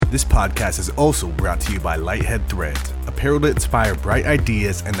This podcast is also brought to you by Lighthead Threads, apparel to inspire bright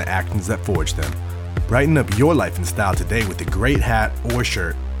ideas and the actions that forge them. Brighten up your life and style today with a great hat or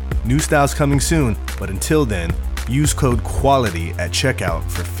shirt. New styles coming soon, but until then, use code QUALITY at checkout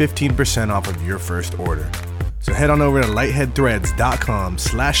for 15% off of your first order. So head on over to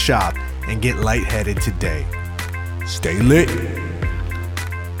lightheadthreads.com/shop and get lightheaded today. Stay lit.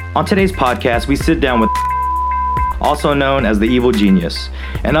 On today's podcast, we sit down with also known as the Evil Genius,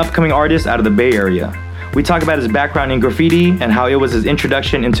 an upcoming artist out of the Bay Area. We talk about his background in graffiti and how it was his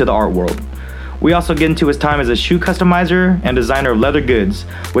introduction into the art world. We also get into his time as a shoe customizer and designer of leather goods,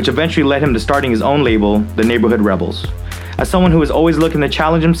 which eventually led him to starting his own label, The Neighborhood Rebels. As someone who is always looking to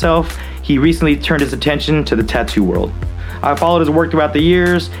challenge himself, he recently turned his attention to the tattoo world. I've followed his work throughout the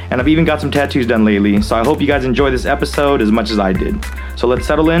years, and I've even got some tattoos done lately, so I hope you guys enjoy this episode as much as I did. So let's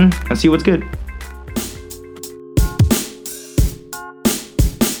settle in and see what's good.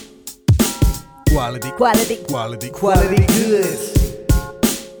 Quality goods. Quality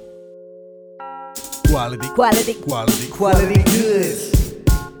goods.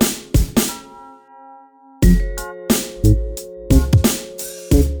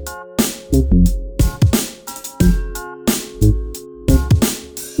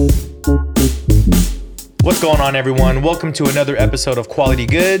 What's going on, everyone? Welcome to another episode of Quality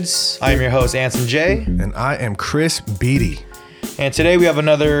Goods. I am your host, Anson J. And I am Chris Beatty. And today we have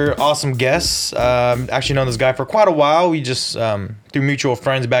another awesome guest. Actually known this guy for quite a while. We just, through mutual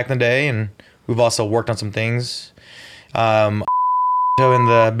friends back in the day, and we've also worked on some things. In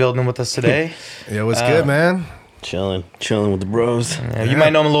the building with us today. Yeah, what's good, man? Chilling with the bros. You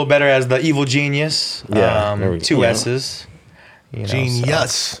might know him a little better as the Evil Genius. Yeah, there we go. Two S's. You know,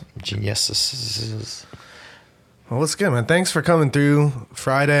 Genius. Genius. Well, what's good, man? Thanks for coming through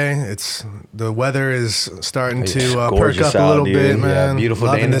Friday. The weather is starting to perk up a little bit, man. Yeah, beautiful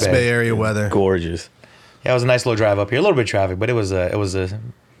day Loving in the this Bay. Bay Area weather. Gorgeous. Yeah, it was a nice little drive up here. A little bit of traffic, but it was a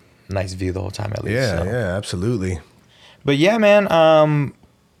nice view the whole time at least. Yeah, so. yeah, absolutely. But yeah, man,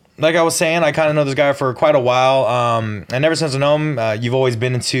 like I was saying, I kind of know this guy for quite a while. And ever since I know him, you've always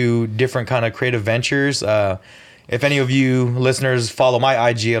been into different kind of creative ventures. If any of you listeners follow my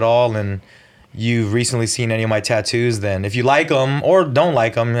IG at all and you've recently seen any of my tattoos, then if you like them or don't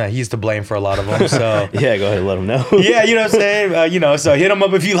like them, he's to blame for a lot of them. So Yeah, go ahead and let them know. yeah, you know what I'm saying? So hit him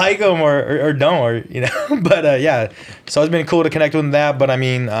up if you like them or don't, or, but yeah. So it's been cool to connect with him that. But I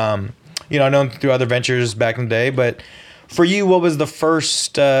mean, I know him through other ventures back in the day. But for you, what was the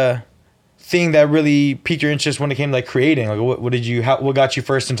first thing that really piqued your interest when it came to like creating? Like, what got you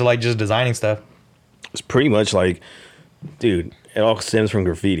first into like just designing stuff? It's pretty much like, dude, it all stems from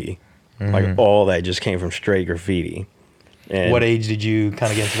graffiti. Mm-hmm. Like all that just came from straight graffiti. And What age did you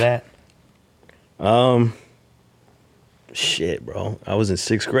kind of get into that? shit, bro. I was in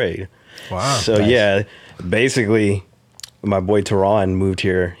 6th grade. Wow. So Nice. yeah, basically my boy Tehran moved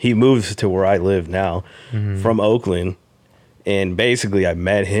here. He moved to where I live now from Oakland. And basically I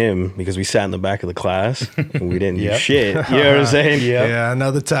met him because we sat in the back of the class and we didn't do Yep. shit. You know what I'm saying? Yep. Yeah, I know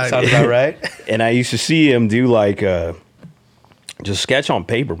the type. Sounds about right. And I used to see him do like just sketch on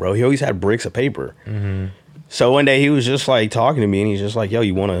paper, bro. He always had bricks of paper. Mm-hmm. So one day he was just like talking to me, and he's just like, "Yo,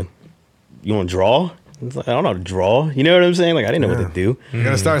 you wanna draw?" I was like, I don't know how to draw. You know what I'm saying? Like I didn't know what to do. You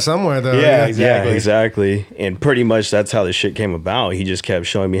gotta start somewhere, though. Yeah, Yeah, Exactly. exactly. And pretty much that's how this shit came about. He just kept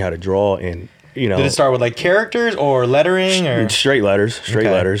showing me how to draw, and Did it start with like characters or lettering or? straight letters.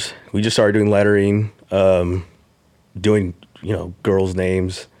 Okay. We just started doing lettering, doing girls'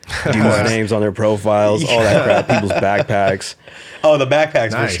 names, dudes' names on their profiles, all that crap. People's backpacks. Oh, the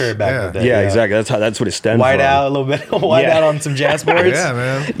backpacks Nice. for sure back in the day. Yeah, exactly. That's what it stemmed White from. out a little bit. White Yeah. out on some jazz boards. Yeah,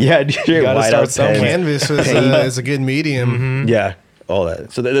 man. Yeah, dude, gotta white start out somewhere. pens. Canvas is a good medium. Yeah, all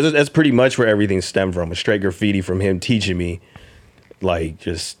that. So that's pretty much where everything stemmed from. Was straight graffiti from him teaching me, like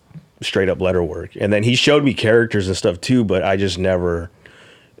just straight up letter work. And then he showed me characters and stuff too, but I just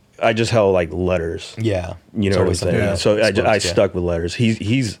held like letters. Yeah. You know It's what I'm always something saying? else. So I Yeah. stuck with letters.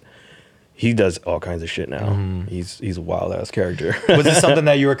 He does all kinds of shit now. He's a wild ass character. Was this something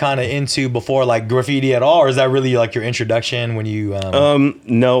that you were kind of into before like graffiti at all? Or is that really like your introduction when you...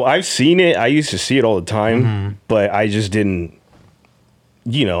 No, I've seen it. I used to see it all the time, but I just didn't.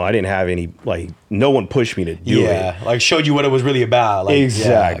 I didn't have any no one pushed me to do it. like showed you what it was really about. Like,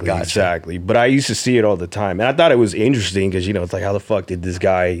 Exactly, yeah, gotcha. exactly. But I used to see it all the time, and I thought it was interesting because it's like, how the fuck did this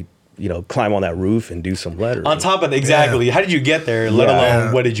guy, climb on that roof and do some lettering? On top of exactly, how did you get there? Let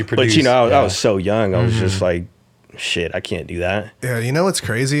alone what did you produce? But I was so young. I was just like, shit, I can't do that. Yeah, you know what's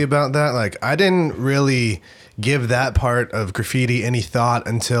crazy about that? Like, I didn't really give that part of graffiti any thought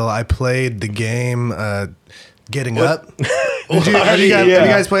until I played the game Getting Up. Have you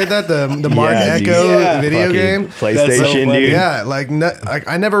guys played that? The Mark Echo video game? PlayStation, So, dude. Yeah, like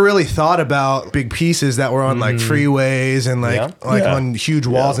I never really thought about big pieces that were on like freeways and on huge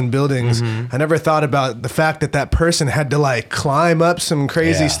walls and buildings. I never thought about the fact that person had to like climb up some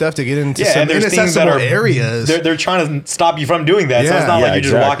crazy stuff to get into some inaccessible areas. They're trying to stop you from doing that. So it's not like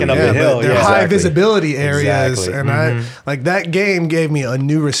you're just walking up the hill. They're high visibility areas, Exactly. and I like that game gave me a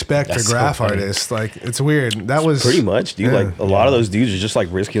new respect for graph artists. Like it's weird. That was Pretty much, dude. Like a lot of those dudes are just like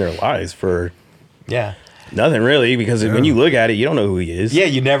risking their lives for nothing really, because when you look at it, you don't know who he is. Yeah,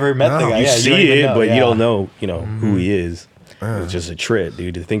 you never met the guy. You Yeah, see don't even it, know. but you don't know, who he is. It's just a trip,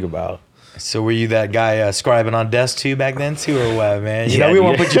 dude, to think about. So were you that guy scribing on desk too back then too, or what, man? You Yeah, know, we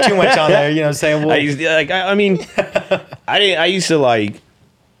won't dude. put you too much on there. You know what I'm saying? Well, I used I used to like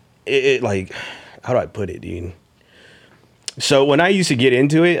it like, how do I put it, dude? So when I used to get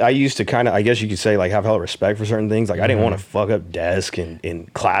into it, I used to kind of, I guess you could say, like, have hella respect for certain things. Like I didn't want to fuck up desks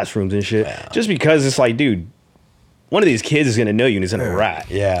and classrooms and shit, just because it's like, dude, one of these kids is gonna know you and is gonna rat.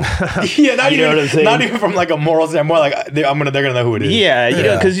 yeah, not You know even what I'm saying? not even from like a moral standpoint. More like they're gonna know who it is. Yeah, you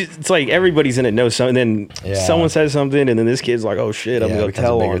know, because it's like everybody's gonna know something. Then someone says something, and then this kid's like, "Oh shit, I'm Yeah, it gonna becomes a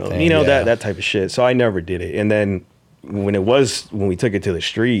tell bigger on them." thing, You know, yeah. that type of shit. So I never did it. And then when we took it to the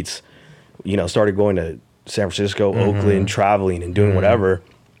streets, started going to San Francisco, Oakland, traveling and doing whatever.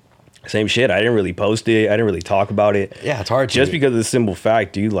 Same shit. I didn't really post it. I didn't really talk about it. Yeah, it's hard to. Just because of the simple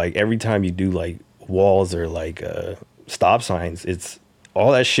fact, dude. Like every time you do like walls or like stop signs, it's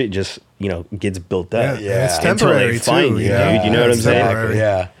all that shit just gets built up. Yeah, it's Until they temporary find too. you, Yeah, dude. You know what I'm it's saying? temporary.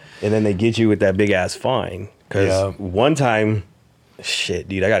 Yeah. And then they get you with that big ass fine. Because one time, shit,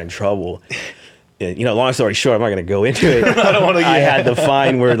 dude, I got in trouble. And, long story short, I'm not gonna go into it. I don't want to. I had the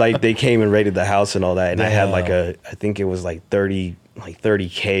fine where like they came and raided the house and all that, and I had like I think it was like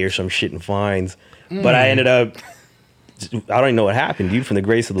 30K or some shit in fines. But I ended up, I don't even know what happened, dude. From the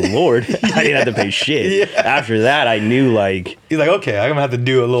grace of the Lord, I didn't have to pay shit. After that, I knew like He's like, okay, I'm gonna have to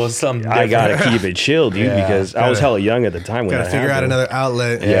do a little something. I different. gotta keep it chill, dude, because I was hella young at the time when Gotta that figure out happened. another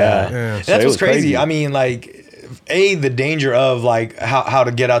outlet. Yeah. So That's it what's was crazy. crazy. I mean, like, the danger of like how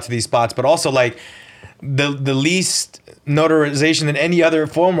to get out to these spots, but also like the least notarization than any other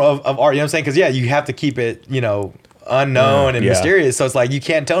form of art. You know what I'm saying? Because you have to keep it, unknown and mysterious. So it's like you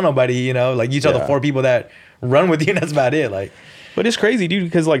can't tell nobody. Like you tell the 4 people that run with you, and that's about it. Like, But it's crazy, dude,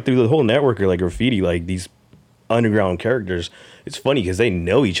 because like through the whole network or like graffiti, like these underground characters, it's funny because they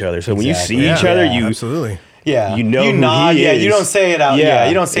know each other. So when you see each other, you absolutely. yeah, You know you who nod. he Yeah, is. you don't say it out. Yeah,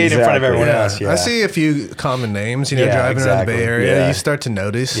 you don't say it in front of exactly. everyone Yeah. else. Yeah, I see a few common names, Yeah, driving around the Bay exactly. Area. Yeah. You start to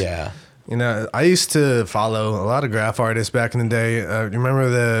notice. Yeah. I used to follow a lot of graph artists back in the day. You remember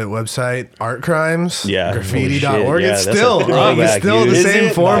the website Art Crimes? Yeah. Graffiti.org. Holy shit. It's Yeah, that's still a throwback, it's still dude. the Is same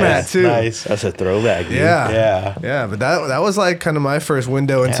it? format Nice, too. nice. That's a throwback, dude. Yeah. Yeah. But that was like kind of my first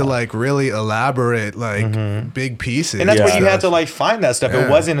window into like really elaborate like big pieces. And that's where you stuff. had to like find that stuff. Yeah. It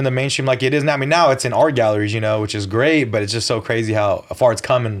wasn't in the mainstream like it is now. I mean, now it's in art galleries, which is great, but it's just so crazy how far it's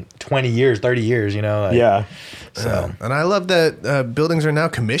come in 20 years, 30 years, like, Yeah. So And I love that buildings are now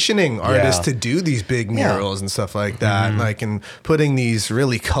commissioning artists to do these big murals and stuff like that, like and putting these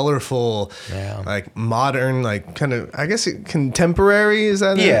really colorful, like modern, like kind of I guess contemporary is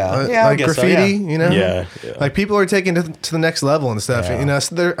that Yeah. it? Yeah, I like guess so, graffiti, Yeah. like people are taking it to the next level and stuff. Yeah.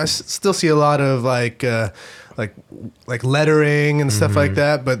 So I still see a lot of like lettering and stuff like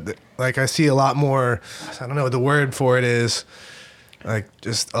that, but like I see a lot more. I don't know what the word for it is. Like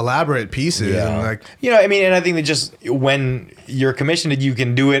just elaborate pieces and like I mean, and I think that just when you're commissioned, you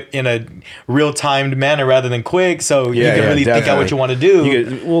can do it in a real timed manner rather than quick. So you can really think out what you want to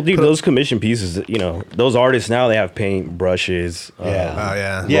do. Well, dude, those commission pieces, those artists now, they have paint brushes. oh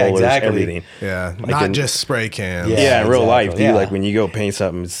yeah. Yeah, rollers, exactly. everything. Yeah, Like not in- just spray cans. Yeah, in real exactly. life, dude. Yeah. Like when you go paint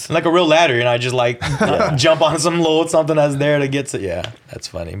something, it's Like a real ladder, and I just like jump on some load, something that's there to get to. Yeah, that's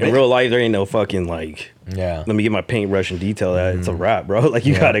funny. in real life, there ain't no fucking like, yeah. let me get my paintbrush and detail that. It's a wrap, bro. Like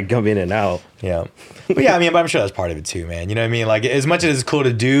you gotta come in and out. Yeah. But yeah, I mean, but I'm sure that's part of it too, man. You know what I mean? Like, as much as it's cool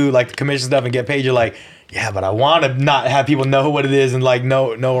to do, like, the commission stuff and get paid, you're like, yeah, but I want to not have people know what it is and, like,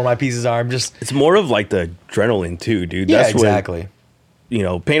 know where my pieces are. I'm just... It's more of like the adrenaline too, dude. Yeah, That's exactly.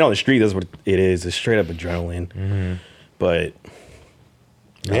 What, paint on the street, that's what it is. It's straight up adrenaline. But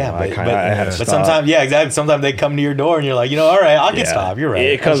Yeah, I had to but stop. sometimes, yeah, exactly. Sometimes they come to your door and you're like, all right, I can stop. You're right.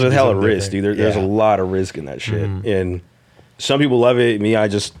 It I comes should with do hella something risk, different. dude. There's a Yeah. lot of risk in that shit. And some people love it. Me, I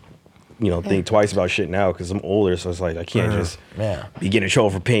just, think twice about shit now because I'm older. So it's like, I can't just be getting in trouble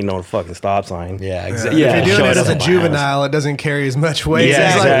for painting on a fucking stop sign. Yeah, If exactly. you're doing show it it as up a at my juvenile, it doesn't carry as much weight. Yeah,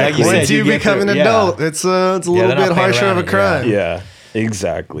 It's exactly. like Like you once said, you you get become to- an yeah. adult, it's a they're little not bit playing harsher of around a it, crime. Yeah.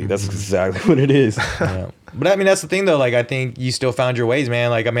 Exactly. That's exactly what it is. Yeah. But I mean, that's the thing though. Like, I think you still found your ways, man.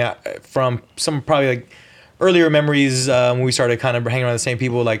 Like, I mean, from some probably like earlier memories when we started kind of hanging around the same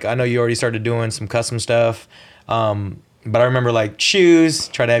people. Like, I know you already started doing some custom stuff. But I remember like shoes.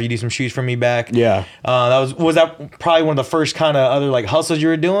 Tried to have you do some shoes for me back. Yeah. Was that probably one of the first kind of other like hustles you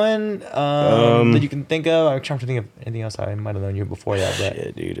were doing that you can think of? I'm trying to think of anything else I might have known you before that. But.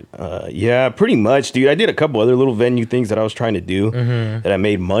 Yeah, dude. Yeah, pretty much, dude. I did a couple other little venue things that I was trying to do that I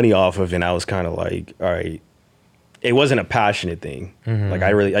made money off of, and I was kind of like, all right. It wasn't a passionate thing. Like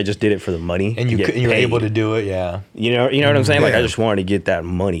I just did it for the money. And you were able to do it, yeah. You know what I'm saying? Like I just wanted to get that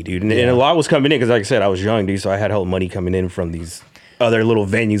money, dude. And a lot was coming in because, like I said, I was young, dude. So I had hella money coming in from these other little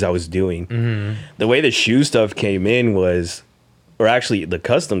venues I was doing. The way the shoe stuff came in was, or actually the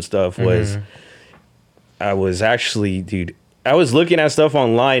custom stuff was, I was actually, dude. I was looking at stuff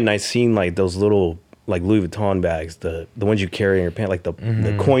online and I seen like those little like Louis Vuitton bags, the ones you carry in your pants, like the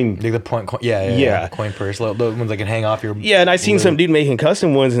coin, like the point, yeah, coin purse, the ones that can hang off your. Yeah, and I seen some dude making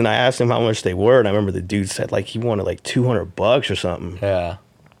custom ones, and I asked him how much they were, and I remember the dude said like he wanted like $200 or something. Yeah.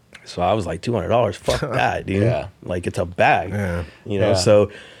 So I was like $200, fuck that, dude. Yeah. Like it's a bag. Yeah. You know. Yeah.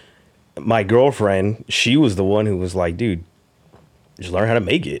 So my girlfriend, she was the one who was like, dude, just learn how to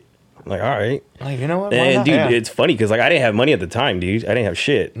make it. I'm like, all right. Like, you know what? Why And not? dude, Yeah. it's funny because like I didn't have money at the time, dude. I didn't have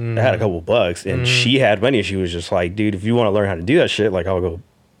shit. I had a couple bucks, and she had money. She was just like, dude, if you want to learn how to do that shit, like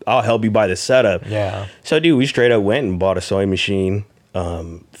I'll help you buy the setup. Yeah. So dude, we straight up went and bought a sewing machine,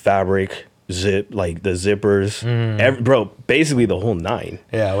 fabric, zip, like the zippers, bro, basically the whole nine.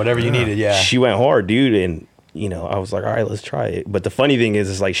 Yeah, whatever you needed. Yeah. She went hard, dude, and you know, I was like, all right, let's try it. But the funny thing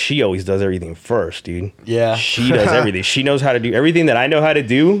is like she always does everything first, dude. Yeah. She does everything. She knows how to do everything that I know how to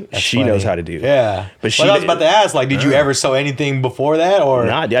do. She funny. knows how to do. Yeah. But she. I was about to ask, like, did you ever sew anything before that, or?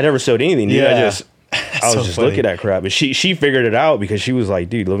 Nah, I never sewed anything, dude. Yeah. I was so just funny. looking at crap. But she figured it out because she was like,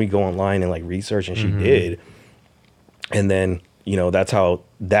 dude, let me go online and like research, and she did. And then, you know, that's how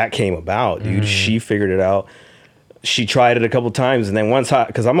that came about, dude. She figured it out. She tried it a couple times, and then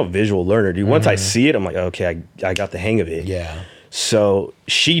because I'm a visual learner, dude. Once I see it, I'm like, okay, I got the hang of it. Yeah. So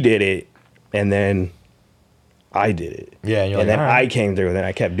she did it, and then I did it. Yeah, and you're and like, then all right. I came through, and then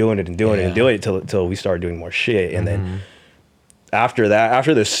I kept doing it and doing it and doing it till we started doing more shit. And then after that,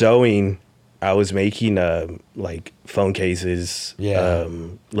 after the sewing, I was making like phone cases,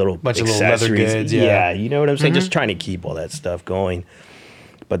 little Bunch of little leather accessories. goods, yeah. You know what I'm saying? Just trying to keep all that stuff going.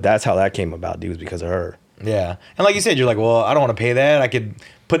 But that's how that came about, dude, was because of her. Yeah. And like you said, you're like, well, I don't want to pay that. I could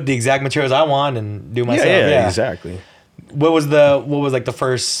put the exact materials I want and do myself. Yeah, exactly. What was like the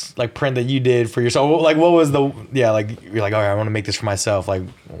first like print that you did for yourself? Like what was like you're like, all right, I want to make this for myself. Like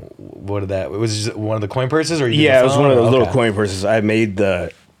what did that? It was just one of the coin purses, or you did Yeah, the it was phone? one of those Okay. little coin purses. I made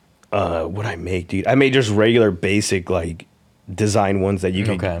the what I make, dude. I made just regular basic like design ones that you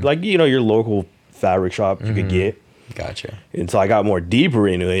could like, you know, your local fabric shop you could get. Gotcha. Until I got more deeper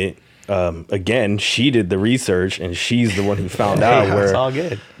into it. Again, she did the research, and she's the one who found out It's where all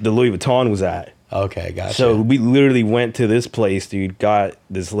good. the Louis Vuitton was at. Okay, gotcha. So we literally went to this place, dude, got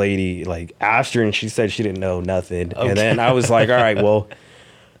this lady, like, asked her, and she said she didn't know nothing. Okay. And then I was like, all right, well,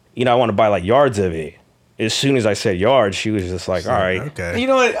 you know, I want to buy, like, yards of it. As soon as I said yards, she was just like, all right. Okay. You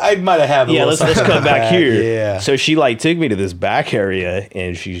know what? I might have had a Yeah, little let's something come back like here. that. Yeah. So she, like, took me to this back area,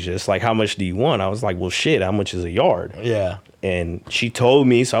 and she's just like, how much do you want? I was like, well, shit, how much is a yard? Yeah. And she told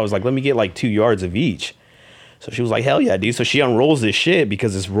me, so I was like, let me get like 2 yards of each. So she was like, hell yeah, dude. So she unrolls this shit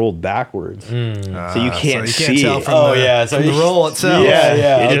because it's rolled backwards. So you can't see tell it. from So from the you- roll itself. Yeah,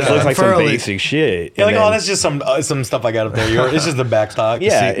 yeah. It just okay. looks like some Unfurl it. basic shit. You're like, And oh, then- that's just some stuff I got up there. It's just the back stock.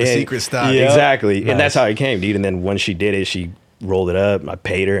 yeah, the and- secret stock. Yeah. Exactly. Nice. And that's how it came, dude. And then when she did it, she rolled it up. I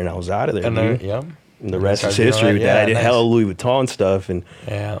paid her, and I was out of there, And dude. then, yeah. And the rest is started doing history that. with that. I Yeah, did nice. hella Louis Vuitton stuff, and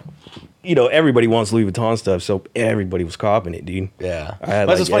Yeah. you know, everybody wants Louis Vuitton stuff, so everybody was copying it, dude. Yeah. I had,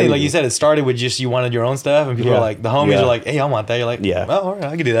 That's what's funny. Like everything. you said, it started with just you wanted your own stuff, and people Yeah. are like, the homies Yeah. are like, hey, I want that. You're like, Yeah. well, all right,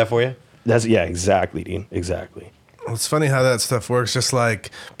 I can do that for you. That's exactly, dude. Exactly. It's funny how that stuff works. Just like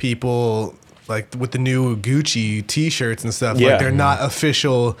people, like with the new Gucci T-shirts and stuff. Yeah. Like they're not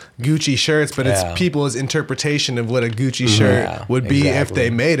official Gucci shirts, but Yeah. it's people's interpretation of what a Gucci shirt Yeah, would be if exactly. they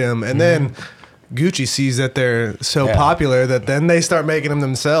made them, and then Gucci sees that they're so Yeah. popular that then they start making them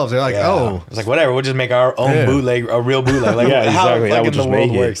themselves. They're like, Yeah. oh, It's like, whatever, we'll just make our own Yeah. bootleg, a real bootleg. Like, Yeah, how exactly. like would in the just world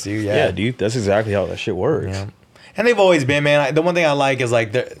make it. works, dude. Yeah. dude. That's exactly how that shit works. Yeah. And they've always been, man. The one thing I like is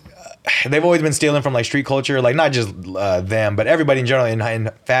like they've always been stealing from like street culture, like not just them, but everybody in general in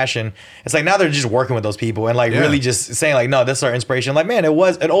fashion. It's like now they're just working with those people and like Yeah. really just saying like, no, this is our inspiration. Like, man, it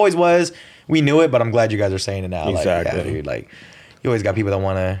always was. We knew it, but I'm glad you guys are saying it now. Exactly. Like, yeah, dude. Like, you always got people that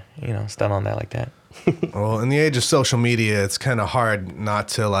want to, stun on that like that. Well, in the age of social media, it's kind of hard not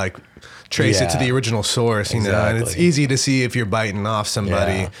to like trace it to Yeah. the original source, and it's Exactly. easy to see if you're biting off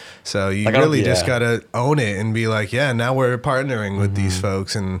somebody. Yeah. So you Like, I don't- really just yeah. gotta own it and be like, yeah, now we're partnering with these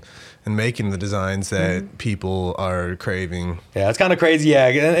folks and making the designs that people are craving. Yeah, it's kind of crazy. Yeah,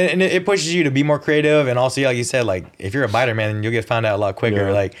 and it pushes you to be more creative, and also, like you said, like if you're a biter, man, you'll get found out a lot quicker.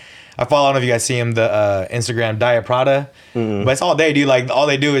 Yeah. Like I don't know if you guys see him, the Instagram Diet Prada, but it's all they do. Like all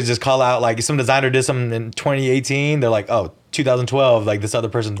they do is just call out like some designer did something in 2018. They're like, oh, 2012, like this other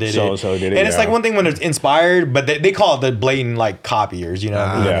person did it. So-and-so did it, and it's yeah. like one thing when it's inspired, but they call it the blatant like copiers,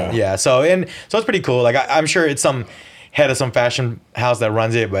 Yeah. So it's pretty cool. Like I'm sure it's some head of some fashion house that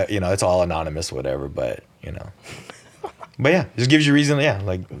runs it, but it's all anonymous, whatever. But but yeah, just gives you reason. Yeah,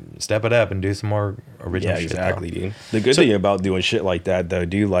 like step it up and do some more original Yeah, shit. exactly, dude. The good thing about doing shit like that, though,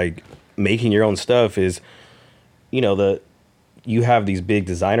 dude, like making your own stuff is, you have these big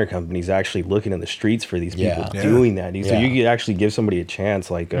designer companies actually looking in the streets for these people Yeah. doing that, dude. So Yeah. you could actually give somebody a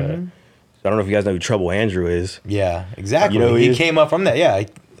chance. Like, I don't know if you guys know who Trouble Andrew is. Yeah, exactly. You know who he he is? came up from that. Yeah,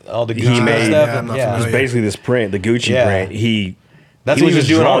 all the He Gucci made- stuff. yeah, I'm and- not yeah, familiar. It's basically this print, the Gucci Yeah. print. That's what he was just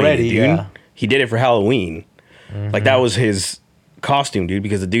doing drawing already, dude. yeah. He did it for Halloween. Like that was his costume, dude,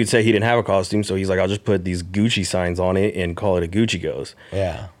 because the dude said he didn't have a costume, so he's like, I'll just put these Gucci signs on it and call it a Gucci Ghost.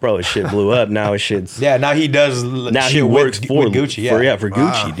 yeah. Bro, his shit blew up. Now his shit's Yeah, now he does. now shit he works with, for with Gucci. Yeah, for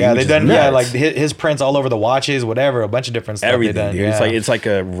Gucci. Dude, yeah. which They is done nuts. like his prints all over the watches, whatever, a bunch of different stuff. everything, they done. dude. Yeah. It's like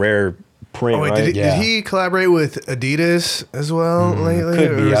a rare print, Oh, wait, right? did he collaborate with Adidas as well lately?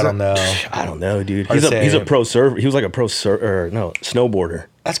 could or be. was I it- don't know. I don't know, dude. Hard He's to a say. pro surfer. He was like a snowboarder.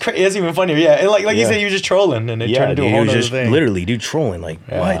 That's crazy. It's even funnier. Yeah, and like you Yeah. said, he was just trolling, and it Yeah, turned into dude. a He whole was other just thing. literally, dude, trolling. Like,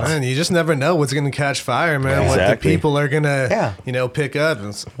 what? Man, you just never know what's going to catch fire, man. What the Exactly. people are going Yeah. to, pick up.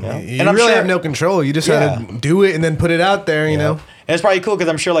 You And I'm really sure- have no control. You just Yeah. have to do it and then put it out there, you know. And it's probably cool because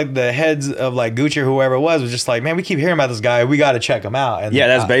I'm sure like the heads of like Gucci or whoever it was just like, man, we keep hearing about this guy. We got to check him out. And Yeah,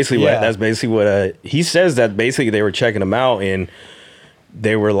 that's basically yeah. what he says. That basically they were checking him out and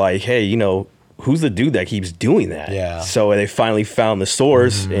they were like, hey, who's the dude that keeps doing that? Yeah. So they finally found the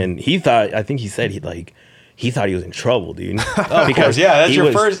source, and I think he said he thought he was in trouble, dude. Of course, yeah, that's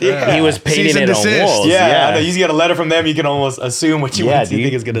your first. Yeah. He was painting Cease and it on desist. walls. Yeah, I know. You get a letter from them, you can almost assume what you Yeah, think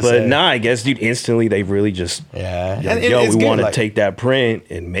dude. it's gonna But say. nah, I guess, dude, instantly they really just Yeah, like, and yo, it's we good, want to like, take that print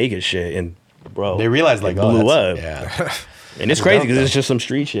and make it shit, and bro, They realized like it blew oh, up. Yeah, And it's crazy because dope, it's just some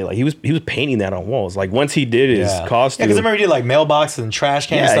street shit. Like he was painting that on walls. Like once he did his yeah. costume, Yeah, because I remember he did like mailboxes and trash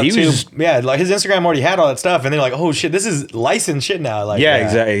cans Yeah, and he stuff was too. Yeah, like his Instagram already had all that stuff, and they're like, oh shit, this is licensed shit now. Like, yeah,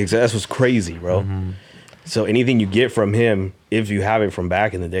 exactly. That's what's crazy, bro. Mm-hmm. So anything you get from him, if you have it from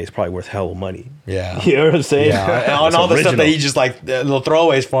back in the day, it's probably worth hell of money. Yeah. You know what I'm saying? Yeah, and on It's all the stuff that original. he just like the little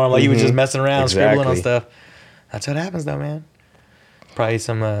throwaways for him, like he was just messing around, scribbling on Exactly. stuff. That's what happens, though, man. Probably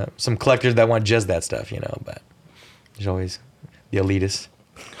some collectors that want just that stuff, but there's always the elitist.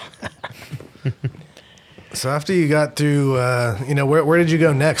 So after you got through, where did you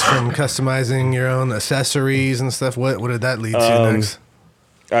go next from customizing your own accessories and stuff? What did that lead to next?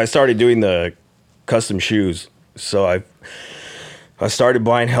 I started doing the custom shoes. So I started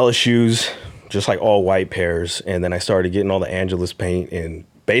buying hella shoes, just like all white pairs, and then I started getting all the Angelus paint and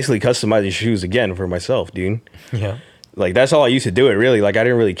basically customizing shoes again for myself, dude. Yeah. Like that's all I used to do it really. Like I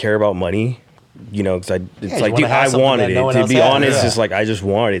didn't really care about money, because you like, wanna dude, have I something wanted that no it. one To else be has, honest, yeah. it's like I just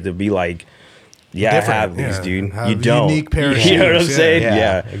wanted it to be like, yeah, Different, I have these, yeah. dude. Have You don't. unique pair of You know what I'm shoes, yeah. saying?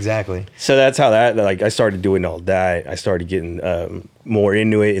 Yeah, exactly. So that's how I started doing all that. I started getting more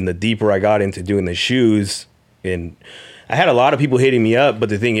into it, and the deeper I got into doing the shoes, and I had a lot of people hitting me up, but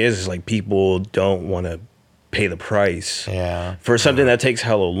the thing is like people don't want to pay the price Yeah. for something that takes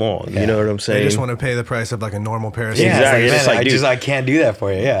hella long. You know what I'm saying? They just want to pay the price of like a normal pair of Yeah, shoes. Exactly. It's It's like, like, man, dude, I can't do that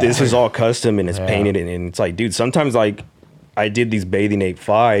for you. Yeah. This is all custom and it's Yeah. painted, and it's like, dude, sometimes like I did these Bathing Ape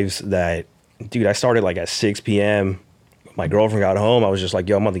 5s that, dude, I started like at 6 p.m. My girlfriend got home. I was just like,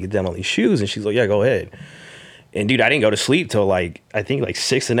 yo, I'm about to get down on these shoes. And she's like, yeah, go ahead. And dude, I didn't go to sleep till like, I think like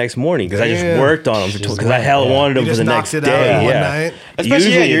 6 the next morning because I just Damn. worked on them Just because I went, hella yeah. wanted them You for the just next knocked it out day. in one Yeah. night? Especially,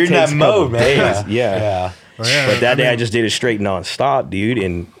 Usually you're it in that takes a couple mode, man. days. Yeah. Yeah. Well, yeah, But that day I mean, just did it straight nonstop, dude.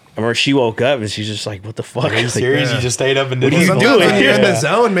 And I remember she woke up and she's just like, what the fuck? Are you Like, serious? yeah. You just stayed up and did What are this you whole sometimes doing? when you're in the Yeah.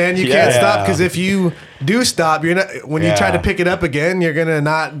 zone, man, you Yeah. can't stop because if you do stop, you're not. When you try Yeah. to pick it up again, you're gonna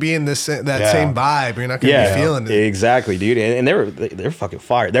not be in that Yeah. same vibe. You're not gonna Yeah, be feeling it. exactly, dude. And they're fucking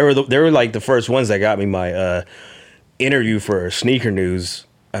fire. They were like the first ones that got me my interview for Sneaker News.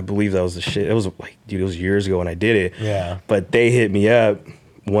 I believe that was the shit. It was like, dude, it was years ago when I did it. Yeah. But they hit me up.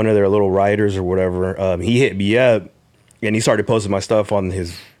 One of their little writers or whatever. He hit me up, and he started posting my stuff on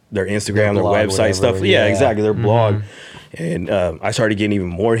his their Instagram, their blog, website whatever, stuff. yeah. Yeah, exactly, their blog. And I started getting even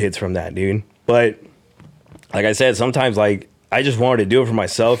more hits from that, dude. But like I said, sometimes like I just wanted to do it for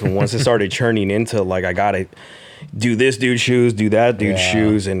myself, and once it started churning into like I gotta do this dude's shoes, do that dude's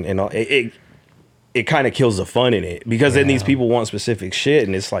shoes, and all, it kind of kills the fun in it, because then these people want specific shit,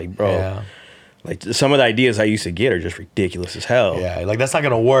 and it's like, bro, like some of the ideas I used to get are just ridiculous as hell. Yeah, like that's not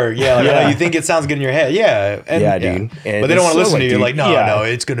gonna work. Yeah, like, I know you think it sounds good in your head. Yeah, and, dude. And but they don't want to listen to you. dude, You're like, no,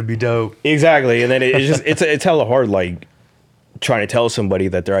 it's gonna be dope. Exactly, and then it's just it's hella hard, like trying to tell somebody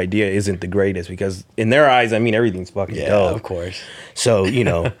that their idea isn't the greatest, because in their eyes, I mean, everything's fucking dope. Of course. So, you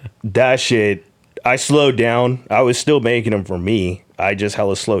know, that shit, I slowed down. I was still making them for me. I just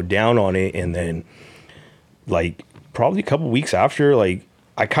hella slowed down on it. And then, like, probably a couple weeks after, like,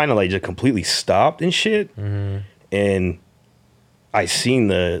 I kind of, like, just completely stopped and shit. And I seen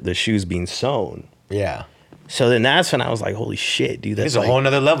the shoes being sewn. Yeah. So then that's when I was like, holy shit, dude. That's It's like, a whole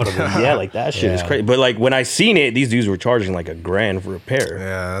nother level to this. yeah, like, that shit is crazy. But, like, when I seen it, these dudes were charging, like, $1,000 for a pair.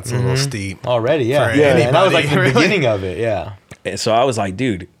 Yeah, that's a little steep. Already, yeah. For Yeah, and that was like the anybody, beginning of it, yeah. And so I was like,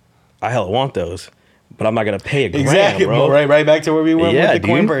 dude, I hella want those, but I'm not gonna pay $1,000, Exactly, bro. right back to where we went Yeah, with the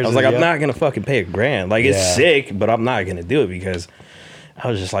coin dude. purses. I was like, I'm yeah. not gonna fucking pay $1,000. Like, it's Yeah. sick, but I'm not gonna do it, because I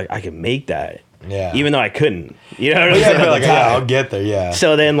was just like, I can make that. Yeah. Even though I couldn't. You know what I'm Yeah, saying? but At like, the yeah, time. I'll get there, yeah.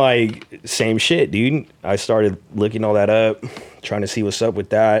 So then, like, same shit, dude. I started looking all that up, trying to see what's up with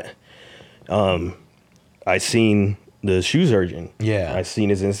that. I seen the shoe surgeon. Yeah. I seen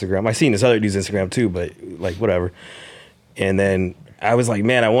his Instagram. I seen this other dude's Instagram too, but like whatever. And then I was like,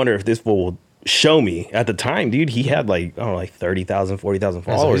 man, I wonder if this fool will show me. At the time, dude, he had like, I don't know, like 30,000, 40,000 So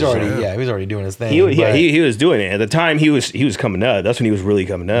followers. he's already, or something. he was already doing his thing. He but- was doing it. At the time, he was coming up. That's when he was really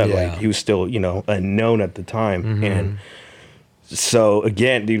coming up. Yeah. Like, he was still, you know, unknown at the time. And so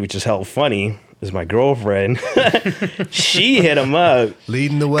again, dude, which is hella funny, is my girlfriend. She hit him up.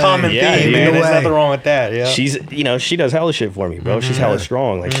 Leading the way. Common Yeah, theme, dude. man. Leading the There's way. nothing wrong with that, yeah. She's, you know, she does hella shit for me, bro. She's hella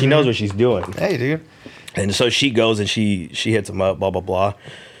strong. Like, she knows what she's doing. Hey, dude. And so she goes and she hits him up, blah, blah, blah.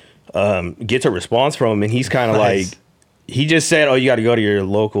 Gets a response from him, and he's kind of Nice. like, he just said, oh, you got to go to your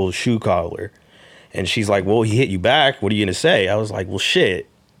local shoe cobbler. And she's like, well, he hit you back. What are you going to say? I was like, well, shit.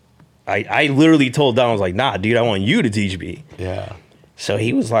 I literally told Don, I was like, nah, dude, I want you to teach me. Yeah. So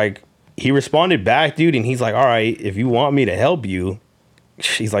he was like, he responded back, dude, and he's like, all right, if you want me to help you,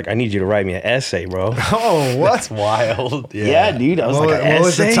 she's like, I need you to write me an essay, bro. Oh, what? Wild. Yeah. Yeah, dude. I was What, like, an what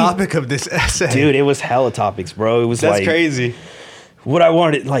was the essay? topic of this essay? Dude, it was hella topics, bro. It was That's like crazy. what I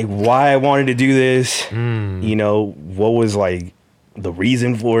wanted, like why I wanted to do this. You know, what was like the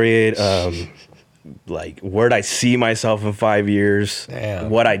reason for it. Like, where'd I see myself in 5 years? Damn.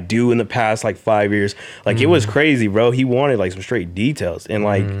 What I do in the past like 5 years. Like, it was crazy, bro. He wanted like some straight details, and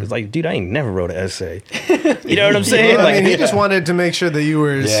like it's like, dude, I ain't never wrote an essay. You know what I'm saying? Well, I Like, mean, he just wanted to make sure that you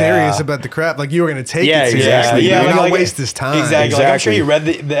were Yeah. serious about the crap. Like, you were going to take Yeah, it exactly. seriously. Yeah, Yeah, like- not waste his time. Exactly. Like, I'm sure Exactly. he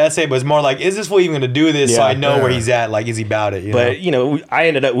read the essay, but it's more like, is this fool even going to do this? So Yeah. I know where Yeah. he's at. Like, is he about it? You know? But you know,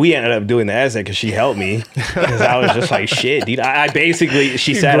 we ended up doing the essay because she helped me. Because I was just like, shit, dude. I basically,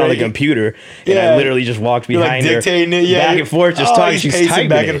 she sat on the break- computer, and Yeah. I literally just walked You're, like, behind her, dictating it, yeah. back and forth, just Oh, talking. he's She's pacing typing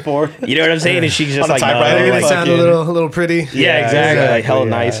back it. and forth. You know what I'm saying? And she's just On a like, typewriter, They're no, going to like, sound a little pretty. yeah, exactly. Like hella exactly,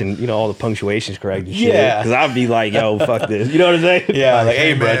 nice, yeah. and you know, all the punctuation's correct and shit. Yeah. Because I'd be like, yo, fuck this. You know what I'm saying? yeah, like,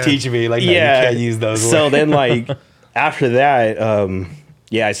 hey, bro, man. teach me. Like, no, Yeah. you can't use those So words. then, like, after that,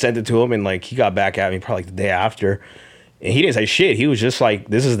 yeah, I sent it to him, and like, he got back at me probably like the day after, and he didn't say shit. He was just like,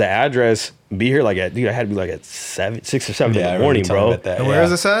 "This is the address. Be here like at, dude. I had to be like at 6 or 7 Yeah, I in the remember morning, telling bro. me about that. And where is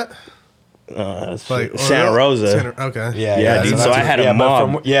this at? Like Santa Rosa. Okay. Yeah, dude, not so too- I had a but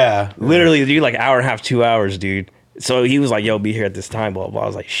mob. yeah. Literally, dude, like hour and a half, 2 hours, dude. So he was like, "Yo, be here at this time." Blah blah. I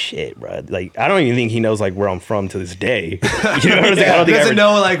was like, "Shit, bro." Like, I don't even think he knows like where I'm from to this day. You know what I'm saying? I don't He think I doesn't ever-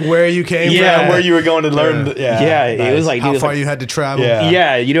 know like where you came Yeah, from, Where you were going to learn. Yeah. Yeah, it was like, how dude, it was far like- you had to travel. Yeah.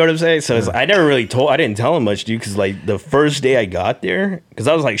 Yeah, you know what I'm saying? So it's, I never really I didn't tell him much, dude, because like the first day I got there, because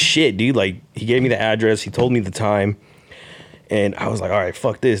I was like, shit, dude, like he gave me the address, he told me the time, and I was like, all right,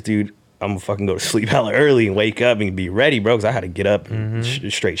 fuck this, dude. I'm gonna fucking go to sleep hella early and wake up and be ready, bro, because I had to get up and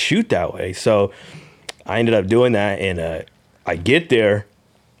straight shoot that way. So I ended up doing that, and I get there,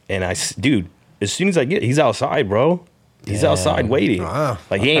 and dude, as soon as I get, he's outside, bro. He's Damn. outside waiting. Wow.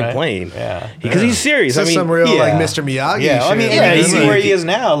 Like, he ain't Okay. playing. Yeah. Because he's serious. This I is mean, some real like yeah. Mr. Miyagi. Yeah, I shit, mean, man. yeah, you Like, see where he is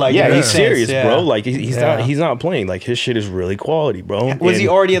now. Like, yeah, it he's makes sense, serious, yeah. bro. Like he's Yeah. not not playing. Like his shit is really quality, bro. Was he And-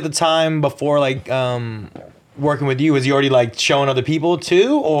 already at the time before, like, working with you? Was he already like showing other people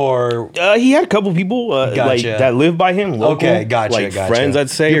too, or? He had a couple people like Gotcha. that lived by him. Local, Okay, gotcha, Like gotcha. friends, I'd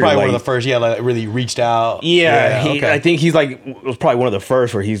say. You're or probably like, one of the first. Yeah, like really reached out. Yeah, okay. I think he's like was probably one of the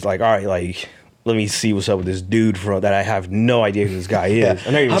first where he's like, all right, like let me see what's up with this dude that I have no idea who this guy is.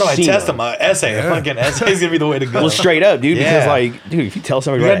 I never even How do I seen test him? Essay. A fucking essay is gonna be the way to go. Well, straight up, dude. Yeah. Because like, dude, if you tell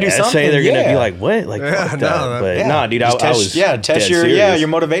somebody You about gotta an do essay, something, they're gonna be yeah. like, what? Like, Yeah, fuck no, that. But yeah. nah, dude, Just I test, was test dead your serious. your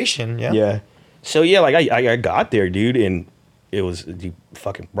motivation. Yeah. Yeah. So yeah, like I got there, dude, and it was dude,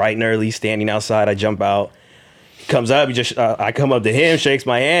 fucking bright and early, standing outside. I jump out. He comes up. He just I come up to him, shakes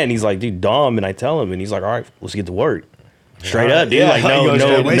my hand. He's like, dude, Dom, and I tell him, and he's like, all right, let's get to work. Straight up, dude. Yeah, Like he no, goes no,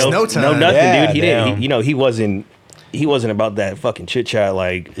 straight, waste no, no time. no, nothing, Yeah, dude. He damn. didn't. He wasn't about that fucking chit chat.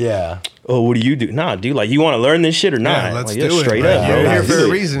 Like, Yeah. oh, what do you do? Nah, dude. Like, you want to learn this shit or not? Yeah, let's like, do it. straight Right. up, You're bro. here Let's for do a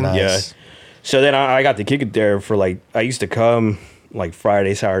it. reason. Nice. Yeah. So then I got to kick it there for like, I used to come like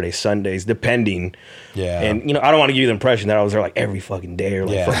Friday, Saturday, Sundays, depending. Yeah. And, you know, I don't want to give you the impression that I was there like every fucking day or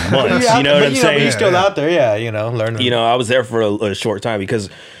like Yeah. for months. Yeah, You know what but I'm But saying? you're still Yeah. out there, yeah. You know, learning. You know, I was there for a short time because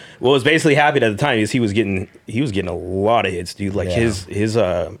what was basically happening at the time is he was getting a lot of hits, dude. Like Yeah. his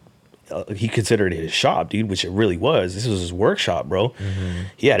he considered it his shop, dude, which it really was. This was his workshop, bro. Mm-hmm.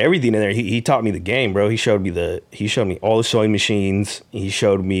 He had everything in there. He taught me the game, bro. He showed me all the sewing machines. He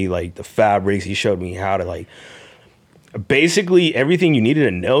showed me like the fabrics. He showed me how to like basically everything you needed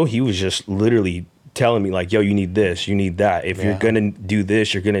to know. He was just literally telling me like, yo, you need this, you need that. If you're Yeah. gonna do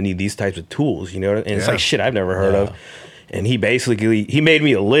this, you're gonna need these types of tools, you know? And it's Yeah. like shit I've never heard Yeah. of. And he made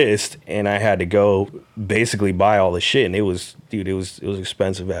me a list, and I had to go basically buy all the shit. And it was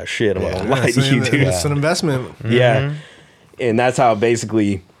expensive as shit. I'm not gonna lie to you, dude. It's an investment. Yeah. And that's how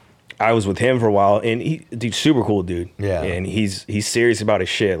basically I was with him for a while. And dude, super cool dude. Yeah. And he's serious about his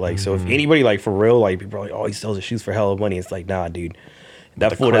shit. Like, so if anybody like for real, like people are like, oh, he sells his shoes for hell of money. It's like, nah, dude.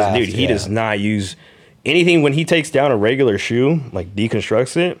 That The fool doesn't, craft, dude. He yeah. does not use anything when he takes down a regular shoe, like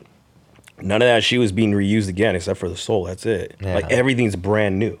deconstructs it. None of that shoe is being reused again except for the sole. That's it. Yeah. Like everything's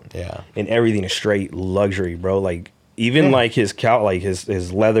brand new. Yeah. And everything is straight luxury, bro. Like even like his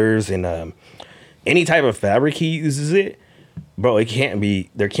his leathers and any type of fabric he uses it, bro. There can't be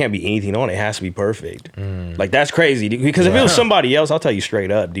anything on it. It has to be perfect. Like that's crazy, dude. Because if it was somebody else, I'll tell you straight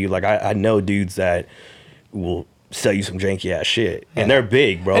up, dude. Like I know dudes that will sell you some janky ass shit, and they're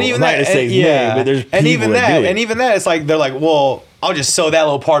big, bro. And even I'm not that, gonna say his name, but there's people and even that do it. and even that, it's like they're like, well, I'll just sew that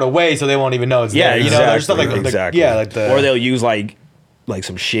little part away so they won't even know it's Yeah, there. You exactly. know, there's stuff like exactly. yeah, like the or they'll use like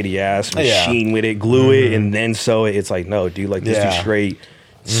some shitty ass Yeah. machine with it, glue it, and then sew it. It's like no, dude, like this Yeah. dude straight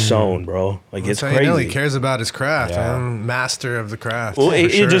sewn, bro. Like That's it's how crazy. you know he cares about his craft. Yeah. Man. Master of the craft. Well, for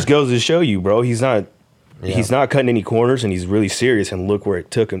it sure. just goes to show you, bro. He's not Yeah. cutting any corners, and he's really serious. And look where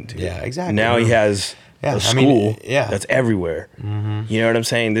it took him to. Yeah, exactly. Now he has Yeah, a I school mean, yeah. that's everywhere. You know what I'm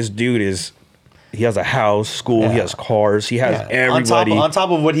saying? This dude he has a house, school, he Yeah. has cars, he has yeah. everybody. on top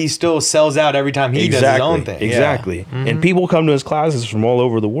of what he still sells out every time he does his own thing. Yeah. Exactly. And people come to his classes from all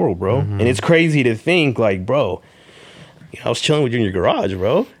over the world, bro. And it's crazy to think, like, bro, I was chilling with you in your garage,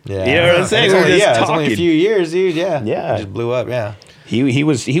 bro. Yeah. You know what I'm saying? It's We were only, just it's only a talking. few years, dude. Yeah. Yeah. It just blew up. Yeah. He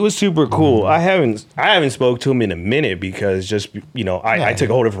was super cool. I haven't spoke to him in a minute because just I took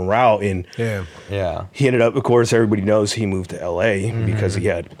a whole different route, and Yeah. Yeah. he ended up, of course, everybody knows he moved to LA because he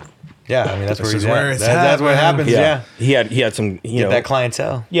had Yeah. I mean, that's where This he's is where at. it's That's what at, man. happens. Yeah. he had some Get that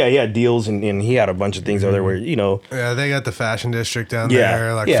clientele. yeah, he had deals and he had a bunch of things over there where Yeah, they got the fashion district down Yeah.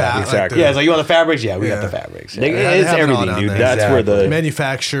 there. Like Yeah, exactly. Yeah. It's like, you want the fabrics? Yeah. We got Yeah. the fabrics. they, Yeah. they it's have it all everything, down dude. there. That's where the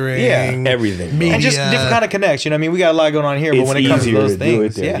manufacturing. Yeah, everything, bro. media. And just different kind of connects. You know what I mean? We got a lot going on here, but it's when it comes to easier those to do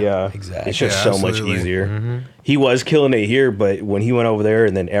things, it there. Yeah, exactly. It's just Yeah, so much absolutely. easier. He was killing it here, but when he went over there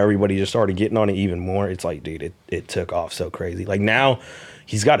and then everybody just started getting on it even more, it's like, dude, it took off so crazy. Like now,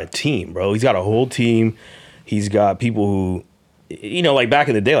 he's got a team, bro. He's got a whole team. He's got people who, like back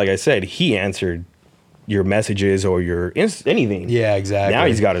in the day, like I said, he answered your messages or your anything. Yeah, exactly. Now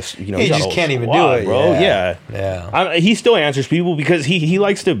he's got a, He he's got just a can't even squad, do it, bro. yeah. Yeah. He still answers people because he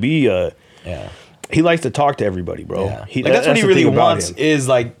likes to be Yeah. he likes to talk to everybody, bro. Yeah. That's what he the really thing about wants him. is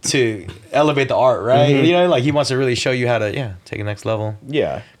like to elevate the art, right? You know, like he wants to really show you how to take it next level.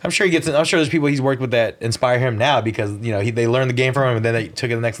 Yeah. I'm sure there's people he's worked with that inspire him now because they learned the game from him and then they took it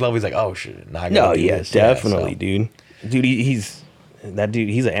to the next level. He's like, oh shit, now I gotta do this. definitely, Yeah, dude. He's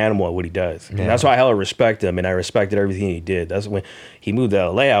he's an animal at what he does. Yeah. And that's why I hella respect him, and I respected everything he did. That's when he moved to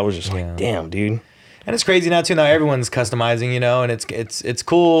LA, I was just like, damn, dude. And it's crazy now too. Now everyone's customizing, and it's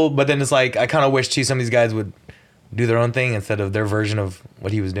cool. But then it's like I kind of wish too some of these guys would do their own thing instead of their version of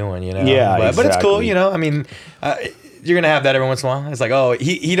what he was doing. Yeah, but it's cool. exactly. I mean, you're gonna have that every once in a while. It's like, oh,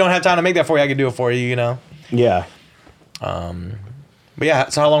 he don't have time to make that for you. I can do it for you. Yeah. But yeah.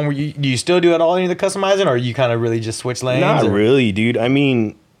 So how long do you still do it all, any of the customizing, or you kind of really just switch lanes? Not or really, dude. I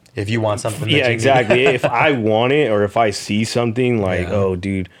mean, If you want something. that yeah, you exactly. If I want it or if I see something like, Yeah. oh,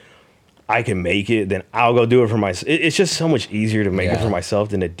 dude, I can make it, then I'll go do it for myself. It's just so much easier to make it for myself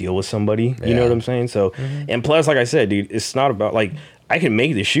than to deal with somebody. You know what I'm saying? So, and plus, like I said, dude, it's not about like I can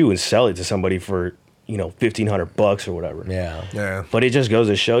make the shoe and sell it to somebody for $1,500 or whatever. Yeah. But it just goes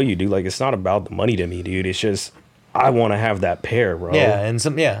to show you, dude. Like it's not about the money to me, dude. It's just I want to have that pair, bro. Yeah, and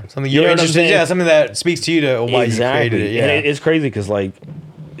something You you're know what I'm interested. saying? Yeah, something that speaks to you to why you created it. Yeah, And it's crazy because like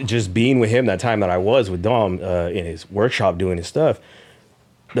just being with him that time that I was with Dom in his workshop doing his stuff,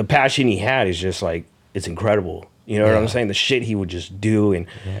 the passion he had is just like it's incredible. You know what I'm saying? The shit he would just do and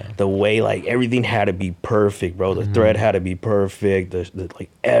the way like everything had to be perfect, bro. The thread had to be perfect. The like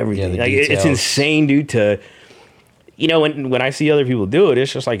everything. the Like it's details. insane, dude. To when I see other people do it,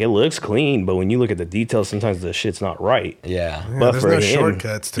 it's just like it looks clean, but when you look at the details, sometimes the shit's not right. yeah, But there's for no him,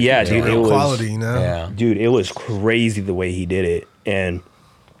 shortcuts to dude, real it was quality, yeah. dude, it was crazy the way he did it. And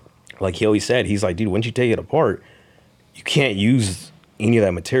like he always said, he's like, dude, once you take it apart, you can't use any of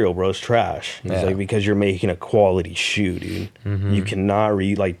that material, bro. It's trash. He's like, because you're making a quality shoe, dude. You cannot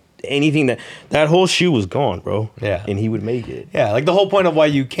read like anything that whole shoe was gone, bro. Yeah. And he would make it. Yeah, like the whole point of why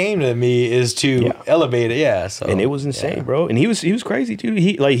you came to me is to elevate it. Yeah, so And it was insane, bro. And he was crazy, dude.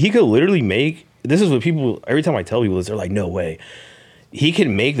 He could literally make, this is what people, every time I tell people this, they're like, no way. He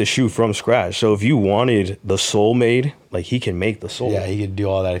can make the shoe from scratch. So if you wanted the sole made, like he can make the sole. Yeah, he could do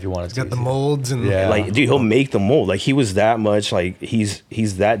all that if he wanted to. Got the molds and Like, dude, he'll make the mold. Like he was that much. Like he's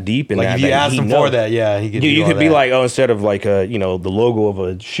that deep in Like that. if you that asked he him knows. for that, yeah, he could. Dude, do you all could be that. like, oh, instead of like the logo of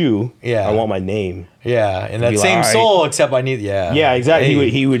a shoe, Yeah. I want my name. yeah, and that be like, same all right. soul, except I need, Yeah, exactly. Hey.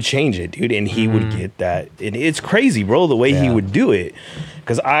 He would change it, dude, and he would get that. And it's crazy, bro, the way he Yeah. would do it.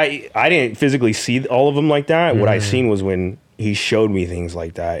 Because I didn't physically see all of them like that. What I seen was when he showed me things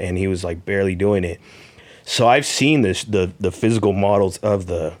like that, and he was like barely doing it. So I've seen the physical models of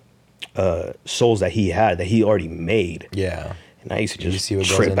the soles that he had that he already made. Yeah. And I used to You just see what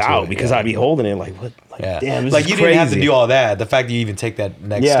goes trip into out it, because yeah. I'd be holding it like, what? Like, Yeah, damn, this like is you didn't have to crazy. do all that. The fact that you even take that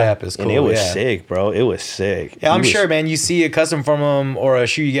next step is cool. And it was yeah. sick, bro. It was sick. Yeah, I'm He was- sure, man. You see a custom from him or a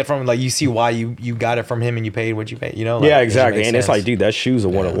shoe you get from him, like you see why you got it from him and you paid what you paid. You know? Like, Yeah, it just exactly. makes And it's sense. like, dude, that shoe's a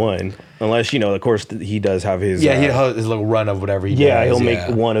one-on-one. Unless, of course, he does have his... yeah, he has his little run of whatever he does. Yeah, he'll make yeah.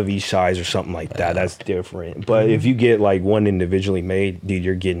 one of each size or something like that. That's different. But if you get like one individually made, dude,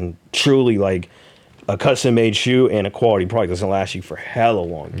 you're getting truly like a custom made shoe and a quality product that's gonna last you for hella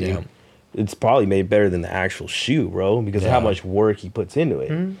long, dude. Yeah. It's probably made better than the actual shoe, bro, because of how Yeah. much work he puts into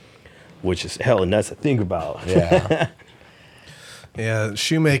it, which is hella nuts to think about. Yeah. Yeah,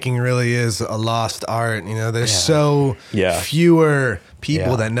 shoemaking really is a lost art. There's Yeah. so Yeah. fewer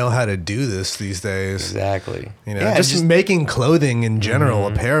people Yeah. that know how to do this these days. Exactly. Just making clothing in general,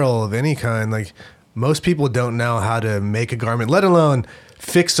 apparel of any kind. Like most people don't know how to make a garment, let alone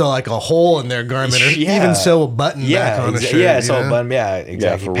fix a hole in their garment or Yeah. even sew a button back on a shirt. Yeah, you sew a know? button. Yeah,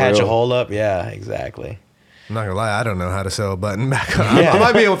 exactly. for Patch a real. hole up. Yeah, exactly. I'm not gonna lie, I don't know how to sew a button back on. I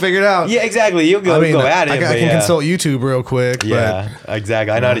might be able to figure it out. Yeah, exactly. You'll go, go at it. I but can yeah. consult YouTube real quick. Yeah,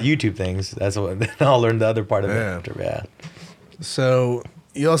 exactly. I know how to YouTube things. That's what. Then I'll learn the other part of it Yeah. after. Yeah. But so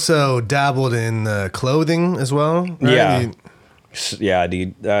you also dabbled in clothing as well, right? Yeah. Yeah,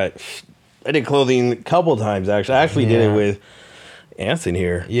 dude. I did clothing a couple times, actually. I actually did it Yeah. with Anson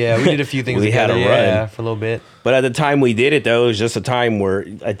here. Yeah, we did a few things We had together. a run. Yeah, for a little bit. But at the time we did it, though, it was just a time where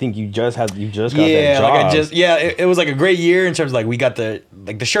I think you just got that Yeah, job. it was like a great year in terms of like we got the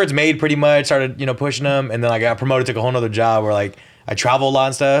shirts made pretty much, started pushing them, and then I got promoted, took a whole nother job where like I travel a lot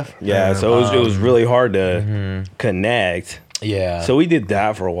and stuff. Yeah, so it was really hard to connect. Yeah. So we did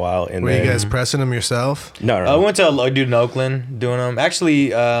that for a while, and Were then you guys pressing them yourself? no, I went to a dude in Oakland doing them. Actually,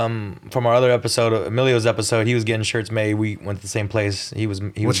 from our other episode, Emilio's episode, he was getting shirts made. We went to the same place. He was.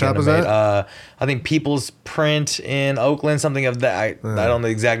 What getting shop them was made. that? I think People's Print in Oakland, something of that. I don't know the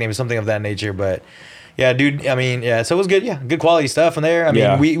exact name, something of that nature, but. Yeah, dude. I mean, yeah. So it was good. Yeah, good quality stuff in there. I mean,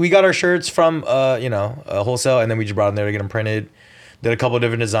 Yeah. we got our shirts from wholesale, and then we just brought them there to get them printed. Did a couple of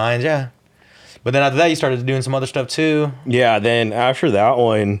different designs. Yeah. But then after that, you started doing some other stuff too. Yeah, then after that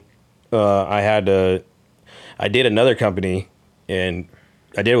one, I did another company, and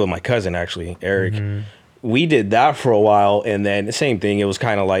I did it with my cousin, actually, Eric. We did that for a while, and then the same thing. It was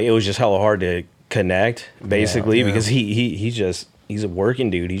kind of like, it was just hella hard to connect, basically, Yeah. because he's a working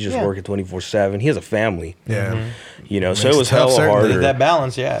dude. He's just Yeah. working 24/7. He has a family, Yeah. So Makes it was it tough, hella certainly. harder. That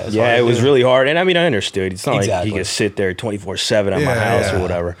balance, yeah. it's Yeah, hard it to was do. really hard. And I mean, I understood. It's not like Exactly. he could sit there 24/7 at my Yeah, house yeah. or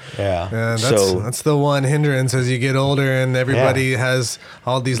whatever. Yeah. Yeah, So- that's the one hindrance as you get older and everybody has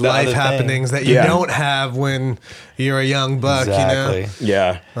all these The life other thing. happenings that you Yeah. don't have when you're a young buck, Exactly.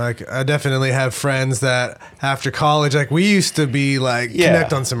 Yeah. Like I definitely have friends that after college, like we used to be like Yeah.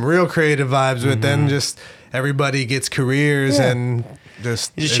 connect on some real creative vibes, but then just everybody gets careers Yeah. and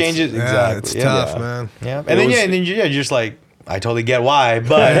just You just change it. Yeah, Exactly. it's Yeah. tough, Yeah. man. Yeah, and then you're just like, I totally get why,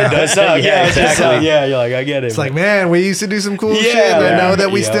 but it does suck. Yeah, It's just exactly. you're like, I get it. It's like, man, we used to do some cool shit. Yeah, And I yeah, know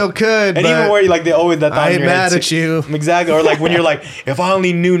that we yeah. still could. and but even where you like they always that thought I in ain't your head mad too- at you. Exactly, or like when you're like, if I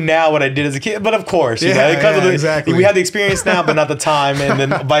only knew now what I did as a kid, but of course, you know, Yeah, because of yeah, the, exactly. we had the experience now, but not the time, and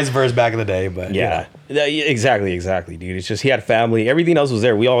then vice versa back in the day. But Yeah. Exactly, dude. It's just he had family. Everything else was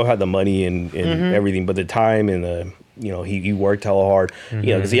there. We all had the money and everything, but the time and the he worked hella hard.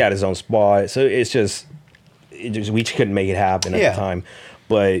 Because he had his own spot. So it's just we couldn't make it happen at Yeah. the time.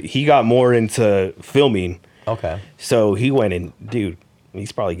 But he got more into filming. okay, So he went and dude,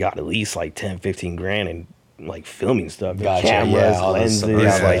 he's probably got at least like 10, 15 grand in like filming stuff, Gotcha, cameras, yeah, all this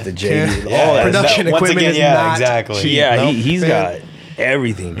lenses, stuff. like the J, Yeah. all that Production stuff. Once equipment again, is yeah, not exactly. cheap. Yeah, Nope. he's got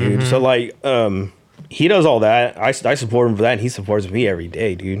everything, dude. So like, he does all that. I support him for that, and he supports me every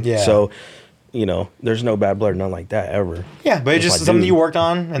day, dude. Yeah. So, there's no bad blood, nothing like that ever. yeah, but it's That's just my something dude. you worked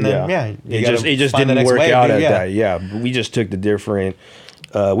on, and then you it gotta just find the didn't next work way, out dude, at yeah. that. Yeah, we just took the different.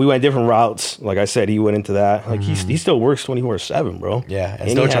 We went different routes. Like I said, he went into that. Like he still works 24/7, bro. Yeah, and and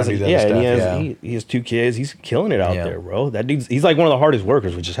still he trying has to do the yeah, other and he has stuff, he has 2 kids. He's killing it out Yeah. there, bro. That he's like one of the hardest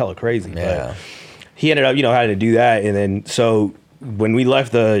workers, which is hella crazy. Yeah. But he ended up, having to do that, and then so when we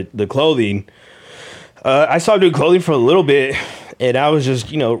left the clothing, I stopped doing clothing for a little bit, and I was just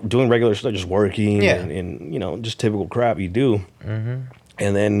doing regular stuff, just working, Yeah. and just typical crap you do, and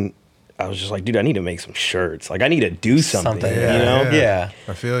then. I was just like, dude, I need to make some shirts. Like, I need to do something, Yeah.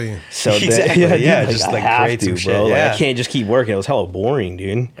 I feel you. So Exactly, dude, yeah, like, just, I like, have create some to, shit, bro. Like, yeah. I can't just keep working. It was hella boring,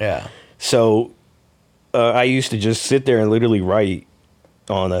 dude. Yeah. So I used to just sit there and literally write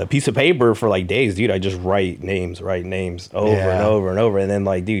on a piece of paper for like days, dude. I just write names over Yeah. and over and over, and then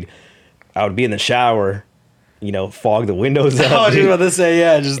like, dude, I would be in the shower, fog the windows up, I was just dude. about to say,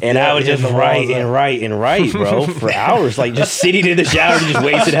 And I would just write and write, bro, for hours, like just sitting in the shower, just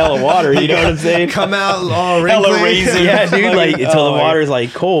wasting hella water. You know what I'm saying? Come out all Hella wrinkly. raisin. Yeah, dude, like until Oh the my water's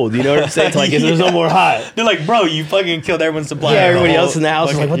like cold. You know what I'm saying? It's like there's no more hot. They're like, bro, you fucking killed everyone's supply. Yeah, everybody else in the house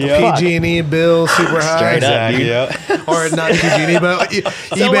is like, what the fuck? PG&E bill super high. Straight up, dude. Yeah. Or not PG&E, but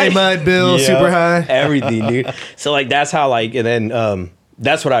eBay like- mud bill Yeah. super high. Everything, dude. So like that's how like, and then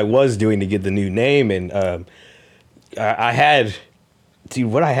that's what I was doing to get the new name, and I had, dude,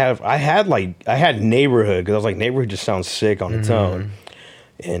 what I had neighborhood, because I was like, neighborhood just sounds sick on its own.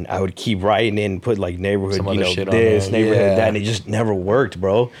 And I would keep writing and put like neighborhood, Some other shit on this, there, neighborhood yeah. that, and it just never worked,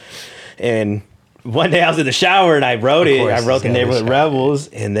 bro. And one day I was in the shower and I wrote Of it. course, I wrote it's the gotta be neighborhood shower. rebels,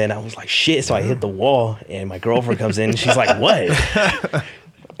 and then I was like, shit. So I hit the wall, and my girlfriend comes in, and she's like, what?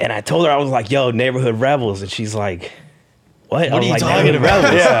 And I told her, I was like, yo, neighborhood rebels, and she's like, what? I What was are you like, talking Neighborhood about?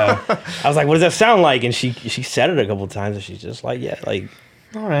 Rebels. Yeah. I was like, what does that sound like? And she said it a couple times, and she's just like, yeah, like,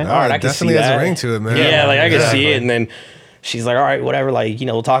 All right. No, all right, it I can see definitely has that. a ring to it, man. Yeah, like I can see Exactly. it. And then she's like, all right, whatever, like,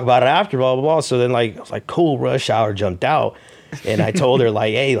 we'll talk about it after, blah, blah, blah. So then like, I was like, cool, rush hour, jumped out. And I told her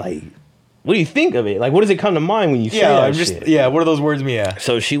like, hey, like, what do you think of it? Like, what does it come to mind when you say Yeah, that I'm just shit? yeah. What are those words mean? Yeah.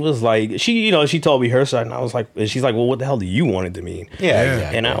 So she was like, she told me her side, and I was like, and she's like, well, what the hell do you want it to mean? Yeah. Yeah.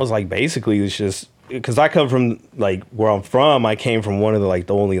 Exactly. And I was like, basically, it's just because I come from like where I'm from. I came from one of the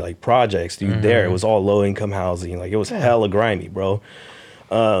only like projects, dude. There, it was all low income housing. Like it was hella grimy, bro.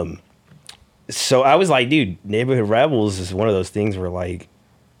 So I was like, dude, neighborhood rebels is one of those things where like,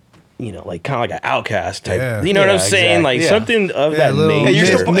 like kind of like an outcast type. Yeah. You know what I'm Yeah, saying? exactly. Like Yeah. something of Yeah, that a little you're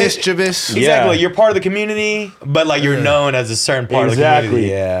nature. still- mischievous. Yeah. Exactly. Like, you're part of the community, but like you're Yeah. known as a certain part of the Exactly.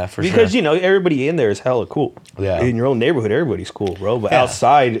 community. Yeah, for Because sure. everybody in there is hella cool. Yeah. In your own neighborhood, everybody's cool, bro. But Yeah.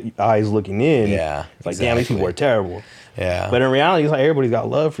 outside, eyes looking in, Yeah, it's like damn, these people are terrible. Yeah. But in reality, it's like everybody's got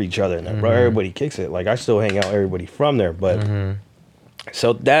love for each other, and bro, Mm-hmm. everybody kicks it. Like I still hang out with everybody from there, but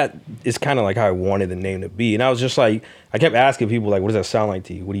so that is kind of like how I wanted the name to be. And I was just like, I kept asking people like, what does that sound like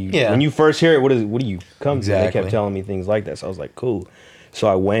to you? What do you Yeah. when you first hear it? What do you come to? And they Exactly. kept telling me things like that. So I was like, cool. So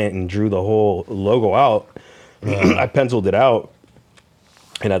I went and drew the whole logo out. I penciled it out,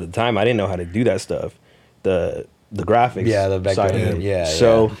 and at the time, I didn't know how to do that stuff. The graphics, Yeah, the vector, side of it. yeah,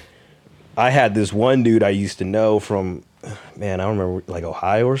 So yeah. I had this one dude I used to know from, man, I don't remember, like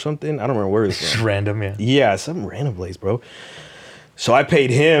Ohio or something. I don't remember where it was Just from. random. Yeah. Yeah, some random place, bro. So I paid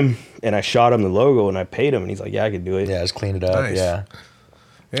him, and I shot him the logo, and I paid him, and he's like, "Yeah, I could do it." Yeah. Just clean it up. Nice. Yeah.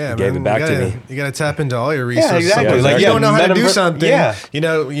 Yeah, Gave man, it back you to gotta, me. You got to tap into all your resources. exactly. Sometimes. Like, Like, you yeah, don't know how to do metaver- something. yeah.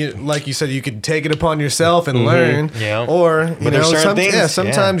 You like you said, you could take it upon yourself and learn. Yeah. Or But there's certain things,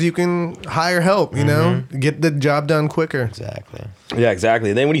 sometimes you can hire help. You know, get the job done quicker. Exactly. Yeah, exactly.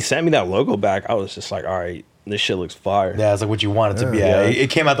 And then when he sent me that logo back, I was just like, "All right, this shit looks fire." Yeah. It's like what you want it to be. Yeah. Yeah.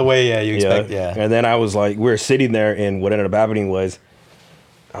 It came out the way. Yeah. You expect. Yeah. And then I was like, we were sitting there, and what ended up happening was,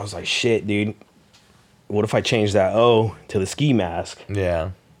 I was like, shit, dude. what if I change that O to the ski mask?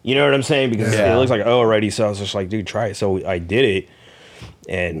 Yeah. You know what I'm saying? Because Yeah. it looks like O already. So I was just like, dude, try it. So I did it,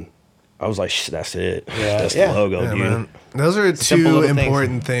 and I was like, that's it. Yeah. That's Yeah. the logo, Yeah, dude. man. Those are Simple two little things.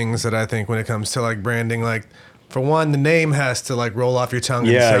 important things that I think when it comes to like branding. Like, for one, the name has to like roll off your tongue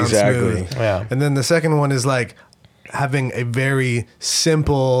and Yeah, sound exactly. smooth. Yeah. And then the second one is like having a very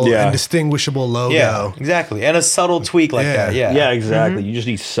simple Yeah. and distinguishable logo. Yeah, exactly. And a subtle tweak like Yeah. that. Yeah. Yeah, exactly. You just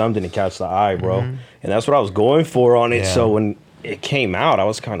need something to catch the eye, bro. And that's what I was going for on it. Yeah. So when it came out, I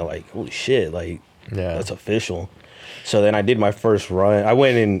was kind of like, holy shit, like, Yeah. that's official. So then I did my first run. I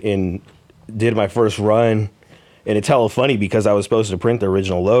went in and did my first run. And it's hella funny because I was supposed to print the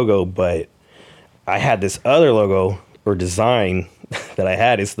original logo, but I had this other logo or design that I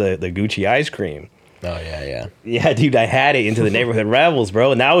had. It's the Gucci ice cream. Oh, yeah, yeah. Yeah, dude, I had it into the Neighborhood Rebels,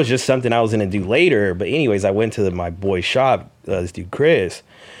 bro. And that was just something I was going to do later. But anyways, I went to my boy's shop, this dude, Chris,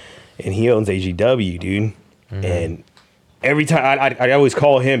 and he owns AGW, dude. And every time, I always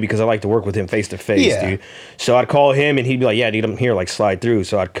call him because I like to work with him face to face, Yeah. dude. So I'd call him and he'd be like, yeah, dude, I'm here, like, slide through.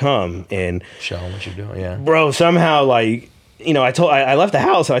 So I'd come and, Show them what you're doing. Yeah. bro, somehow, like, you know, I left the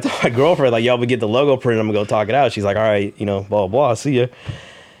house and I told my girlfriend, like, yo, we get the logo printed. I'm going to go talk it out. She's like, all right, you know, blah, blah, see ya.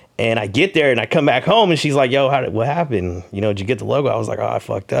 And I get there and I come back home and she's like, yo, what happened? You know, did you get the logo? I was like, oh, I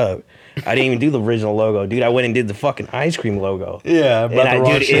fucked up. I didn't even do the original logo, dude. I went and did the fucking ice cream logo. Yeah, And about the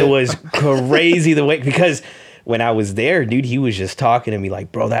wrong dude, shit. it was crazy the way, because when I was there, dude, he was just talking to me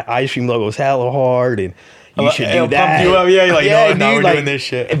like, bro, that ice cream logo's hella hard and you should It'll do pump that. you up. Yeah, you're like, no, now we're like- doing this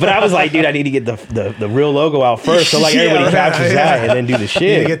shit. But I was like, dude, I need to get the real logo out first. So like Yeah, everybody captures yeah. that and then do the You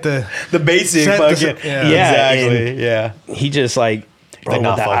shit. get the The basic Set the- fucking. yeah. Yeah, exactly. Yeah. he just like, bro, like, nah,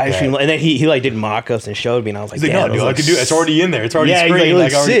 with that fuck ice that. cream, and then he like did mock-ups and showed me, and I was like, He's like, damn, no, dude, those I look can do it. It's already in there. It's already yeah, he's like, screened. it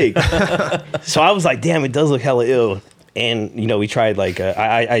looks already- sick. So I was like, damn, it does look hella ill. And you know, we tried like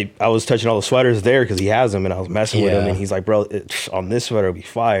I was touching all the sweaters there because he has them, and I was messing with him, Yeah. and he's like, bro, on this sweater it'll be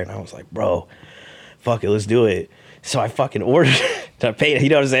fire, and I was like, bro, fuck it, let's do it. So I fucking ordered it. I paid it. You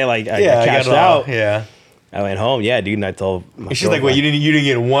know what I'm saying? Like I Yeah, I cashed got it all. out. Yeah. I went home. Yeah, dude, and I told my And she's like, wait, girlfriend. you didn't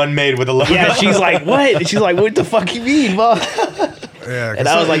get one made with a logo? Yeah, she's like, what? And she's like, what the fuck you mean, mom? yeah. And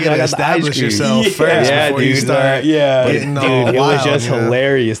I was like, you I gotta got the ice establish cream. yourself Yeah. first Yeah, before you dude, start. yeah. But getting all dude, it was wild, just you know?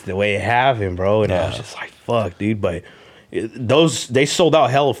 hilarious the way it happened, bro. And I was Yeah. just like, fuck, dude. But they sold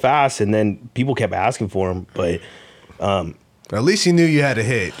out hella fast, and then people kept asking for them. But At least you knew you had a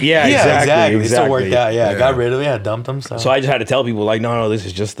hit. yeah, Yeah, exactly. It still worked out. Yeah, Yeah. got rid of it. Yeah, dumped them. So, So I just had to tell people like, no, this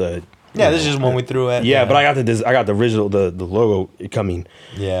is just the. yeah, this is just one we threw at. Yeah, but I got the original, the logo coming.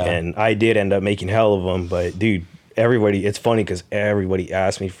 Yeah. And I did end up making hell of them, but dude, everybody, it's funny because everybody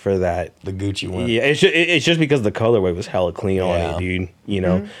asked me for that. the Gucci one. Yeah, it's just because the colorway was hella clean on Yeah. it, dude. You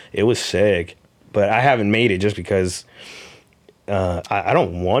know, it was sick, but I haven't made it just because I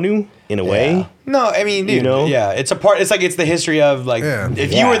don't want to, in a way. Yeah. No, I mean, dude, You know? yeah, it's a part. It's like it's the history of like Yeah.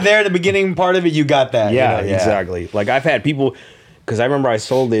 if you Yeah. were there at the beginning part of it, you got that. Yeah, you know? exactly. Like I've had people, because I remember I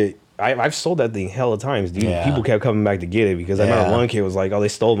sold it. I've sold that thing hella times, dude. Yeah. People kept coming back to get it because I remember Yeah. one kid was like, "Oh, they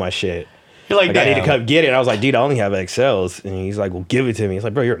stole my shit." You're like, Like I need to damn. come get it. And I was like, dude, I only have XLs. And he's like, well, give it to me. He's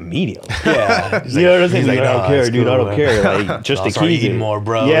like, bro, you're a medium. Yeah, You know what I'm saying? he's Like, I don't "Nah, care, it's dude. I cool, don't man." care. Like, just I'll to start keep eating it. more,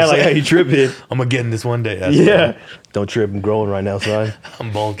 bro. Yeah, It's like, how you tripping? I'm gonna get in this one day. That's Yeah. Don't trip. I'm growing right now, son.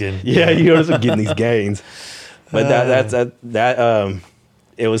 I'm bulking. Yeah, you know what I'm saying? Getting these gains. But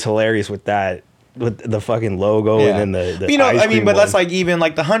it was hilarious with that, with the fucking logo Yeah. and then the But, you know, ice I mean, cream but that's one. like even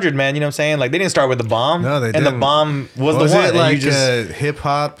like the 100, man. You know what I'm saying? Like they didn't start with the bomb. No, they And didn't. the bomb was Was the one. it and like you just, hip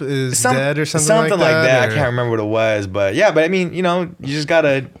hop is dead or something, like that. or- I can't remember what it was, but yeah. But I mean, you know, you just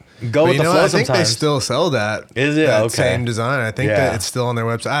gotta go But with you the know, flow I think sometimes. they still sell that. Is it? that Okay. same design? I think Yeah. that it's still on their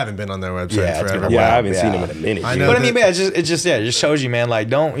website. I haven't been on their website Yeah, it's been forever. a Yeah, I Wow, haven't seen yeah. him in a minute. I dude. know But I that- mean, yeah, it just shows you, man. Like,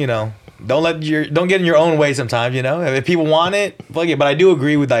 don't don't get in your own way sometimes. You know, if people want it, fuck it. But I do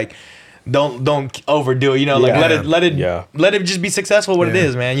agree with like, don't overdo it. You know, like Yeah. let it just be successful what it Yeah.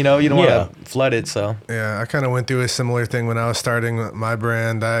 is, man. You know, you don't Yeah. want to flood it. So Yeah, I kind of went through a similar thing when I was starting my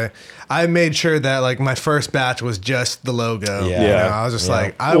brand. I made sure that like my first batch was just the logo. Yeah. You know, Yeah. I was just Yeah.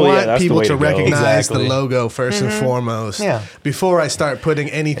 like, I Well, yeah, want that's the people way to to go. recognize Exactly. the logo 1st and foremost. Yeah. Before I start putting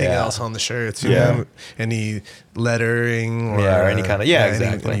anything Yeah. else on the shirts. You Yeah. know, any lettering or, Yeah, or any kind of- yeah,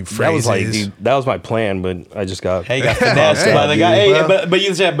 exactly. Any That That was like, phrases. dude, that was my plan, but I just got. hey, you got finessed Hey, by the guy. dude, Hey, well- but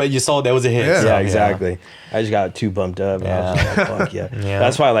you said you sold that was a hit. Yeah. so, Yeah, exactly. I just got too bumped up. And I was Yeah. just like, fuck yeah. Yeah.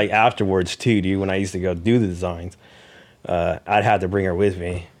 That's why, like, afterwards, too, dude, when I used to go do the designs, I'd have to bring her with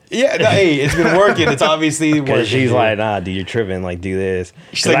me. Yeah, no, hey, it's been working. It's obviously working. Because she's dude. like, nah, dude, you're tripping. Like, do this.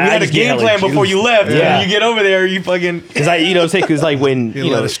 She's like, we had a game plan before you left. Yeah. Yeah. You get over there, you fucking. Because you know what I'm saying? Because, like, when, You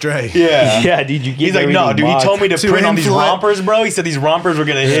you led know. astray. Yeah. Yeah, dude, you get He's like, no, everything dude. He mocked. told me to Too print on these influent. rompers, bro. He said these rompers were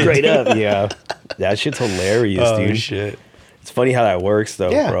gonna hit. Straight up, yeah. That shit's hilarious, dude. Shit. It's funny how that works,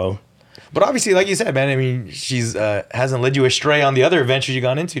 though, Yeah. bro. But obviously, like you said, man, I mean, she's hasn't led you astray on the other adventures you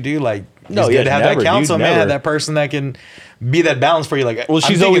gone into, dude. Like, No, it's good yeah, to have never, that counsel, dude, man, never. that person that can be that balance for you. Like, Well, I'm she's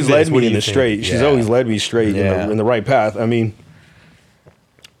thinking always this, led what me do in you the think? straight. She's Yeah. always led me straight Yeah. in the right path. I mean,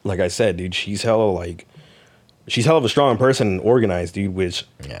 like I said, dude, she's hella of a strong person and organized, dude. Which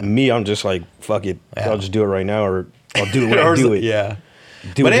Yeah. me, I'm just like, fuck it, Yeah. I'll just do it right now, or I'll do it when I Or is do it- it. Yeah.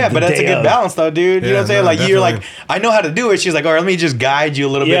 Do But it yeah, the but that's a day good of. balance, though, dude. You know Yeah, what I'm saying? no, Like, you're like, definitely. I know how to do it. She's like, all right, let me just guide you a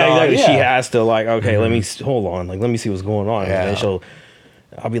little bit. Yeah, on, exactly. She yeah. has to like, okay, let me hold on, like let me see what's going on, Yeah. and then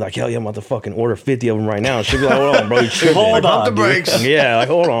I'll be like, hell yeah, I'm about to fucking order 50 of them right now. She'll be like, hold on, bro, you tripping. Hold Like, on, Pump the dude. brakes. Yeah, like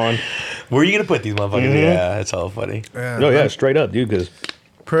hold on. Where are you gonna put these motherfuckers? Mhm. Yeah, that's all funny. Yeah. No, yeah, straight up, dude. Because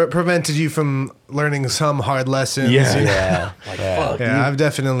Prevented you from learning some hard lessons. Yeah. you know? Yeah, fuck. Yeah, I've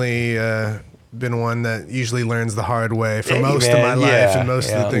definitely been one that usually learns the hard way for Hey, most man, of my life yeah, and most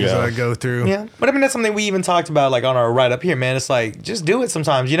of yeah. the things Yeah. that I go through. Yeah, but I mean that's something we even talked about like on our ride up here, man. It's like just do it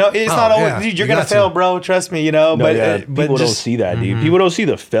sometimes, you know. It's Oh, not always yeah. dude, you're You gonna got to. fail, bro. Trust me, you know. no, but yeah, but people don't just see that, dude. People don't see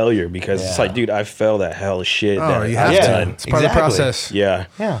the failure because it's Yeah. like, dude, I failed at hell shit. Oh, that you I've have Yeah. to. It's part of the Exactly. process. Yeah.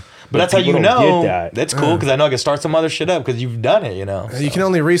 yeah. But But that's how you people don't know get that. that's cool because I know I can start some other shit up because you've done it, you know. You can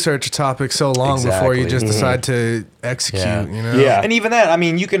only research a topic so long before you Exactly. just decide to execute. Yeah. You know. Yeah. And even that, I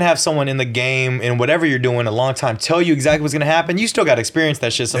mean, you can have someone in the game and whatever you're doing a long time tell you exactly what's gonna happen. You still got to experience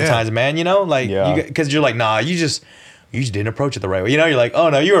that shit sometimes, man. You know, like Yeah. because you're like, nah, you just didn't approach it the right way. You know, you're like, oh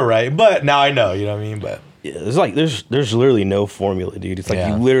no, you were right, but now I know. You know what I mean? But Yeah, it's like there's literally no formula, dude. It's like Yeah.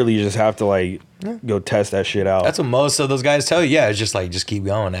 you literally just have to like go test that shit out. that's what most of those guys tell you. Yeah, it's just like just keep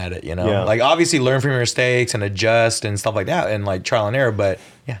going at it. You know, Yeah. like obviously learn from your mistakes and adjust and stuff like that, and like trial and error. But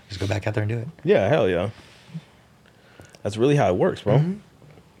yeah, just go back out there and do it. Yeah, hell yeah. That's really how it works, bro.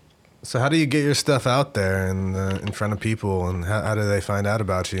 So how do you get your stuff out there and in front of people, and how do they find out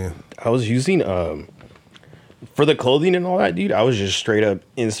about you? I was using for the clothing and all that, dude. I was just straight up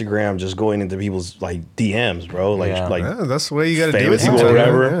Instagram, just going into people's like DMs, bro. Like Yeah. like Yeah, that's the way you got to do it. famous people or sometimes,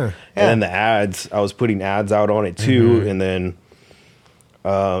 whatever. yeah. And then the ads, I was putting ads out on it too. And then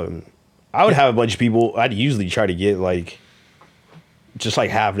I would have a bunch of people. I'd usually try to get like just like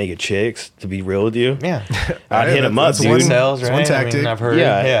half naked chicks, to be real with you. Yeah, I'd hit them up, that's dude. one- sales, it's right? one I mean, tactic. I've heard.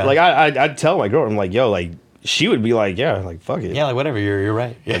 Yeah, like I'd tell my girl, I'm like, yo, like she would be like, yeah, like fuck it. yeah, like whatever. You're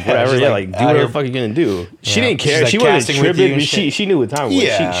right. Yeah, Whatever, she's yeah, like do out whatever here- the fuck you gonna do. She Yeah. didn't care. She's, like, She wasn't casting with you tripping. and But shit. she knew what time it was.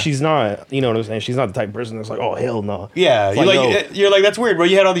 Yeah. She's not, you know what I'm saying? She's not the type of person that's like, oh hell no. Yeah, It's you're like, like you're like that's weird, bro.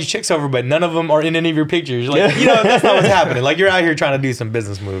 You had all these chicks over, but none of them are in any of your pictures. Like, you know, that's not what's happening. Like, you're out here trying to do some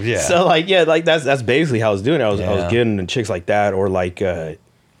business moves. Yeah. So like yeah, like that's basically how I was doing it. I was Yeah. getting the chicks like that or like up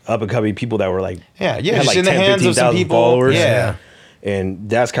and coming people that were like yeah, had just like in the 10, hands of some 15,000 people. followers. Yeah. And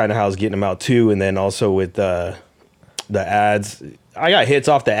that's kind of how I was getting them out too. And then also with the ads, I got hits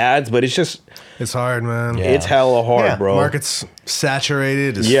off the ads, but it's just It's hard, man. Yeah. it's hella hard, Yeah. bro. Market's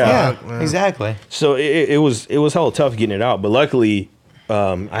saturated as Yeah. fuck. Yeah, man. exactly. So it was hella tough getting it out, but luckily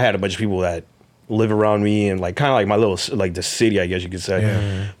I had a bunch of people that live around me and like kind of like my little like the city, I guess you could say.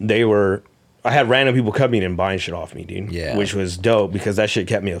 Yeah. I had random people coming and buying shit off me, dude. Yeah. Which was dope because that shit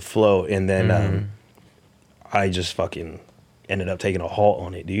kept me afloat. And then I just fucking ended up taking a halt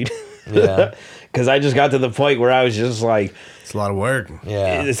on it, dude. Yeah. Because I just got to the point where I was just like, It's a lot of work.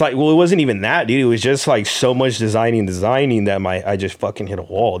 Yeah. it's like, well, it wasn't even that, dude. It was just like so much designing that I just fucking hit a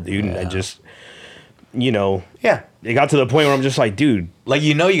wall, dude. And I just, you know, Yeah. it got to the point where I'm just like, dude, Like,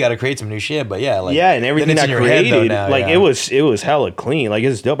 you know, you got to create some new shit, but yeah, like yeah, and everything then I it's in your head, created, though, now, like yeah. it was hella clean. Like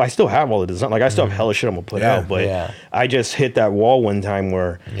it's dope. I still have all the design. Like I still have hella shit I'm gonna put Yeah. out, but Yeah. I just hit that wall one time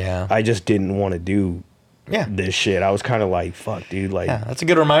where Yeah. I just didn't want to do Yeah. this shit. I was kind of like, fuck, dude. Like, Yeah, that's a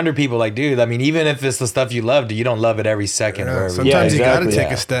good reminder, people. Like, dude, I mean, even if it's the stuff you love, you don't love it every second. Yeah, or every sometimes you got to exactly. take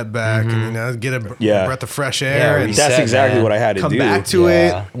Yeah. a step back and you know get a Yeah. breath of fresh Yeah, air and reset. that's exactly man. what I had to come do. back to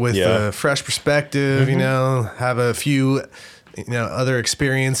Yeah. it with Yeah. a fresh perspective. You know, have a few other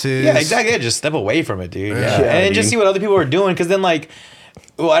experiences. Yeah, exactly. Yeah, just step away from it, dude. Yeah, Yeah, and just dude. see what other people are doing. Because then, like,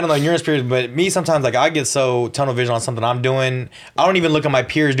 well, I don't know in your experience, but me sometimes, like, I get so tunnel vision on something I'm doing. I don't even look at my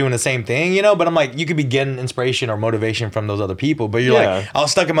peers doing the same thing, you know. But I'm like, you could be getting inspiration or motivation from those other people. But you're Yeah. like, I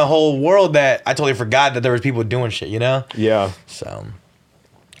was stuck in my whole world that I totally forgot that there was people doing shit, you know. Yeah, So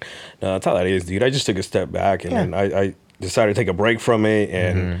no, that's how that is, dude. I just took a step back and Yeah. then I decided to take a break from it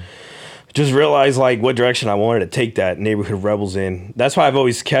and just realized like what direction I wanted to take that Neighborhood Rebels in. That's why I've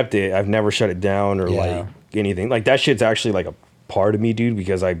always kept it. I've never shut it down or Yeah. like anything. Like that shit's actually like a part of me, dude,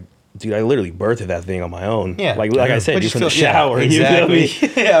 because I dude, I literally birthed that thing on my own. Yeah. Like I said, But dude, you from the feel- yeah, shower. You feel me?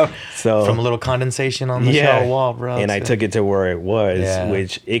 exactly. Yeah. So From a little condensation on the shower wall, bro. And I So- took it to where it was, Yeah.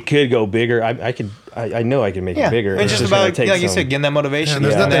 which it could go bigger. I know I can make it bigger. It's just gonna about, take like you some- said, getting that motivation. And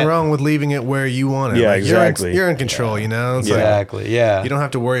there's getting nothing that- wrong with leaving it where you want it. Yeah, Like, exactly. You're in control, you know? It's like, Exactly. Yeah. you don't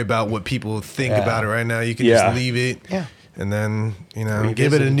have to worry about what people think Yeah. about it right now. You can Yeah. just leave it. Yeah. And then, you know, Revisit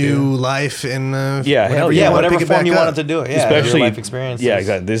give it a it, new life in Yeah, hell yeah. wanna whatever pick it form back you up. wanted to do it. Yeah. Especially your life experiences. Yeah,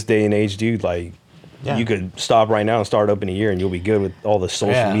 exactly. This day and age, dude, like Yeah. you could stop right now and start up in a year, and you'll be good with all the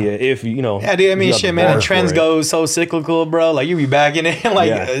social Yeah. media. If you know, Yeah, dude. I mean, you got shit, the man. bar And trends for it. go so cyclical, bro. Like you be back in it. Like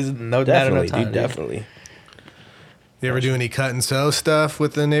Yeah. it's no Definitely, time, dude, definitely. You ever do any cut and sew stuff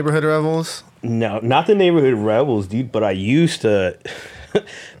with the neighborhood rebels? No, not the neighborhood rebels, dude. But I used to.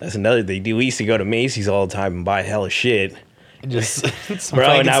 That's another thing, dude. We used to go to Macy's all the time and buy hella shit, Just some bro.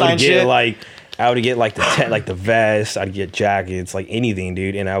 And I Frankenstein would get shit. like, I would get like the like the vest. I'd get jackets, like anything,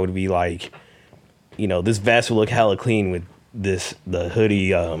 dude. And I would be like, you know, this vest would look hella clean with the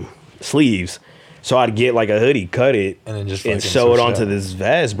hoodie sleeves. So I'd get like a hoodie, cut it, And then just and fucking sew it switch it onto up. this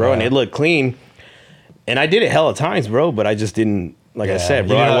vest, bro. And Yeah. it looked clean. And I did it hella times, bro. But I just didn't, like I said,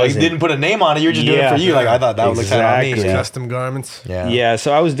 bro. You I know, wasn't. you didn't put a name on it. You're just doing it for you. Like I thought that would look kind of on me. Exactly. Yeah. Custom garments? Yeah. Yeah,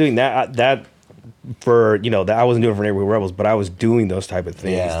 so I was doing that for, you know, that I wasn't doing it for Neighborhood Rebels, but I was doing those type of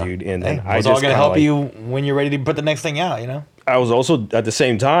things, Yeah. dude. And Hey, then I it's just all gonna kinda, help like, you when you're ready to put the next thing out. You know. I was also at the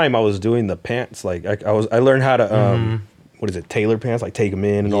same time I was doing the pants. Like I learned how to what is it, tailor pants, like take them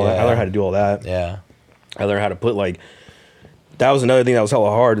in and all that. I Yeah. learned how to do all that. Yeah. I learned how to put like, that was another thing that was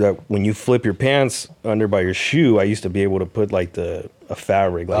hella hard, that when you flip your pants under by your shoe, I used to be able to put like a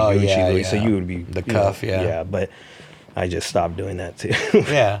fabric, like Oh, Gucci, yeah, Louis, so yeah. you would be The you know, cuff, yeah. yeah, but I just stopped doing that too.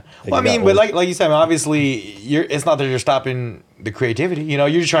 Yeah. Well, I it got mean, but old. like you said, I mean, obviously, it's not that you're stopping the creativity. You know,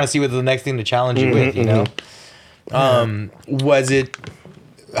 you're just trying to see what's the next thing to challenge you with. You know. Was it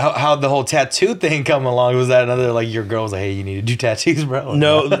how the whole tattoo thing come along? Was that another like your girl was like, hey, you need to do tattoos, bro?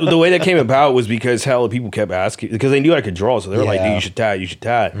 No, the way that came about was because hella people kept asking, because they knew I could draw, so they were like, Yeah. dude, you should tat, you should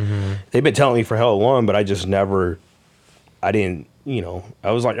tat. They've been telling me for hella long, but I just never, I didn't, you know,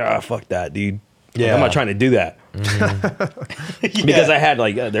 I was like, fuck that, dude. Like, Yeah. I'm not trying to do that. Because I had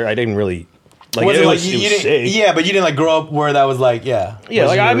like, I didn't really, like, Was it it like was, you it was didn't? sick. Yeah, but you didn't like grow up where that was like, yeah. Yeah, Was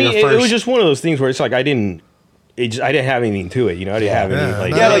like, your- I mean, your it was first- just one of those things where it's like, I didn't have anything to it, you know, I didn't have any, Yeah.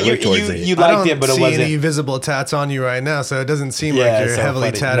 like, Yeah, Yeah, I like look towards it. you I liked don't it, but it see wasn't. any visible tats on you right now, so it doesn't seem Yeah, like it's you're so heavily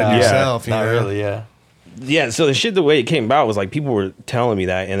funny. tatted No. yourself. Not you know? really, yeah. Yeah, so the shit, the way it came about was like people were telling me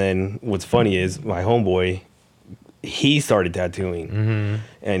that, and then what's funny is my homeboy, he started tattooing,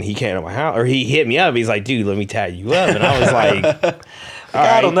 and he came to my house, or he hit me up. He's like, "Dude, let me tat you up," and I was like, "All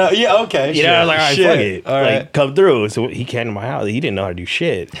I right." don't know. Yeah, okay. You know, I was like, "All right, shit. fuck it, All like right. come through." So he came to my house. He didn't know how to do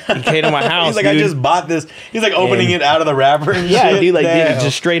shit. He came to my house. He's like, dude. I just bought this. He's like opening And- it out of the wrapper and yeah, shit. dude, like Damn.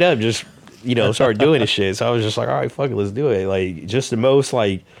 just straight up, just you know, started doing this shit. So I was just like, "All right, fuck it, let's do it." Like just the most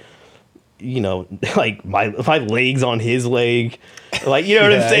like. You know, like my legs on his leg, like you know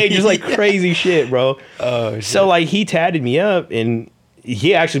what I'm Yeah. saying, just like crazy shit, bro. Oh, shit. So like he tatted me up, and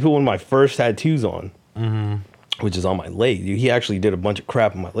he actually put one of my first tattoos on, which is on my leg. Dude, he actually did a bunch of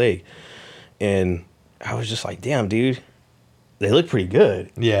crap on my leg, and I was just like, damn, dude, they look pretty good.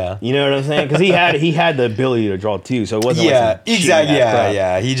 Yeah. You know what I'm saying? Because he had the ability to draw too, so it wasn't Yeah, like some exactly. cheating Yeah, crap.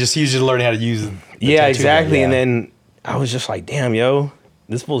 yeah. He was just learning how to use. the Yeah, tattoo exactly. gun, And yeah. then I was just like, damn, yo,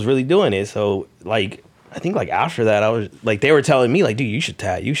 this fool's really doing it. So like, I think like after that, I was like, they were telling me like, dude, you should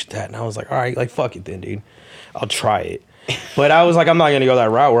tat. And I was like, all right, like fuck it then, dude, I'll try it. But I was like, I'm not gonna go that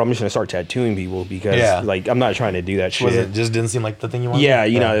route where I'm just gonna start tattooing people because Yeah. like I'm not trying to do that shit. Was it just didn't seem like the thing you wanted? Yeah,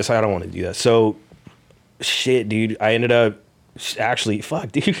 you know, it's like I don't want to do that. So, shit, dude, I ended up actually, fuck,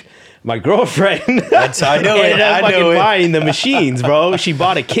 dude, my girlfriend. I know it. ended up I know fucking it. buying the machines, bro. She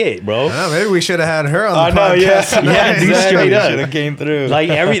bought a kit, bro. Oh, maybe we should have had her on I the know. podcast. Yeah, Yeah, dude, straight up. Should have came through.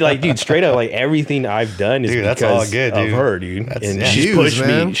 Dude, straight up, like everything I've done is Dude, that's because all good, of dude. her, dude. That's- And yeah. she's Views, pushed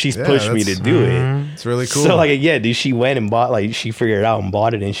man. me. She's Yeah, pushed me to do it. It's really cool. So like, yeah, dude, she went and bought, like, she figured it out and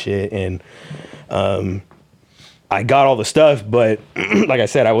bought it and shit. And I got all the stuff, but like I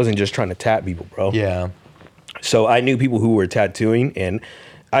said, I wasn't just trying to tat people, bro. yeah. So I knew people who were tattooing, and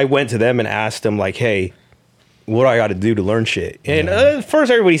I went to them and asked them like, "Hey, what do I got to do to learn shit?" And first,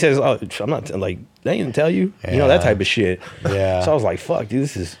 everybody says, "Oh, I'm not like they didn't tell you, you know, that Yeah. type of shit." Yeah. So I was like, "Fuck, dude,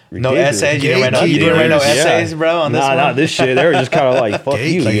 this is No ridiculous." essays. You didn't write no Yeah. essays, bro. On this Nah, one. not this shit. They were just kind of like, "Fuck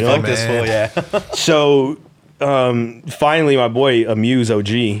you," Gatekeeping, you know. Fuck this fool. Yeah. So finally, my boy Amuse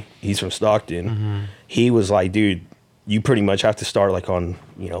OG, he's from Stockton. He was like, "Dude, you pretty much have to start like on,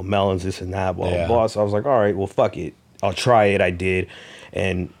 you know, melons, this and that, blah, Yeah. blah, blah." So I was like, all right, well, fuck it. I'll try it. I did.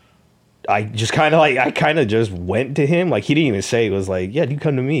 And I just kind of just went to him. Like, he didn't even say it. Was like, yeah, you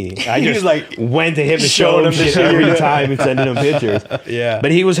come to me. I He just was like, went to him and showing showed him him the shit shit every you're time and sending him pictures. Yeah.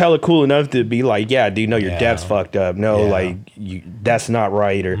 But he was hella cool enough to be like, yeah, dude, no, your Yeah. depth's fucked up. No, Yeah. like, that's not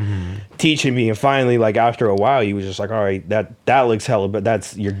right. Or teaching me. And finally, like, after a while, he was just like, all right, that looks hella,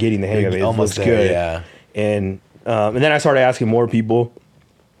 but you're getting the hang of it. It Almost looks there, good. yeah. And then I started asking more people.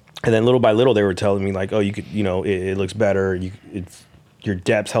 And then little by little, they were telling me like, oh, you could, it looks better. Your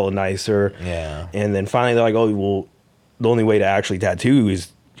depth's hella nicer. Yeah. And then finally they're like, oh, well, the only way to actually tattoo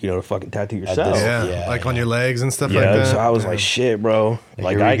is, to fucking tattoo yourself. Yeah, Yeah, like yeah. on your legs and stuff Yeah, like that. so I was Yeah. like, shit, bro.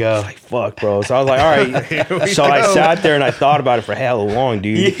 Like, Here we I go. was like, fuck, bro. So I was like, all right. So I sat there and I thought about it for hella long,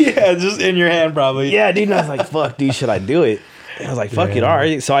 dude. Yeah, just in your hand, probably. Yeah, dude. And I was like, fuck, dude, should I do it? And I was like, fuck it, all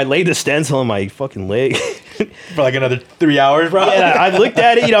right. So I laid the stencil on my fucking leg. For like another 3 hours, bro. And I looked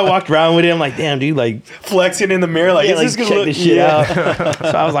at it, I walked around with it. I'm like, damn, dude, like, Flexing in the mirror, like, yeah, is like this gonna check look this shit yeah. out. So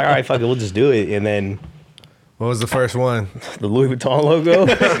I was like, all right, fuck it, we'll just do it. And then What was the first one? the Louis Vuitton logo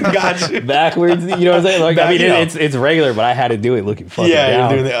Got you. backwards. You know what I'm saying? Like, I mean, Yeah. it's regular, but I had to do it looking fucking Yeah, down.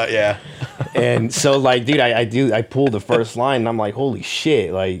 you're doing that. Yeah. And so, like, dude, I pulled the first line, and I'm like, holy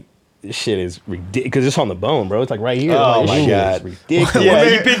shit, like, this shit is ridiculous because it's on the bone, bro. It's like right here. Oh I'm like, my this shit God. is ridiculous. Yeah,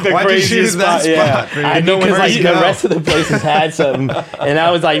 Why'd you picked the why'd you craziest choose that spot, yeah. for I your know because like first the go? rest of the places had something, and I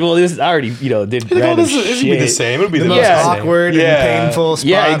was like, well, this I already did Like, oh, random this would be shit. the same. It'll be The the, most Yeah. awkward Yeah. and painful spot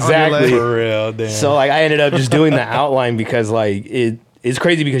Yeah, on your exactly. leg. For real, damn. So like I ended up just doing the outline because like it's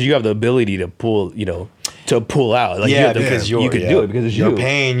crazy because you have the ability to pull, to pull out. Like yeah, you have the, because you could do it because it's your you.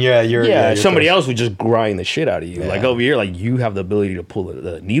 pain. Yeah, you're Yeah, you're somebody close. else would just grind the shit out of you. Yeah. Like over here, like you have the ability to pull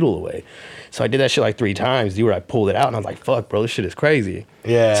the needle away. So I did that shit like 3 times, dude. Where I pulled it out and I was like, "Fuck, bro, this shit is crazy."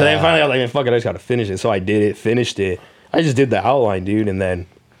 Yeah. So then finally, I was like, "Man, fuck it, I just gotta finish it." So I did it, finished it. I just did the outline, dude, and then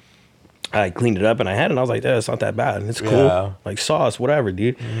I cleaned it up and I had it. And I was like, "That's not that bad. It's cool. Yeah. Like sauce, whatever,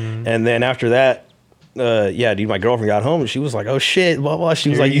 dude." And then after that. Yeah, dude, my girlfriend got home and she was like, "Oh shit, blah blah." She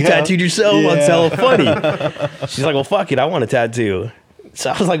was Here like, you "You go. tattooed yourself? Yeah. That's hella funny." She's like, "Well, fuck it, I want a tattoo." So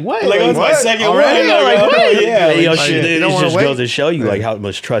I was like, "What?" Like, it's my what? second Already? one. Yeah, like, oh, what? yeah, you know, like, she, you it don't wanna just wait? goes to show you like how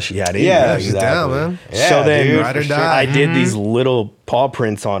much trust she had in yeah, you. she's down, man. Yeah, So then- dude, Ride or for sure. die. I did these little paw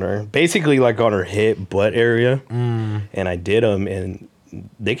prints on her, basically like on her hip, butt area, and I did them, and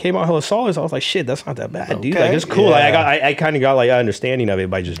they came out hella solid. So I was like, "Shit, that's not that bad, dude. Okay, Like it's cool." Like, yeah. I kind of got like an understanding of it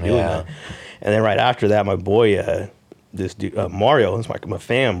by just doing Yeah. that. And then right after that, my boy, this dude Mario, is my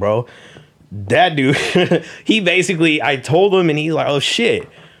fan, bro. That dude, he basically, I told him, and he's like, "Oh shit."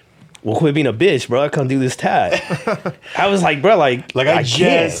 Well, quit being a bitch, bro. I come do this tat. I was like, bro, Like, I can't.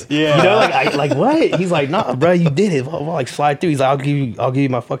 just- yeah. You know, like what? He's like, nah, bro, you did it. I'll like slide through. He's like, I'll give you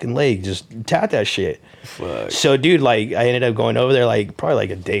my fucking leg. Just tat that shit. Fuck. So, dude, like, I ended up going over there, like, probably like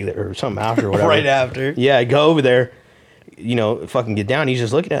a day or something after, or whatever. Right after. Yeah, I go over there, fucking get down. He's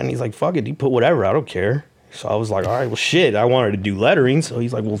just looking at it, and he's like, fuck it, you put whatever. I don't care. So I was like, all right, well, shit. I wanted to do lettering. So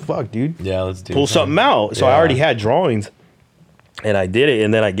he's like, well, fuck, dude. Yeah, let's do Pull something out. So I Yeah. already had drawings, and I did it,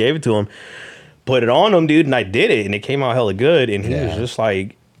 and then I gave it to him, put it on him, dude, and I did it, and it came out hella good. And he was Yeah. just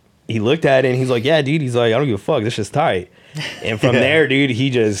like, he looked at it, and he's like, yeah, dude. He's like, I don't give a fuck. This shit's tight. And from Yeah. there,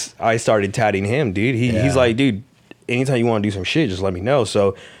 dude, I started tatting him, dude. Yeah. He's like, dude, anytime you want to do some shit, just let me know.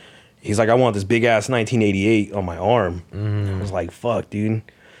 So he's like, I want this big ass 1988 on my arm. I was like, fuck, dude.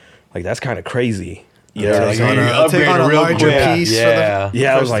 Like, that's kind of crazy. You know what I'm Like, saying? you I'll take on a real larger quick. piece for Yeah. the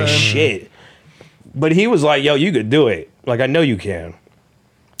Yeah, I was first like, time. shit. But he was like, yo, you could do it. Like, I know you can.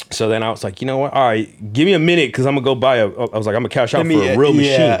 So then I was like, you know what? All right, give me a minute because I'm going to go buy I was like, I'm going to cash out for a real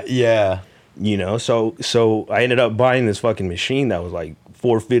machine. Yeah. So I ended up buying this fucking machine that was like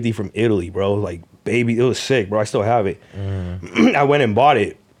 $450 from Italy, bro. Like, baby, it was sick, bro. I still have it. I went and bought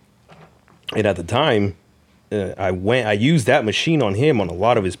it. And at the time, I used that machine on him on a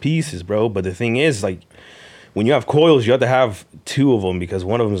lot of his pieces, bro. But the thing is, like, when you have coils, you have to have 2 of them because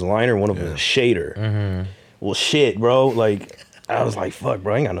one of them is a liner, one of them is a shader. Well, shit, bro. Like, I was like, fuck,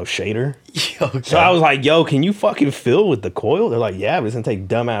 bro, I ain't got no shader. Okay. So I was like, yo, can you fucking fill with the coil? They're like, yeah, but it's gonna take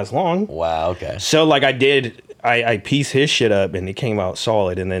dumbass long. Wow. Okay. So like I pieced his shit up and it came out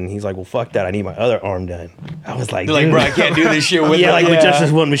solid. And then he's like, well, fuck that. I need my other arm done. I was like, You're like, dude. bro, I can't do this shit with Yeah, like with just this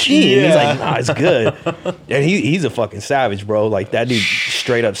this one machine. And he's Yeah. like, nah, it's good. And he's a fucking savage, bro. Like that dude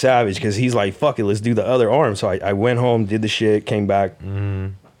straight up savage because he's like, fuck it, let's do the other arm. So I went home, did the shit, came back.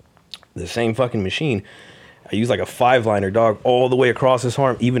 The same fucking machine. I used like a 5-liner, dog, all the way across his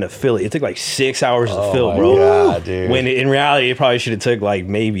arm, even to fill it. It took like 6 hours to fill, my bro. God, dude. When in reality, it probably should have took like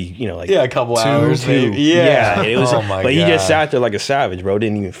maybe, like a couple hours. Maybe. Yeah, it was. Oh my but he just God. sat there like a savage, bro.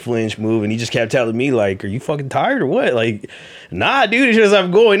 Didn't even flinch, move, and he just kept telling me like, "Are you fucking tired or what?" Like, nah, dude. It's just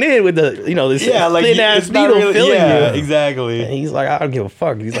I'm going in with the, this thin ass needle filling you. Exactly. And he's like, I don't give a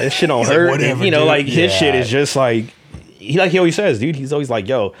fuck. He's like, this shit don't hurt. whatever, And, dude. like his shit Yeah. is just like he always says, dude. He's always like,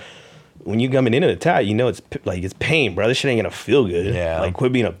 yo, when you coming into the tat, it's pain, bro. This shit ain't gonna feel good. Yeah. Like,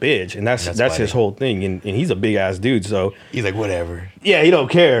 quit being a bitch. And that's funny. his whole thing. And he's a big ass dude, so He's like, whatever. yeah, he don't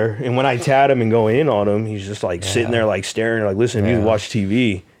care. And when I tat him and go in on him, he's just like sitting there, like staring, like listening to music, watch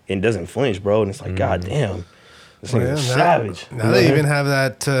TV, and doesn't flinch, bro. And it's like, god damn, this Well, nigga's yeah, savage. Now they even have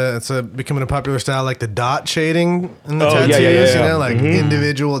that. It's becoming a popular style, like the dot shading in the tattoos. yeah. Like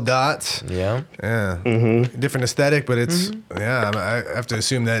individual dots. Yeah. Yeah, different aesthetic, but it's I have to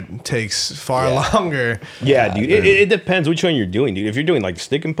assume that takes far longer. Yeah, dude. It depends which one you're doing, dude. If you're doing like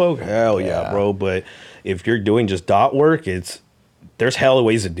stick and poke, hell yeah, bro. But if you're doing just dot work, there's hella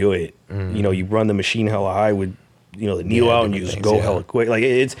ways to do it. You run the machine hella high with the needle out, and you just go hella quick. Like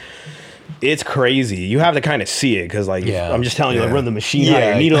it's crazy. You have to kind of see it because I'm just telling you, like, run the machine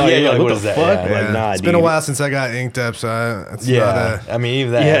high, needle out. You're like, what the fuck? Yeah. Like, nah, It's dude. been a while since I got inked up, so it's not I mean,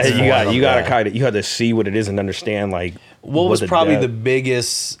 even that. Yeah, it's you more gotta kind of you have to see what it is and understand like What was the probably depth- the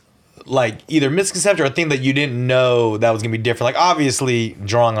biggest, like, either misconception or thing that you didn't know that was gonna be different? Like, obviously,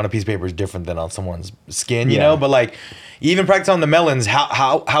 drawing on a piece of paper is different than on someone's skin, you know. But like, even practice on the melons,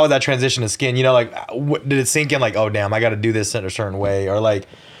 how was that transition to skin? Like, what did it sink in? Like, oh damn, I got to do this in a certain way, or like,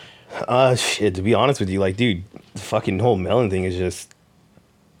 shit, to be honest with you, like, dude, the fucking whole melon thing is just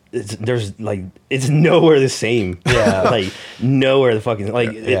it's nowhere the same. Yeah. Like nowhere the fucking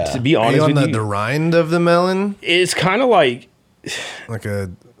like to be Are honest you on with you, the rind of the melon, it's kind of like like a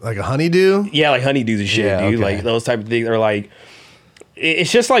honeydew. like honeydews and shit, Yeah, dude. okay. Like those type of things are like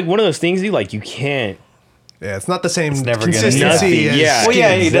it's just like one of those things, dude, like you can't. Yeah, it's not the same never gonna consistency. Nothing, as yeah. well, yeah,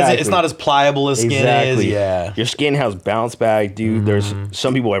 skin. it doesn't. It's Exactly. not as pliable as skin is. Yeah. Your skin has bounce back, dude. There's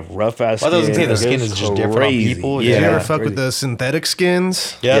some people have rough ass Well, I was skin. gonna say the skin It's is just different on crazy. people. Did you Yeah. ever fuck crazy. with the synthetic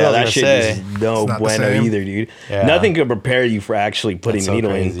skins? Yeah, Yeah, I was that gonna shit say. is no It's not the bueno same. either, dude. Yeah. Nothing can prepare you for actually putting That's the so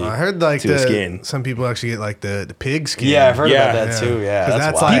needle crazy. in. I heard like To the skin. some people actually get like the pig skin. Yeah, I've heard Yeah. about that too. Yeah, because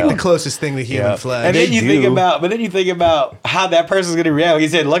that's wild. like the closest thing to human Yeah. flesh. And then They you think do. about how that person's gonna react. Like you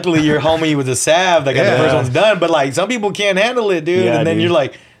said, luckily your homie was a salve that got Yeah. the first one's done, but like some people can't handle it, dude. Yeah, and then dude. you're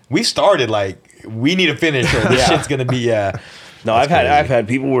like, we started, like we need to finish, or this Yeah. shit's gonna be No, I've had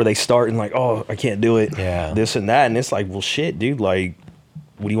people where they start and like, oh, I can't do it. Yeah. This and that, and it's like, well, shit, dude. Like,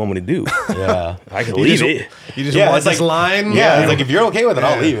 what do you want me to do? yeah. I can You leave just- it. You just Yeah, want it's this like- line. Yeah, it's like if you're okay with it,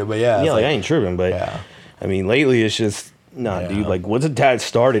 I'll Yeah. leave it. But yeah, Yeah, it's like I ain't tripping, but Yeah. I mean, lately it's just Yeah. dude. Like, once a tat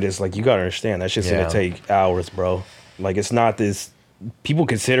started, it's like you gotta understand that shit's Yeah. gonna take hours, bro. Like, it's not this. People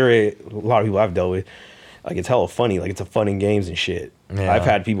consider it. A lot of people I've dealt with, like, it's hella funny. Like, it's a fun in games and shit. Yeah. I've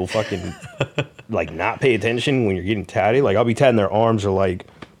had people fucking like not pay attention when you're getting tatted. Like, I'll be tatting their arms or like,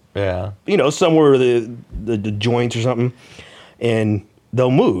 yeah. somewhere the joints or something, and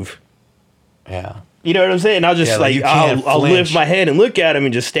they'll move. Yeah. You know what I'm saying? I'll just Yeah, like, you like can't I'll flinch. lift my head and look at him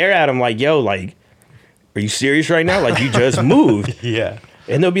and just stare at him like, yo, like, are you serious right now? Like, you just moved. Yeah.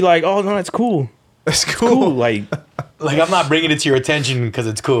 And they'll be like, oh no, it's cool. It's Cool. cool. Like, Like I'm not bringing it to your attention because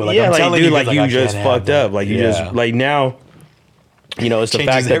it's cool. Like yeah, I'm like, telling dude, you, like, 'cause, you I just can't have fucked that. up. Like, you Yeah. just like now. It's the Changes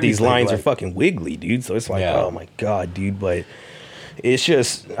fact that these everything, lines are like- fucking wiggly, dude. So it's like, Yeah. oh my god, dude. But it's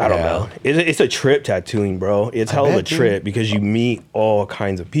just, I don't Yeah. know. It's a trip tattooing, bro. It's hell of a bet, dude. trip because you meet all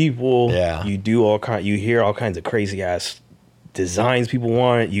kinds of people. Yeah. You do you hear all kinds of crazy ass designs people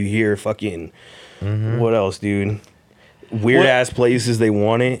want. You hear fucking, what else, dude? Weird What- ass places they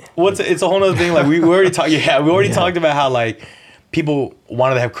want it. It's a whole other thing. Like we already talked. Yeah, we already talked about how like people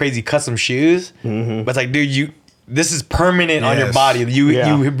wanted to have crazy custom shoes, but it's like, dude, this is permanent on your Yes. body.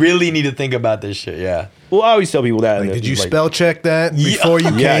 Yeah. You really need to think about this shit. Yeah. Well, I always tell people that. Like, and did you like, spell check that before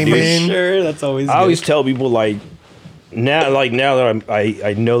you Yeah, came dude. in? Sure, that's always. I always tell people like now that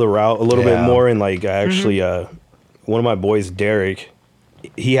I know the route a little bit Yeah. more, and like I actually one of my boys, Derek,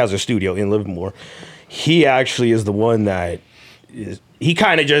 he has a studio in Livermore. He actually is the one that he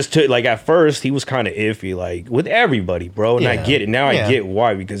kind of just took, like, at first he was kind of iffy, like with everybody, bro, and I Yeah. get it now. Yeah. I get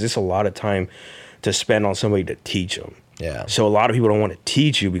why, because it's a lot of time to spend on somebody to teach them. Yeah. So a lot of people don't want to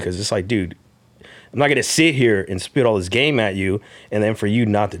teach you because it's like, dude, I'm not gonna sit here and spit all this game at you, and then for you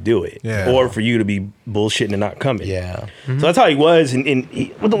not to do it, Yeah. or for you to be bullshitting and not coming. Yeah. So that's how he was, and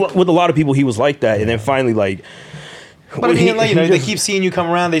he, with a lot of people, he was like that, and then finally, like, But I mean, like, they keep seeing you come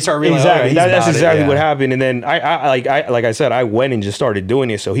around. They start realizing, exactly. oh, That's exactly yeah. what happened. And then like I said, I went and just started doing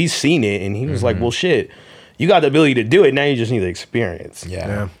it. So he's seen it, and he was like, "Well, shit, you got the ability to do it. Now you just need the experience.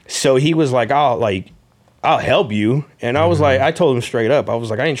 Yeah. So he was like, I'll help you. And I was like, I told him straight up, I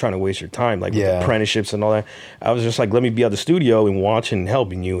was like, I ain't trying to waste your time, like with apprenticeships and all that. I was just like, let me be at the studio and watching and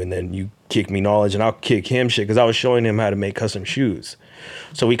helping you. And then you kick me knowledge and I'll kick him shit. Cause I was showing him how to make custom shoes.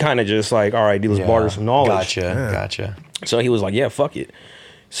 So we kind of just like, all right, dude, let's barter some knowledge. Gotcha. So he was like, yeah, fuck it.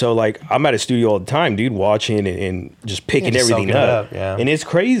 So like, I'm at a studio all the time, dude, watching and just picking just everything soaking it up. up, yeah. And it's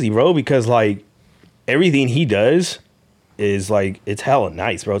crazy, bro, because like everything he does is like, it's hella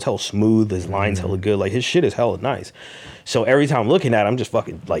nice, bro. It's hella smooth. His lines hella good. Like his shit is hella nice. So every time I'm looking at it, I'm just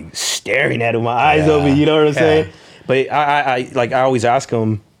fucking like staring at him, my eyes open, you know what I'm saying? But I always ask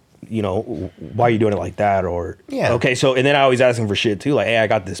him, you know, why are you doing it like that? Or, okay, so, and then I always ask him for shit too. Like, hey, I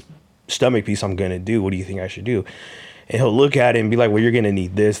got this stomach piece I'm going to do. What do you think I should do? And he'll look at it and be like, well, you're going to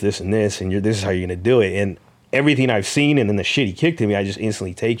need this, this, and this, and this is how you're going to do it. And everything I've seen and then the shit he kicked to me, I just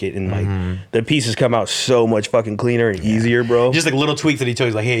instantly take it. And like, the pieces come out so much fucking cleaner and easier, bro. Just like little tweaks that he told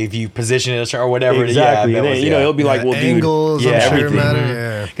you, like, hey, if you position it or whatever. Exactly. Yeah, And then, you know, he'll be like, well, dude. angles, Yeah, I'm sure everything. matter.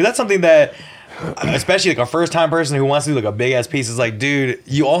 Yeah. Because that's something that, especially like a first time person who wants to do like a big ass piece, is like, dude,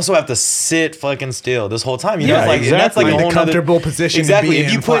 you also have to sit fucking still this whole time. You know, Yeah, it's like, and that's like Find a a whole comfortable nother, position to exactly. be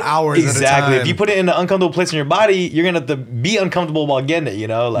If you in for put hours at a exactly, time. if you put it in an uncomfortable place in your body, you're gonna have to be uncomfortable while getting it. You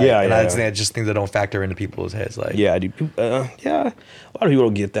know, like, and I think that's just things that don't factor into people's heads. Like, Yeah, dude. Yeah, a lot of people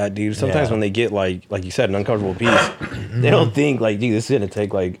don't get that, dude. Sometimes when they get like you said, an uncomfortable piece, they don't think like, dude, this is gonna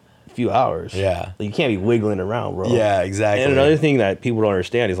take like a few hours. Yeah. Like, you can't be wiggling around, bro. Yeah, exactly. And another thing that people don't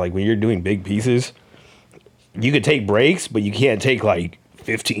understand is like when you're doing big pieces, you could take breaks, but you can't take like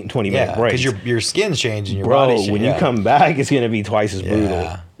 15, 20 minute breaks. because your skin's changing, your Bro, body's when changing. you come back, it's gonna be twice as brutal.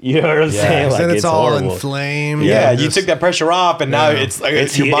 Yeah. You know what I'm saying? Then Like, it's all horrible. inflamed. Yeah, you Just- took that pressure off, and now it's like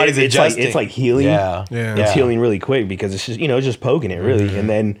your body's it's adjusting. Like, it's like healing. Yeah. It's healing really quick because it's just, you know, it's just poking it really. And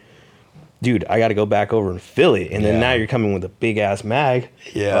then, dude, I got to go back over and fill it. And then now you're coming with a big ass mag.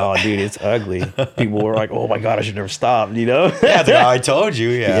 Yeah. Oh, dude, it's ugly. People were like, oh my God, I should never stop, you know? Yeah, it's like, I told you.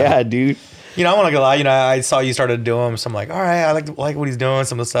 Yeah, dude. You know, I want to go lie. You know, I saw you started doing them, so I'm like, all right, I like what he's doing,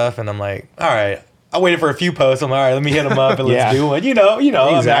 some of the stuff, and I'm like, all right. I waited for a few posts. I'm like, all right, let me hit him up and let's do one. You know. Exactly.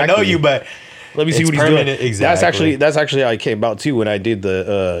 I mean, I know you, but Let me see it's what he's doing. permanent. Exactly. That's actually how it came about too. When I did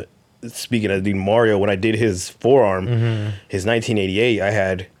the speaking of dude Mario, when I did his forearm, his 1988, I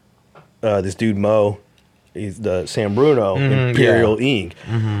had this dude Mo. He's the San Bruno Imperial Ink.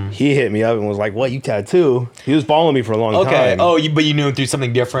 He hit me up and was like, "What, you tattoo?" He was following me for a long Okay. time. Oh, but you knew him through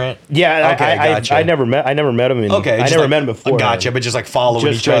something different. Yeah, Okay, gotcha. I never met him. Okay, I just never like- met him before. Gotcha, but just like following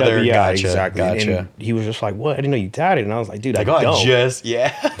each straight up, other. yeah, Gotcha. exactly. Gotcha. And he was just like, "What? I didn't know you tatted." And I was like, "Dude, Like, I oh, don't."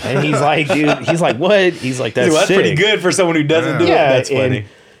 And he's like, "Dude," he's like, "What?" He's like, "That's, Dude, that's sick." pretty good for someone who doesn't do it. Yeah, That's funny. and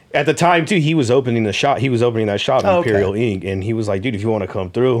at the time too, he was opening the shop. He was opening that shop, Oh, okay. Imperial Ink, and he was like, "Dude, if you want to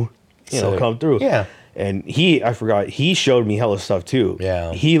come through, Sick. come through." Yeah. And I forgot, he showed me hella stuff too.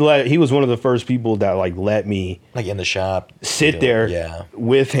 Yeah. He was one of the first people that like let me Like in the shop. sit there Yeah.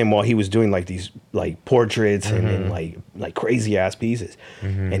 with him while he was doing like these like portraits and like crazy ass pieces.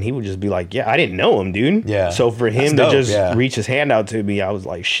 And he would just be like, yeah, I didn't know him, dude. Yeah. So for him That's to dope, just reach his hand out to me, I was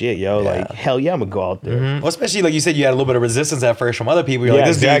like, shit, yo, like, hell yeah, I'm gonna go out there. Well, especially like you said, you had a little bit of resistance at first from other people. You're Yeah, like,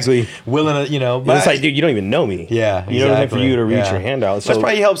 this exactly. dude's willing to, you know. But it's like, dude, you don't even know me. Yeah, You know what I'm saying? For exactly. you to reach Yeah. your hand out. That's So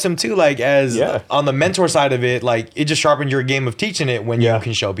probably helps him too, like as Yeah. on the mentor side of it, like it just sharpened your game of teaching it when Yeah. you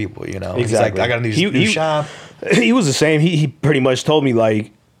can show people, you know. He's Exactly. like, I got a new shop. he was the same. He pretty much told me like,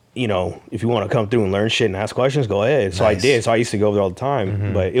 you know, if you want to come through and learn shit and ask questions, go ahead. So I Nice. did. So I used to go over there all the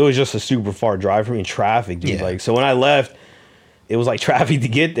time. But it was just a super far drive for me in traffic, dude. Yeah. Like, so when I left, it was like traffic to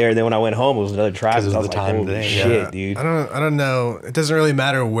get there. Then when I went home, it was another traffic. 'Cause it I was was the like, time of holy the day, shit, yeah. dude. I don't know. It doesn't really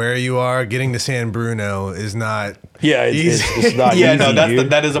matter where you are. Getting to San Bruno is not Yeah, easy. it's not Yeah, easy, no, dude.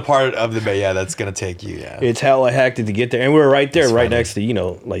 that is a part of the yeah, that's gonna take you, yeah. It's hella hectic to get there. And we were right there, That's right funny. next to, you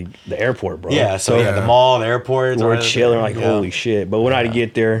know, like the airport, bro. Yeah, so yeah, the mall, the airport. We're chilling, like, yeah. holy shit. But when I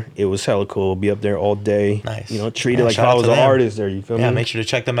get there, it was hella cool. Be up there all day. Nice. You know, treated Yeah, like shout if I out was to an them. artist there. You feel Yeah, me? make sure to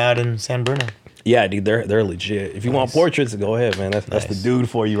check them out in San Bruno. Yeah, dude, they're legit. If you want Nice. portraits, go ahead, man. That's the Nice. dude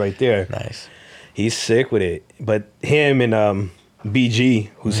for you right there. Nice. He's sick with it. But him and BG,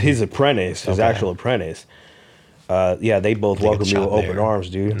 who's his apprentice, his Okay. actual apprentice, yeah, they both They get welcomed me with shot open there. arms,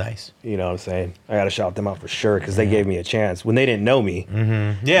 dude. Nice. You know what I'm saying? I gotta shout them out for sure because they gave me a chance when they didn't know me.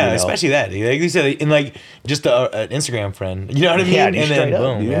 Yeah, You know? especially that. Like you said, and like just an Instagram friend. You know what I mean? Yeah, dude, and then straight up,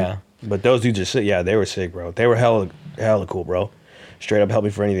 boom, dude. yeah. But those dudes are sick. Yeah, they were sick, bro. They were hella cool, bro. Straight up help me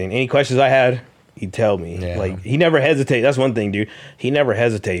for anything. Any questions I had, he'd tell me. Yeah. Like, he never hesitated. That's one thing, dude. He never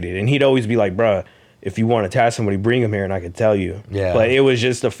hesitated. And he'd always be like, bruh, if you want to task somebody, bring him here and I can tell you. Yeah. But it was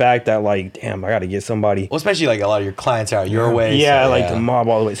just the fact that, like, damn, I got to get somebody. Well, especially like a lot of your clients are your way. Yeah, so, like the mob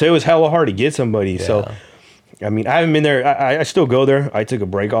all the way. So it was hella hard to get somebody. So I mean, I haven't been there. I still go there. I took a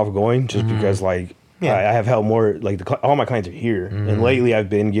break off going just because like Yeah. I have held more like all my clients are here, and lately I've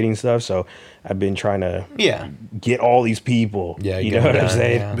been getting stuff, so I've been trying to get all these people. Yeah, you get know what them I'm done,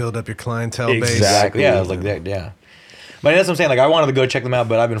 saying? yeah. Build up your clientele base. Exactly. Yeah, like that. Yeah. But that's what I'm saying. Like, I wanted to go check them out,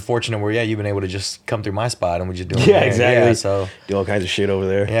 but I've been fortunate where, you've been able to just come through my spot and we just do it. Yeah, exactly. Yeah, so, Do all kinds of shit over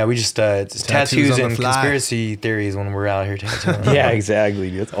there. yeah, we just, it's tattoos on the and fly. conspiracy theories when we're out here tattooing. Yeah,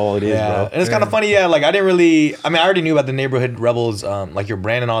 exactly. That's all it is, Yeah, bro. and it's kind of funny. Yeah, like I didn't really. I mean, I already knew about the Neighborhood Rebels, like your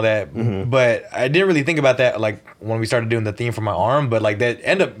brand and all that, but I didn't really think about that like when we started doing the theme for my arm. But like that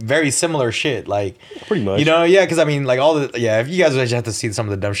ended up very similar shit. Like Pretty much. you know, yeah. Because I mean, like all the if you guys just have to see some of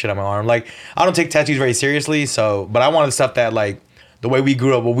the dumb shit on my arm. Like I don't take tattoos very seriously, so but I wanted stuff that like the way we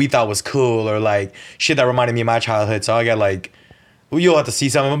grew up, what we thought was cool, or like shit that reminded me of my childhood. So I got like. Well, you'll have to see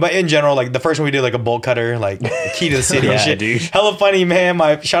some of them, but in general, like the first one we did, like a bolt cutter, like key to the city and Yeah, shit. dude. Hella funny, man.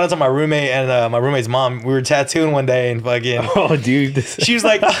 My shout out to my roommate and my roommate's mom. We were tattooing one day and fucking. Oh, dude. This, She was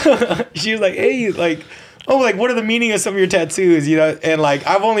like, hey, like, oh, like what are the meaning of some of your tattoos, you know? And like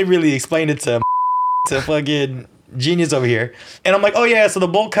I've only really explained it to fucking genius over here, and I'm like, oh yeah, so the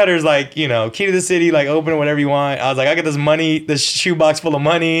bolt cutter's like, you know, key to the city, like open it whatever you want. I was like, I got this money, this shoebox full of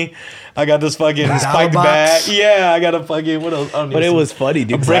money. I got this fucking spiked box. bag. Yeah, I got a fucking what else? I don't but even it see- was funny,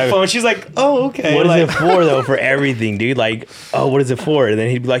 dude. a 'cause brick I- phone. She's like, oh okay. What is like, it for though? For everything, dude. Like, oh, what is it for? And then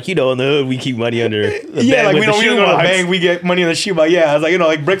he'd be like, you know, in the hood, we keep money under the Yeah, bed like with we the don't go to the shoebox. bank, we get money in the shoebox. Yeah, I was like, you know,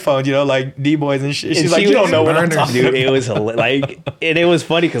 like brick phones, you know, like D boys and shit. She's And like, she you don't was know what I'm burners, talking Dude, about. it was like, and it was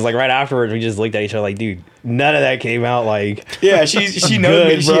funny because like right afterwards, we just looked at each other like, dude, none of that came out like. Yeah, she knows me.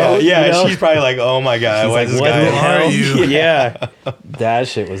 Good, bro, Yeah, you know? she's probably like, oh my god, She's why like, is this what guy? the in hell? are you? Yeah, that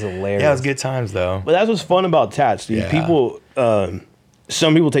shit was hilarious. Yeah, it was good times though. But that's what's fun about tats, dude. Yeah. People,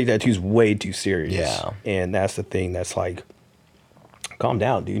 some people take tattoos way too serious. Yeah. And that's the thing that's like, calm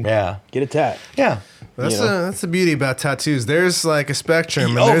down, dude. Yeah, Get a tat. yeah. That's You know? that's the beauty about tattoos. There's like a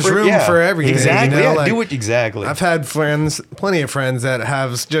spectrum, and Oh, there's room yeah. for everything. Exactly. You know? Yeah, like, do it exactly. I've had plenty of friends that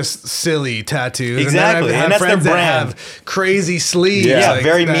have just silly tattoos. Exactly, And then I've and had that's their friends that brand. have crazy sleeves. Yeah, like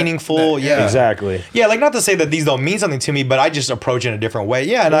very that- meaningful. Yeah. Exactly. Yeah, like not to say that these don't mean something to me, but I just approach it in a different way.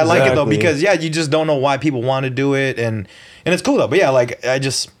 Yeah, and I like it though Exactly. because you just don't know why people want to do it, and it's cool though. But yeah, like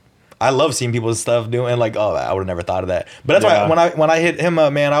I love seeing people's stuff doing, and like, oh, I would have never thought of that. But that's Yeah. why when I hit him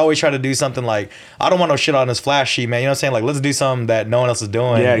up, man, I always try to do something like I don't want no shit on his flash sheet, man. You know what I'm saying? Like, let's do something that no one else is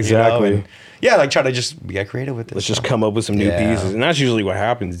doing. Yeah, you know? exactly. And, yeah, like try to just get creative with it. Let's just come up with some new Yeah. pieces. And that's usually what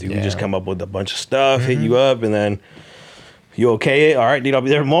happens, dude. We just Yeah. Mm-hmm. come up with a bunch of stuff, hit you up, and then you okay it? All right, dude, I'll be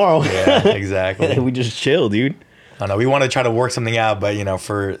there tomorrow. Yeah, exactly. we just chill, dude. I don't know. We want to try to work something out, but you know,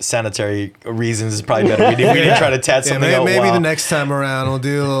 for sanitary reasons, it's probably better. We didn't try to tat Yeah, something maybe, out. maybe while- the next time around we'll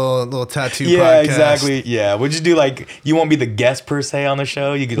do a little tattoo Yeah, podcast. exactly. Yeah, we'll just do like you won't be the guest per se on the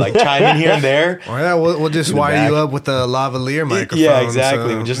show. You could like chime in here and there. Or yeah, we'll just the wire back. you up with the lavalier microphone. Yeah,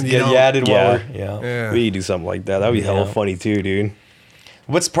 exactly. so We just you get don't- yadded Yeah. while we're Yeah. We could do something like that. That'd be hella Yeah. funny too, dude.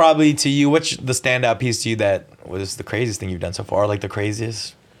 What's probably to you? What's the standout piece to you that was the craziest thing you've done so far? Like the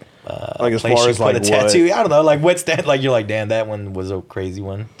craziest Like as place far you as put like a what? tattoo? I don't know. Like what's that? Like you're like, damn, that one was a crazy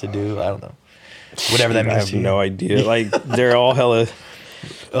one to do. I don't know. Whatever that I means have to you. no idea. Like they're all hella.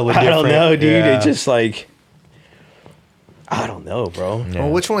 A little I don't different. know, dude. Yeah. It's just like. I don't know, bro. Yeah.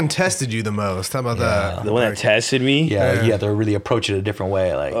 Well, which one tested you the most? How about that? The one that tested me. Yeah, Yeah. you have to really approach it a different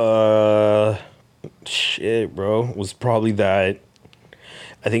way. Like, Shit, bro. Was probably that.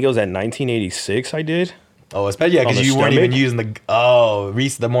 I think it was at 1986. I did. oh, especially on because the you weren't even stomach?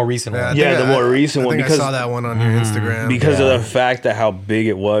 using the more recent I one. Yeah, think the more recent I one, think because- I saw that one on your Instagram. Because Yeah. of the fact that how big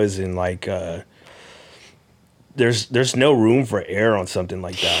it was, and like there's no room for error on something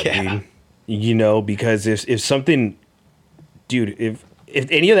like that, Yeah. dude. You know, because if something, dude, if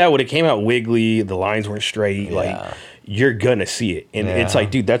any of that would have came out wiggly, the lines weren't straight, like Yeah. you're gonna see it, and it's Yeah.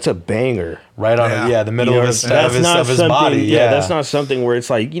 like, dude, that's a banger. Right on, Yeah. the middle You know, of his, that's not of his something- body. Yeah, that's not something where it's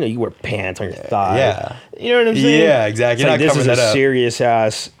like, you wear pants on your thigh. yeah. You know what I'm saying? Yeah, exactly. It's You're like, not this is covering a that up. serious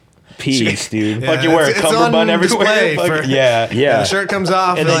ass piece, dude. Yeah, Like you wear a it's on cummerbund everywhere. display Fuck, for- yeah, Yeah. The shirt comes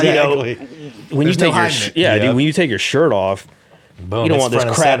off. And and then, like, you know, exactly. when you There's no take your hiding it. yeah, Yep. dude, when you take your shirt off, Boom, you don't it's want this front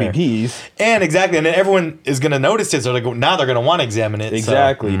and crappy center. piece. And exactly, and then everyone is gonna notice it. So now they're gonna want to examine it. so-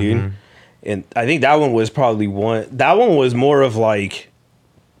 Exactly, dude. And I think that one was probably one. That one was more of like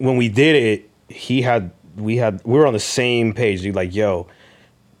when we did it. We were on the same page, dude. Like, yo,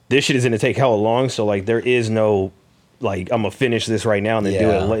 this shit is gonna take hella long. So like, there is no like, I'm gonna finish this right now and then do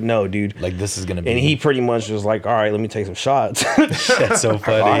Yeah. it. No, dude. Like this is gonna be. And he pretty much was like, all right, let me take some shots. That's so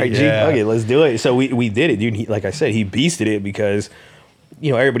funny. All right, G, yeah. okay, let's do it. So we did it, dude. He, like I said, he beasted it because,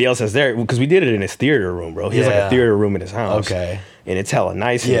 everybody else has there, because we did it in his theater room, bro. He has like Yeah. a theater room in his house. Okay. and it's hella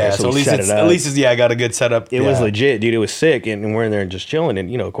nice in Yeah, there. so So at we least set it's it up. at least it's, I got a good setup. It was legit, dude. It was sick, and we're in there and just chilling,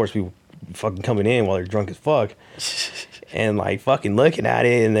 and of course people fucking coming in while they're drunk as fuck. And like fucking looking at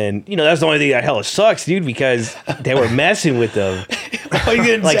it, and then that's the only thing that hella sucks, dude, because they were messing with them,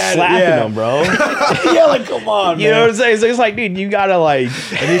 like slapping them, bro. Yeah, like come on, You know what I'm saying? So it's like, dude, you gotta like,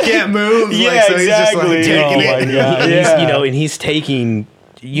 And he can't move. Yeah, like, so he's just exactly. like taking Oh it. my God. he's, Yeah. and he's taking,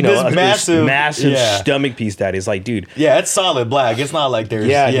 This this massive- yeah. stomach piece that is like, dude. Yeah, it's solid black. It's not like there's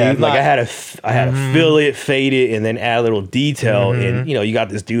Yeah, it's dude. Like not- I had to fill it, fade it, and then add a little detail. And you got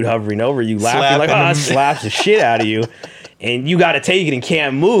this dude hovering over you, laughing like, Slapping oh, him. slaps the shit out of you. And you got to take it and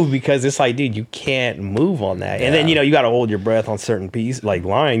can't move because it's like, dude, you can't move on that. And then you got to hold your breath on certain like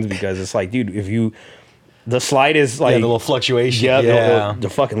lines because it's like, dude, if you the slightest like the little fluctuation. yeah, the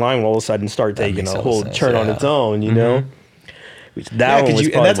fucking line will all of a sudden start taking makes a total whole sense, turn on yeah. its own, you know. Which that one was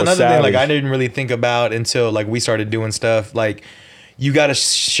and probably that's the another thing. Like I savage. didn't really think about until like we started doing stuff. Like you got to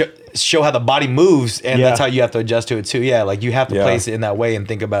show how the body moves, and Yeah. that's how you have to adjust to it too. Yeah, like you have to Yeah. place it in that way and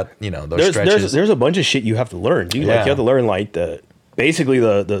think about those stretches. There's a bunch of shit you have to learn, dude. Like Yeah. you have to learn like basically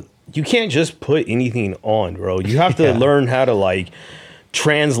the you can't just put anything on, bro. You have to Yeah. learn how to like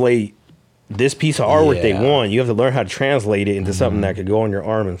translate this piece of artwork they Yeah. want. You have to learn how to translate it into something that could go on your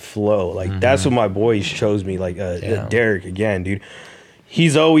arm and flow. Like that's what my boy shows me. Like Yeah. Derek again, dude.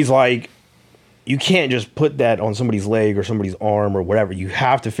 He's always like, you can't just put that on somebody's leg or somebody's arm or whatever. You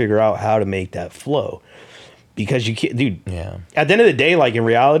have to figure out how to make that flow because you can't, dude. Yeah. At the end of the day, like in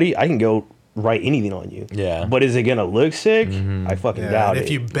reality, I can go write anything on you. Yeah. But is it gonna look sick? I fucking Yeah, doubt and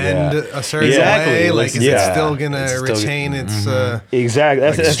if it. you bend Yeah. a certain Exactly. way, like, is Yeah. it still gonna It's still- retain its? Exactly. That's, Like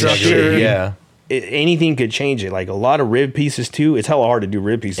that's the structure. shit. Yeah. Anything could change it. Like a lot of rib pieces too. It's hella hard to do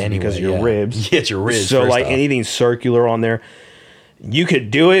rib pieces because of your yeah. ribs. Yeah, it's your ribs. So first like off. anything circular on there, you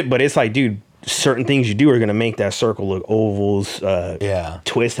could do it, but it's like, dude, certain things you do are gonna make that circle look ovals. Yeah.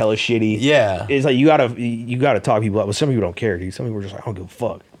 Twist hella shitty. Yeah. It's like you gotta talk people up, but some people don't care, dude. Some people are just like, I don't give a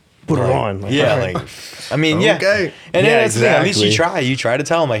fuck. Put it on. Like, Yeah, alright. like I mean, yeah. Okay. And Yeah, then that's the thing. At least exactly. you try to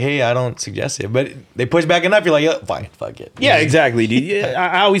tell them like, hey, I don't suggest it, but they push back enough. You're like, yeah, fine, fuck it. Yeah, exactly, dude. Yeah,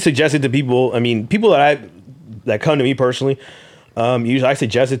 I always suggest it to people. I mean, people that come to me personally, usually I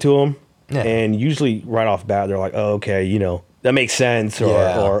suggest it to them, Yeah. and usually right off the bat they're like, "Oh, okay, that makes sense," or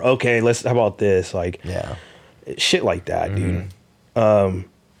Yeah. or okay, how about this, like Yeah. shit like that, dude.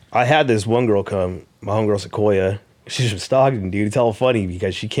 I had this one girl come, my homegirl Sequoia. She's from Stockton, dude. It's hella funny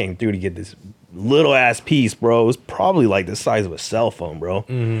because she came through to get this little ass piece, bro. It was probably like the size of a cell phone, bro.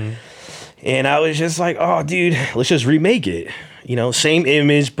 And I was just like, oh, dude, let's just remake it. Same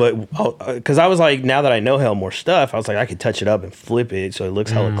image, but because I was like, now that I know hell more stuff, I was like, I could touch it up and flip it so it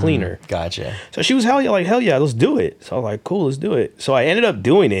looks hella cleaner. Gotcha. So she was hell yeah, let's do it. So I was like, cool, let's do it. So I ended up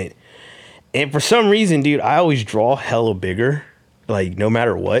doing it. And for some reason, dude, I always draw hella bigger, like no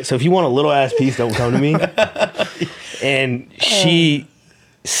matter what. So if you want a little ass piece, don't come to me. And she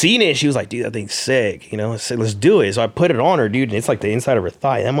seen it, she was like, dude, that thing's sick. I said, let's do it. So I put it on her, dude, and it's like the inside of her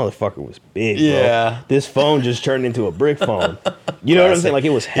thigh. That motherfucker was big, bro. Yeah. This phone just turned into a brick phone. You know what I'm saying? Like it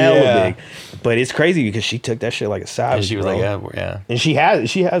was hella Yeah. big. But it's crazy because she took that shit like a savage. And she was bro. like, yeah. And she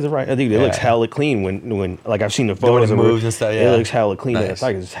has it right. I think it looks Yeah. hella clean when like I've seen the The way it photos of her. moves and stuff, It yeah. looks hella clean. Nice. It's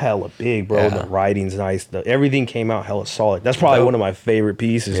like it's hella big, bro. Yeah. The writing's nice. Everything came out hella solid. That's probably Dope. one of my favorite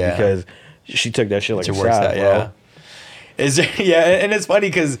pieces Yeah. because she took that shit like She a works savage, that, bro. yeah. And it's funny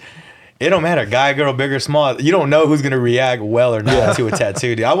because it don't matter, guy, girl, big or small. You don't know who's gonna react well or not to a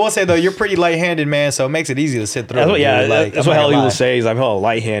tattoo. Dude. I will say though, you're pretty light-handed, man, so it makes it easy to sit through. That's what, dude. yeah, Like, that's I'm what not hella gonna people lie. say is I'm hella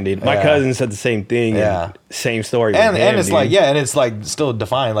light-handed. My Yeah. cousin said the same thing. Yeah. And same story. And with him, it's dude. like, yeah, and it's like still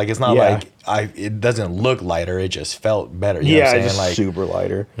defined. Like it's not Yeah. like it doesn't look lighter. It just felt better. You know yeah, what I'm it's saying? just Like, super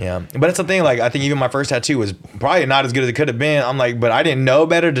lighter. yeah, but it's the thing. Like I think even my first tattoo was probably not as good as it could have been. I'm like, but I didn't know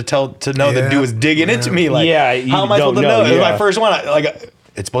better to know the Yeah. dude was digging into me. Like, Yeah, you how am I supposed to don't know? know, It was yeah. my first one.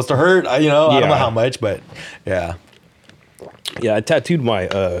 It's supposed to hurt. I don't Yeah. know how much, but yeah, Yeah, I tattooed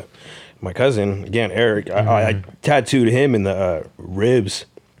my my cousin again, Eric. I tattooed him in the ribs,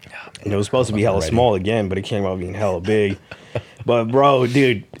 and it was supposed to be hella ready. small again, but it came out being hella big. But bro,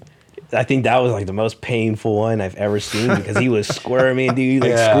 dude, I think that was like the most painful one I've ever seen because he was squirming, dude,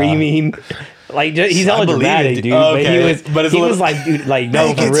 like Yeah. screaming. Like he's I hella believe dramatic, it, dude. okay. But it's he a was little- like, dude, like no,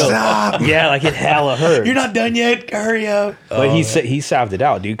 Make for it real. stop. Yeah, like it hella hurt. you're not done yet. Hurry up. But he salved it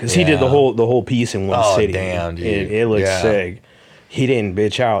out, dude, because he did the Yeah. whole piece in one Oh, sitting. damn, dude. It looked Yeah. sick. He didn't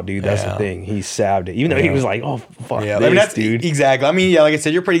bitch out, dude. That's Yeah. the thing. He salved it, even though he Yeah. was like, "Oh fuck Yeah, this, I mean that's dude." exactly. I mean, yeah, like I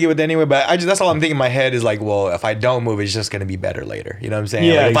said, you're pretty good with it anyway. But that's all I'm thinking in my head is like, well, if I don't move, it's just gonna be better later. You know what I'm saying?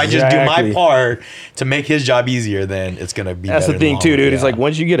 Yeah, Like, if I just do my exactly. part to make his job easier, then it's gonna be. That's better the thing in too, long dude. run. It's Yeah. like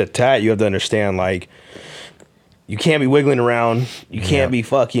once you get a tat, you have to understand like you can't be wiggling around. You can't be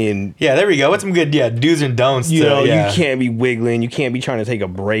fucking. Yeah, there we go. What's some good do's and don'ts? You know, yeah. you can't be wiggling. You can't be trying to take a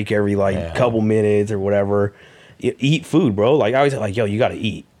break every couple minutes or whatever. Eat food, bro. Like I always like, yo, you gotta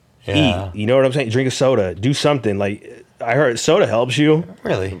eat. Yeah. Eat. You know what I'm saying? Drink a soda. Do something. Like I heard soda helps you.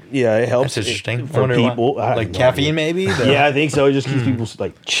 Really? Yeah, it helps. That's interesting. For people. Like caffeine, maybe? Yeah, I think so. It just keeps people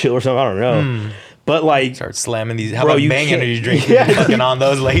like chill or something. I don't know. But like, start slamming these. How bro, about you Bang can't- energy drinks? Yeah. Fucking on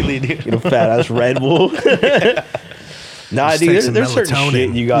those lately, dude. get a fat ass Red Bull. Nah, Just dude, take some there's certain melatonin. shit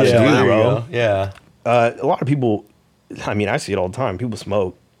you gotta Yeah, do, there you bro. go. Yeah. A lot of people, I mean, I see it all the time. People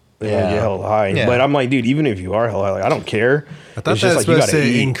smoke. They Yeah. get hella high. Yeah. But I'm like, dude, even if you are hella high, like, I don't care. I thought It's that's just like you supposed gotta to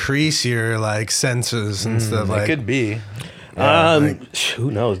eat. increase your like senses and stuff. It Like could be.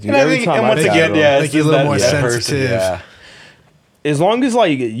 Who knows, dude? And I Every think, time and I once try, again, bro, yeah, Like it's you're a just little that more person, sensitive. yeah. as long as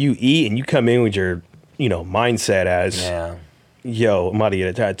like you eat and you come in with your, mindset as, Yeah. yo, I'm about to get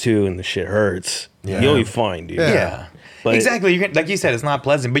a tattoo and the shit hurts. Yeah. You'll be fine, dude. Yeah. Yeah. But- exactly. Like you said, it's not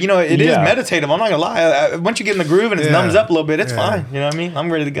pleasant, but it is Yeah. meditative. I'm not gonna lie. Once you get in the groove and it Yeah. numbs up a little bit, it's Yeah. fine. You know what I mean?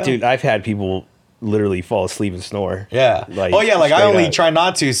 I'm ready to go. Dude, I've had people literally fall asleep and snore. Yeah. Like, Like I straight only up. try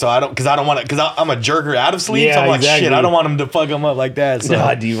not to, so I don't want to, because I'm a jerker out of sleep. Yeah, so I'm like, exactly. shit, I don't want him to fuck him up like that. So.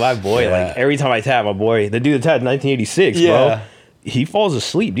 Nah, dude, my boy, Yeah. like every time I tat my boy, the dude that tatted in 1986, Yeah. bro, he falls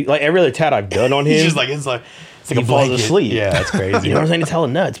asleep. Dude. Like every other tat I've done on him, He's just like, it's like he a falls blanket. asleep. Yeah, it's crazy. You know what I'm saying? It's hella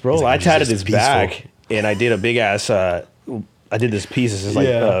nuts, bro. like, I it's tatted just his back, and I did a big ass. I did this piece. This is like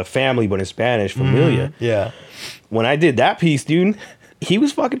Yeah. family, but in Spanish, familia. Yeah. When I did that piece, dude, he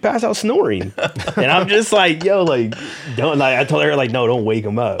was fucking passed out snoring, and I'm just like, yo, like, don't. Like, I told her, like, no, don't wake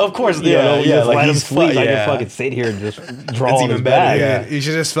him up. Of course, You yeah, know, yeah, just like, let him he's sleep. fu- I yeah. can fucking sit here and just draw That's on even his better, back. yeah. You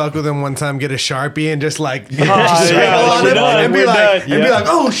should just fuck with him one time, get a Sharpie, and just like, yeah, scribble like, on we're him, done, and be we're like, done, and be yeah. like,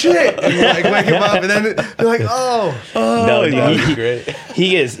 oh shit, and like wake him up, and then be like, oh, No, dude, that'd be he,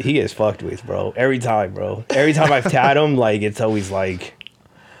 great. he gets fucked with, bro. Every time, bro. Every time I've tat him, like it's always like,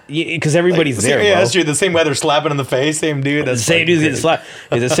 because everybody's there, Yeah, bro. that's true. The same weather slapping in the face, same dude. The That's same fucking dude's getting great. slapped.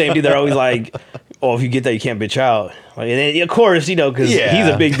 It's the same dude. They're always like, oh, if you get that, you can't bitch out. Like, and then, of course, because Yeah.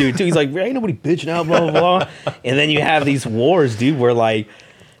 he's a big dude too. He's like, ain't nobody bitching out, blah blah blah. And then you have these wars, dude, where like,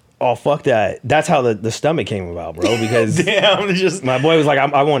 oh fuck that. That's how the stomach came about, bro. Because Damn, just my boy was like,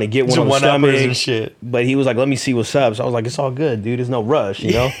 I want to get one on the one-uppers stomach and shit. But he was like, let me see what's up. So I was like, it's all good, dude. There's no rush,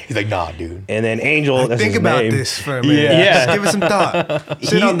 you know. He's like, nah, dude. And then Angel, that's think his about name. this for a minute. Yeah. Just give it some thought.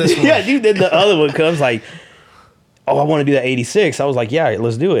 Sit on this one. Yeah, dude. Then the other one comes like, oh, I want to do that 86. I was like, yeah,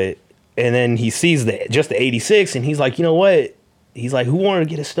 let's do it. And then he sees just the 86, and he's like, you know what? He's like, who wanted to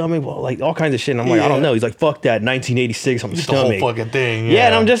get a stomach? Well, like all kinds of shit. And I'm like, I don't Yeah. know. He's like, fuck that 1986 on the Just the whole stomach. fucking thing. Yeah,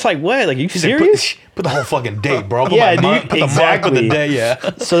 and I'm just like, what? Like, you He's like, serious? put the whole fucking date, bro. Put Yeah, my month, dude, put the month, put exactly. the day,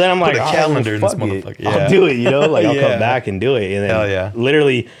 yeah. So then I'm like, the all right, calendar in this fuck it. motherfucker, yeah. I'll do it, like I'll Yeah. come back and do it. And then Hell yeah.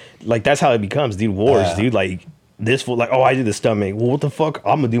 literally, like that's how it becomes, dude. Wars, Yeah. dude. Like this fool, like, oh, I did the stomach. Well, what the fuck?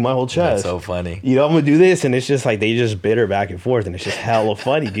 I'm gonna do my whole chest. That's so funny. I'm gonna do this, and it's just like they just bitter back and forth, and it's just hella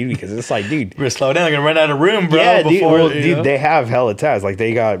funny, dude. Because it's like, dude, We're gonna slow down. They're gonna run out of room, bro. yeah, dude. before, Well, you dude, know? they have hella tats. Like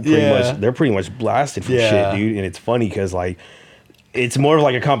they got pretty Yeah. much, they're pretty much blasted for Yeah. shit, dude. And it's funny because like it's more of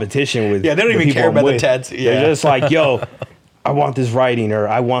like a competition with Yeah, they don't the even people care I'm about the with. tats. Yeah. They're just like, yo, I want this writing, or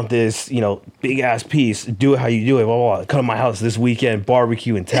I want this, big ass piece. Do it how you do it. Blah, blah, blah. Come to my house this weekend,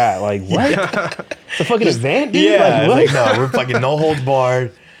 barbecue and tat. Like what? It's a fucking event, dude. yeah, Like, it's what? like, no, we're fucking no holds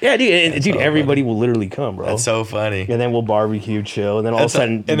barred. Yeah, dude. And, dude, so everybody will literally come, bro. That's so funny. And then we'll barbecue, chill, and then all of a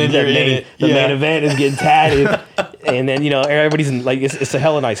sudden, and then the you're in main, it. the Yeah. main event is getting tatted, and then everybody's in like it's a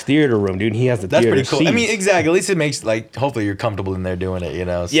hella nice theater room, dude. And he has the That's theater pretty cool. I seats. mean, exactly. At least it makes like hopefully you're comfortable in there doing it.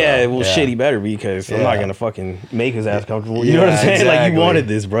 So, yeah, well, shit, he better be because I'm not Yeah. gonna fucking make his ass comfortable. You know what I'm Yeah, saying? Like exactly. you wanted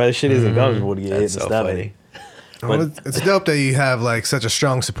this, bro. This shit isn't comfortable to get hit in That's the so stomach. funny. Well, it's dope that you have like such a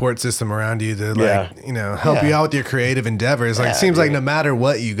strong support system around you to help you Yeah. out with your creative endeavors. Like Yeah, it seems like dude. no matter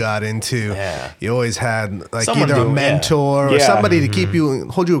what you got into, Yeah. you always had like Someone either a doing- yeah. mentor or Yeah. somebody to keep you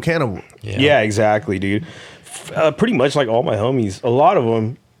hold you accountable. Yeah, exactly, dude. Pretty much like all my homies, a lot of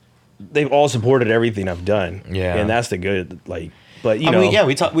them, they've all supported everything I've done. Yeah. and that's the good. Like, but I mean, yeah,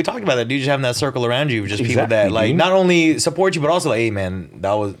 we talked about that, dude. Just having that circle around you, just people Exactly, that like dude. not only support you, but also like, hey, man,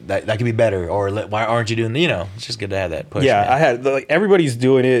 that could be better, or why aren't you doing? It's just good to have that push. Yeah, man. I had like everybody's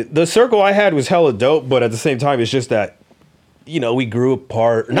doing it. The circle I had was hella dope, but at the same time, it's just that we grew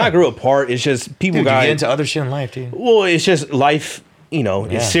apart. Not grew apart. It's just people Dude, you got get into other shit in life, dude. Well, it's just life. Yeah.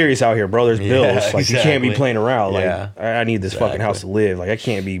 It's serious out here, bro. There's bills. Yeah, Like you can't be exactly. playing around. Like Yeah. I need this fucking Exactly. house to live. Like I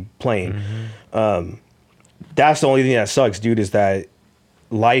can't be playing. That's the only thing that sucks, dude. Is that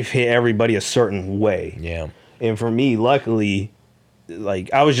life hit everybody a certain way. Yeah. And for me, luckily,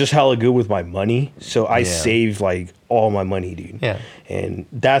 like I was just hella good with my money, so I Yeah. saved like all my money, dude. Yeah. And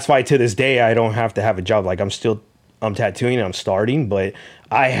that's why to this day I don't have to have a job. Like I'm still I'm tattooing and I'm starting, but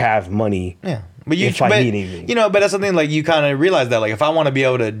I have money. Yeah. But if I need anything. You know, but that's something like you kind of realize that like if I want to be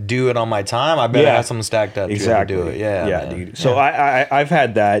able to do it on my time, I better have something stacked up exactly. to do it. Yeah, yeah, man. dude. So I've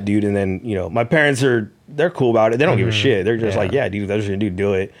had that, dude, and then my parents they're cool about it. They don't give a shit. They're just like, yeah, dude, that's what you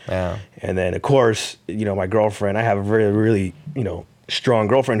do it. Yeah. And then of course, my girlfriend. I have a really, really, strong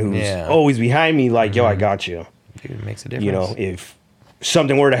girlfriend who's always behind me. Like, yo, I got you. Dude, it makes a difference. If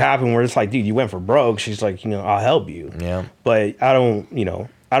something were to happen where it's like, dude, you went for broke, she's like, I'll help you. Yeah. But I don't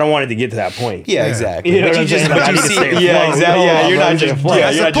want it to get to that point. Yeah, exactly. You know what I'm saying? Like, you see, yeah, exactly. Yeah, you're not just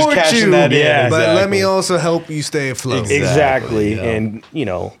cashing that in. Yeah, exactly. But let me also help you stay afloat. Exactly. And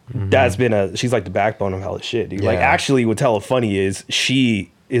that's been she's like the backbone of all this shit, dude. Like, actually, what's hella funny is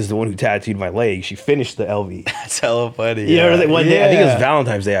she is the one who tattooed my leg. She finished the LV. That's hella funny. You know, one day, I think it was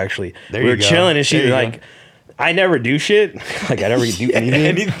Valentine's Day, actually. We were chilling, and she's like, I never do shit. Like, I never do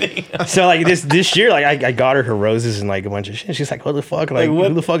anything. So, like, this year, like, I got her roses and, like, a bunch of shit. She's like, what the fuck? Like,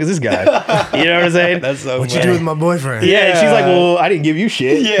 who the fuck is this guy? You know what I'm saying? That's so What funny. you do with my boyfriend? Yeah, and she's like, well, I didn't give you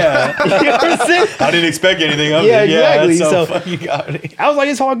shit. Yeah. You know what I'm saying? I didn't expect anything of Yeah, it. exactly. Yeah, that's so So- funny. Got it. I was like,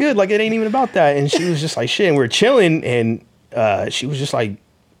 it's all good. Like, it ain't even about that. And she was just like, shit. And we were chilling, and she was just like,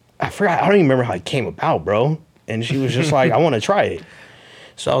 I forgot. I don't even remember how it came about, bro. And she was just like, I want to try it.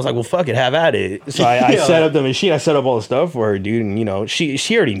 So I was like, well, fuck it, have at it. So I set up the machine. I set up all the stuff for her, dude. And, she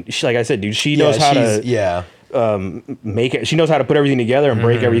already, like I said, dude, she knows how to make it. She knows how to put everything together and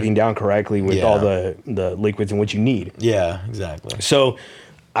break everything down correctly with all the liquids and what you need. Yeah, exactly. So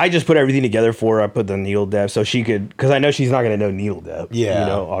I just put everything together for her. I put the needle depth so she could, because I know she's not going to know needle depth. Yeah.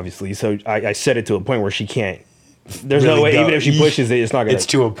 Obviously. So I set it to a point where she can't. There's Really no way, go. even if she pushes it, it's not gonna. It's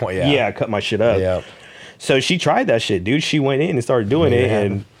to a point, cut my shit up. Yeah. So she tried that shit, dude. She went in and started doing it,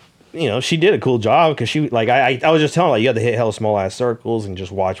 and she did a cool job because she like I was just telling her, like, you have to hit hella small ass circles and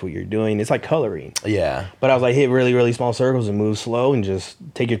just watch what you're doing. It's like coloring. Yeah. But I was like, hit really, really small circles and move slow and just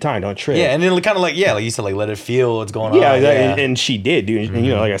take your time, don't trip. Yeah, and then kind of like like you said, like let it feel what's going on. Yeah, exactly. And she did, dude.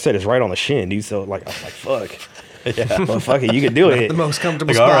 And like I said, it's right on the shin, dude. So like I was like, fuck. Yeah. Well, fuck it, you could do it. The most comfortable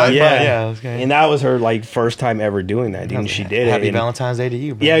Like, spot. all right, Yeah, okay. and that was her like first time ever doing that, dude. And she did it. Happy and- Valentine's Day to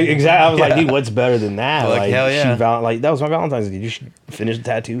you, bro. Yeah, exactly. I was like, dude, what's better than that? Like, hell yeah. That was my Valentine's Day. You should finish the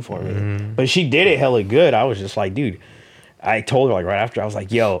tattoo for me. But she did it hella good. I was just like, dude. I told her like right after, I was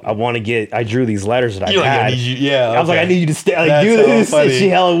like, yo, I drew these letters that I You're like, had. I need you, I was like, I need you to stay, like, That's do so this. funny. And she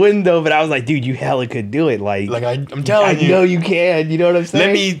hella window, but I was like, dude, you hella could do it. Like I'm telling you. I know you can. You know what I'm saying?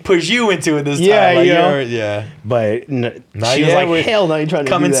 Let me push you into it this time. Yeah, Like, you know? yeah. But Not she was yet. like, We're hell no, you trying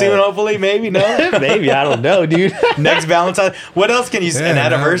to Coming do that. soon, hopefully, maybe. No. Maybe, I don't know, dude. Next Valentine. What else can you say? Yeah, An now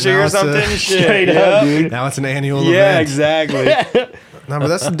anniversary it's or something? Shit. Straight yeah. up, dude. Now it's an annual Yeah, event. exactly. No, but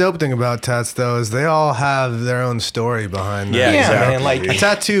that's the dope thing about tats, though, is they all have their own story behind them. Yeah, exactly. man. Like A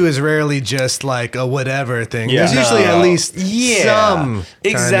tattoo is rarely just like a whatever thing. Yeah. There's usually No. at least some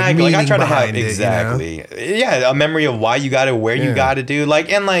exactly. kind of Like I try to have meaning behind it, Yeah, a memory of why you got it, where you Yeah. got it, dude.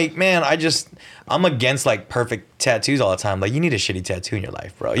 Like and like, man, I'm against like perfect tattoos all the time. Like you need a shitty tattoo in your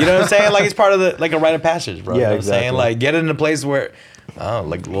life, bro. You know what I'm saying? Like it's part of the like a rite of passage, bro. Yeah, You know what I'm exactly. saying? Like get it in a place where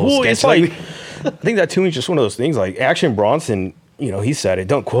like a little Well, sketch. it's like I think tattooing is just one of those things. Like Action Bronson, he said it.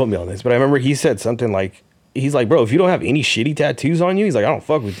 Don't quote me on this, but I remember he said something like, he's like, bro, if you don't have any shitty tattoos on you, he's like, I don't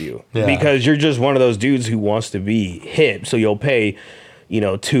fuck with you because you're just one of those dudes who wants to be hip. So you'll pay,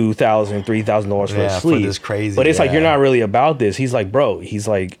 $2,000, $3,000 for a sleeve. For this crazy. But it's like you're not really about this. He's like, bro. He's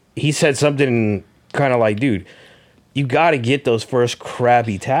like, he said something kind of like, dude. You got to get those first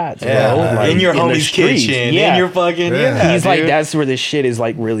crappy tats, bro. Like, in your the homie's streets. kitchen, Yeah. in your fucking He's like, dude. that's where this shit is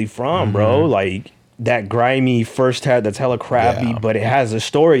like really from, bro. Like that grimy first tat that's hella crappy, but it has a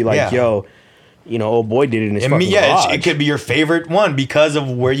story. Like, old boy did it in his fucking garage. it could be your favorite one because of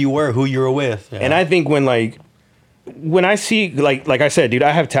where you were, who you were with. Yeah. And I think when I see like I said, dude,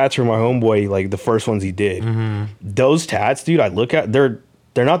 I have tats from my homeboy, like the first ones he did. Those tats, dude, I look at they're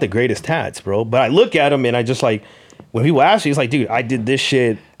not the greatest tats, bro. But I look at them and I just like when people ask me, he's like, dude, I did this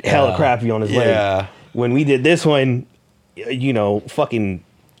shit hella crappy on his leg. When we did this one, fucking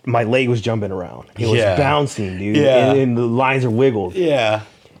my leg was jumping around. It was bouncing, dude. Yeah. And the lines are wiggled. Yeah.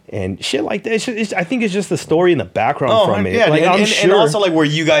 And shit like that. I think it's just the story and the background from it. Yeah, like, and also like where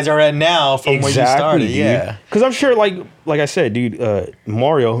you guys are at now from where you started. dude. Yeah. Because I'm sure, like I said, dude,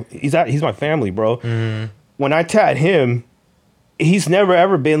 Mario, he's my family, bro. When I tat him, he's never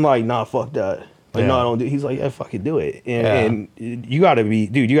ever been like, nah, fuck that. Like, no, I don't do. He's like, yeah, fucking do it. And you gotta be,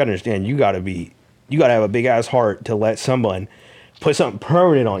 dude. You gotta understand. You gotta have a big ass heart to let someone put something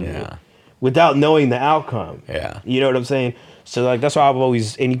permanent on you. without knowing the outcome. Yeah. You know what I'm saying? So like that's why I've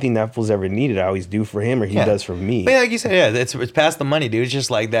always, anything that fool's ever needed, I always do for him or he does for me. But yeah, like you said, yeah, it's past the money, dude. It's just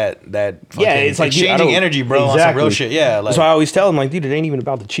like that fucking It's like, dude, I exchanging don't- energy, bro, on some real shit. Yeah, like, so I always tell him, like, dude, it ain't even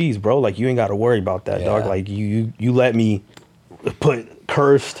about the cheese, bro. Like, you ain't got to worry about that, dog. Yeah. Like, you let me put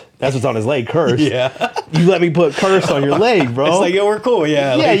cursed. That's what's on his leg, cursed. yeah. You let me put cursed on your leg, bro. It's like, yo, we're cool.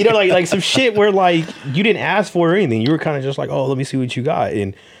 Yeah. yeah, like, you know, like some shit where like you didn't ask for or anything. You were kind of just like, oh, let me see what you got,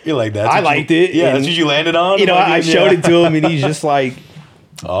 and you're like that. I liked it. Yeah, and, that's what you landed on. You know, Like, I showed it to him, and he's just like,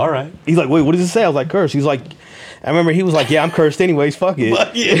 all right. he's like, wait, what does it say? I was like, cursed. He's like, I remember he was like, yeah, I'm cursed anyways. Fuck it.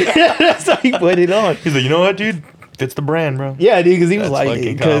 Fuck yeah. So he put it on. He's like, you know what, dude? Fits the brand, bro. Yeah, dude, because he was That's like,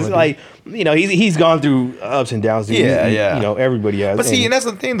 fucking because comedy. like, you know, he's gone through ups and downs. Dude. Yeah, He- yeah. You know, everybody has. But see, and that's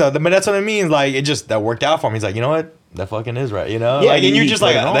the thing, though. But that's what I mean. Like, it just, that worked out for him. He's like, you know what? That fucking is right, you know? Yeah, like, and you're he just put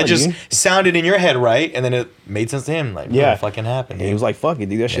like, it on, that just dude. sounded in your head right, and then it made sense to him. Like, Yeah. it fucking happened. And he was like, fuck it,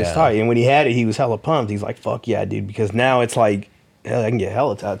 dude, that shit's Yeah. tight. And when he had it, he was hella pumped. He's like, fuck yeah, dude, because now it's like, hell, I can get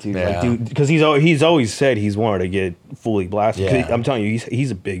hella tattoos. Like, Yeah. dude, because he's always said he's wanted to get fully blasted. 'Cause Yeah. I'm telling you, he's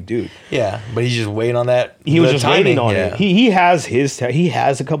a big dude. yeah, but he's just waiting on that. He was the just timing. waiting on Yeah. it. He has he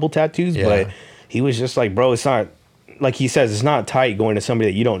has a couple tattoos, Yeah. but he was just like, bro, it's not, like he says, it's not tight going to somebody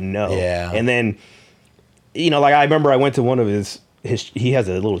that you don't know. Yeah. And then, you know, like I remember I went to one of his he has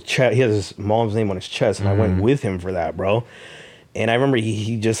a little chest, he has his mom's name on his chest, and I went with him for that, bro. And I remember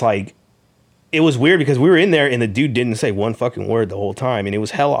he just like, it was weird because we were in there and the dude didn't say one fucking word the whole time, and it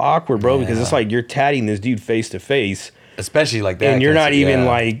was hella awkward, bro, because it's like you're tatting this dude face to face, Especially like that. and you're 'cause, not even yeah.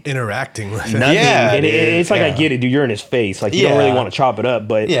 like Interacting with nothing. Yeah, and dude, it's like I yeah. get it, dude. You're in his face, like you don't Yeah. really want to chop it up,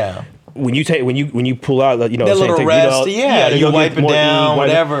 but Yeah. when you pull out, like, you know, That say, little take, rest. you know, yeah, to you go wipe get it more down, ink, wipe it-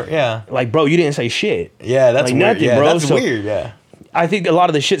 whatever. Yeah. Like, bro, you didn't say shit. Yeah, that's Like, weird. nothing, Yeah, bro. that's So- weird. Yeah. I think a lot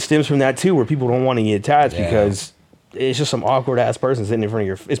of the shit stems from that too, where people don't want to get attached Yeah. because it's just some awkward ass person sitting in front of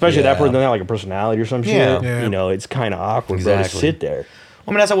your, especially if that Yeah. person doesn't have like a personality or some shit. Yeah. Yeah. You know, it's kind of awkward, bro, to Exactly. sit there. I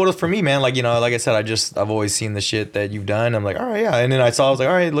mean, that's what it was for me, man. Like, you know, like I said, I've always seen the shit that you've done. I'm like, all right, yeah. And then I was like,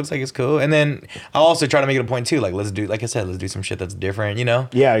 all right, it looks like it's cool. And then I also try to make it a point too. Like, like I said, let's do some shit that's different, you know?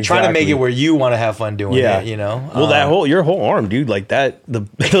 Yeah, Try to make exactly. it where you want to have fun doing Yeah. it, you know? Well, that your whole arm, dude, like that,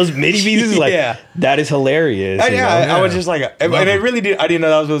 those mini pieces, like Yeah. that is hilarious. you know? I was just like, and Love it them. really did. I didn't know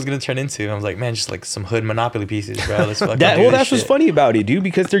that was what it was going to turn into. I was like, man, just like some hood Monopoly pieces, bro. Let's fucking do Well, this that's what's shit. funny about it, dude,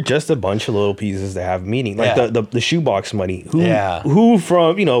 because they're just a bunch of little pieces that have meaning. Like Yeah. the shoebox money. Yeah. Who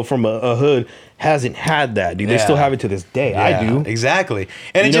from a hood hasn't had that, dude? They still Yeah. have it to this day. I Yeah, do. exactly.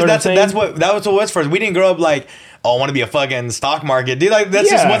 And You it know just what I'm that's saying? what that was what it was for us. We didn't grow up like, oh, I want to be a fucking stock market dude. Like that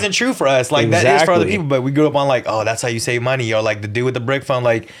just Yeah. wasn't true for us. Like that is for other Exactly. people. But we grew up on like, oh, that's how you save money. Or like the dude with the brick phone.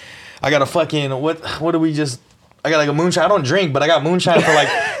 Like, I got a fucking what do we just? I got like a moonshine. I don't drink, but I got moonshine for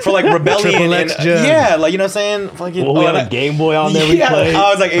like rebellion. Triple And, X jug. yeah, like you know what I'm saying. Fucking. Well, we had and a Game Boy on there. We yeah, played.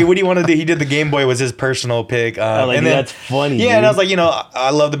 I was like, hey, what do you want to do? He did the Game Boy was his personal pick. I was like, and dude, then, that's funny. Yeah, dude. and I was like, you know, I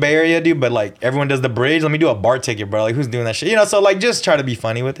love the Bay Area, dude, but like everyone does the bridge. Let me do a bar ticket, bro. Like who's doing that shit? You know, so like just try to be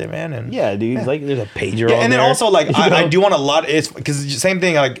funny with it, man. And yeah, dude. Like there's a pager yeah, on and then there. also like You I know? do want a lot. It's because same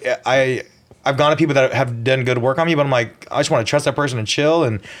thing. Like I've gone to people that have done good work on me, but I'm like, I just want to trust that person and chill.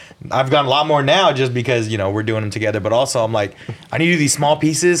 And I've gotten a lot more now just because, you know, we're doing them together. But also I'm like, I need to do these small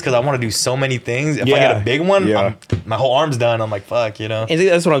pieces because I want to do so many things. If I Yeah. get a big one, Yeah. my whole arm's done. I'm like, fuck, you know? And see,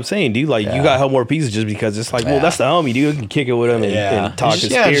 that's what I'm saying, dude. Like you Yeah. got help more pieces just because it's like, well, Yeah. that's the homie, dude. You can kick it with him and talk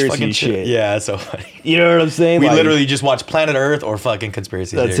Just conspiracy fucking shit. Yeah, it's so funny. You know what I'm saying? We Like, literally just watch Planet Earth or fucking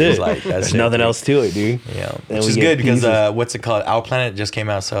conspiracy That's theories. it. Like, There's nothing else to it, dude. Yeah, And which we is get good because pieces. what's it called? Our Planet just came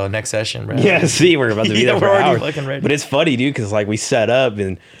out, so next session, bro. Yeah, see, we're about to be Yeah, there for we're already hours. fucking ready. But it's funny, dude, because like we set up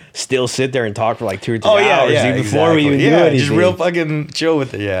and still sit there and talk for like 2 or 3 Oh yeah, hours, yeah. dude, before we even do yeah, anything. just real fucking chill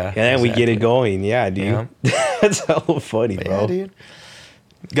with it. Yeah, and then we get it going. Yeah, dude. Yeah. That's hella funny, Yeah, bro. dude.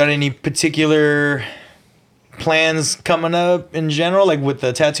 Got any particular plans coming up in general, like with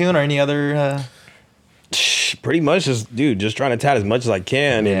the tattooing or any other? Pretty much just, dude, just trying to tat as much as I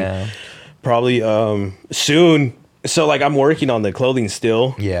can. Yeah. And probably soon. So like I'm working on the clothing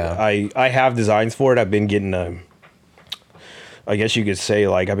still. Yeah. I have designs for it. I've been getting I guess you could say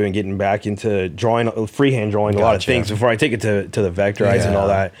like I've been getting back into drawing, freehand drawing a lot of Gotcha. things before I take it to the vectorize and all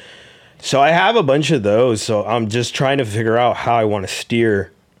Yeah. that. So I have a bunch of those. So I'm just trying to figure out how I want to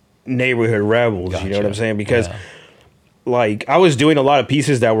steer Neighborhood Rebels. You know what I'm Gotcha. saying? Because Yeah. like I was doing a lot of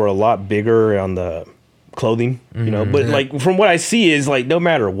pieces that were a lot bigger on the clothing, you know, but like from what I see is like no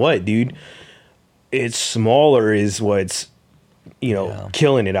matter what, dude, it's smaller is what's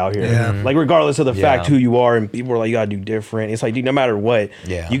killing it out here. Yeah. Like regardless of the fact Yeah. who you are, and people are like, you gotta do different. It's like, dude, no matter what,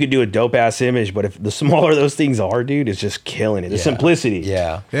 Yeah. you could do a dope ass image, but if the smaller those things are, dude, it's just killing it. The simplicity.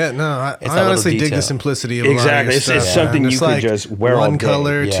 Yeah. Yeah, no, I It's that little honestly dig detail. the simplicity of a lot of Exactly. your It's stuff. something man. you could just wear all one day.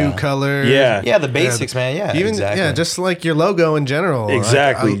 color, Yeah. two color. Yeah. Yeah, the basics, man. Yeah, Even exactly. just like your logo in general.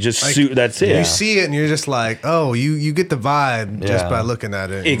 Exactly. Just suit. That's it. You see it and you're just like, oh, you get the vibe just Yeah. by looking at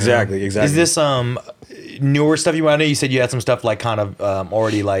it. you know? Exactly. Exactly. Is this newer stuff you want? I know you said you had some stuff like kind of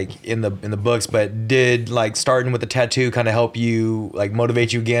already like in the books, but did like starting with the tattoo kind of help you like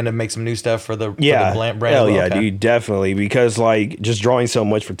motivate you again to make some new stuff for the brand? Hell yeah, Okay. dude, definitely. Because like just drawing so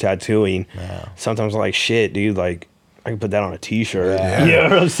much for tattooing, Yeah. sometimes I'm like, shit, dude, like I can put that on a t-shirt. Yeah. You know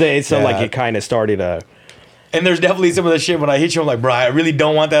what I'm saying? So Yeah. like it kind of started And there's definitely some of the shit when I hit you, I'm like, bro, I really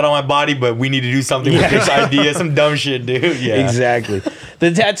don't want that on my body, but we need to do something with this idea. Some dumb shit, dude. Yeah. Exactly.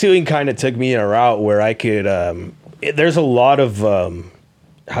 The tattooing kind of took me in a route where I could there's a lot of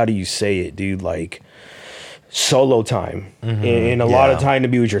how do you say it, dude, like solo time and a lot of time to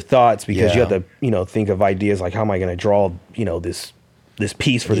be with your thoughts, because you Yeah. have to think of ideas like, how am I going to draw this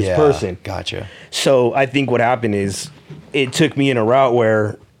piece for this Yeah. person. Gotcha. So I think what happened is it took me in a route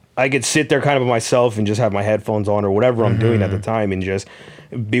where I could sit there kind of by myself and just have my headphones on or whatever I'm doing at the time and just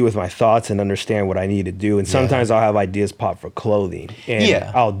be with my thoughts and understand what I need to do. And sometimes I'll have ideas pop for clothing, and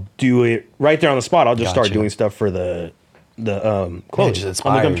I'll do it right there on the spot. I'll just start Gotcha. doing stuff for the clothing just on the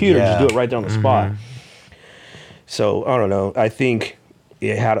inspired, computer. yeah. Just do it right there on the spot. So I don't know. I think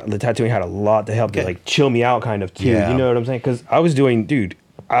the tattooing had a lot to help to like chill me out, kind of too. Yeah. You know what I'm saying? Because I was doing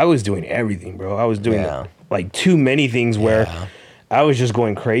everything, bro. I was doing Yeah. like too many things where Yeah. I was just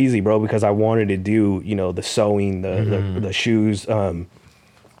going crazy, bro, because I wanted to do, the sewing, the shoes,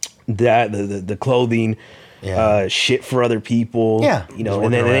 the clothing, Yeah. shit for other people. Yeah. And Just then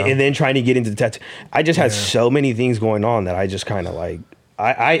working around. and then trying to get into the tattoo. I just had so many things going on that I just kind of like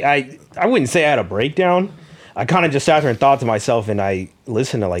I wouldn't say I had a breakdown. I kind of just sat there and thought to myself, and I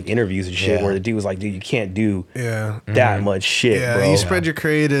listened to like interviews and shit Yeah. where the dude was like, dude, you can't do Yeah. that much shit, Yeah, bro. you spread your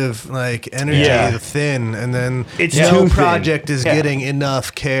creative like energy Yeah. thin, and then It's no too thin. project is Yeah. getting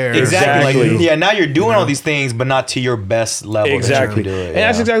enough care. Exactly. Exactly. Like, yeah, now you're doing all these things, but not to your best level. Exactly. That you can do it. And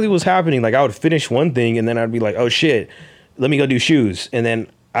that's Yeah. exactly what's happening. Like I would finish one thing and then I'd be like, oh shit, let me go do shoes. And then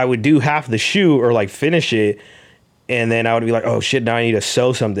I would do half the shoe or like finish it. And then I would be like, oh shit, now I need to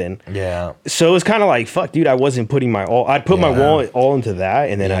sew something. Yeah. So it was kind of like, fuck, dude, I wasn't putting my all. I'd put my Yeah. all into that.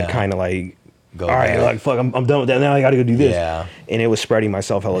 And then I'd Yeah. kind of like, Go all right, back. like, fuck, I'm done with that. Now I got to go do this. Yeah. And it was spreading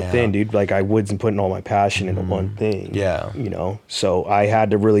myself hella Yeah. Mm-hmm. thin, dude. Like I wasn't putting all my passion into one thing. Yeah. So I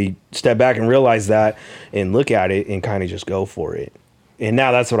had to really step back and realize that and look at it and kind of just go for it. And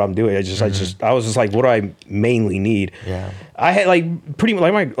now that's what I'm doing. I was just like, what do I mainly need? Yeah. I had like pretty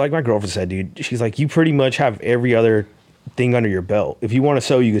like my girlfriend said, dude. She's like, you pretty much have every other thing under your belt. If you want to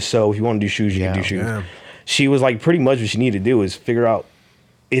sew, you can sew. If you want to do shoes, you can do shoes. Yeah. She was like, pretty much what you need to do is figure out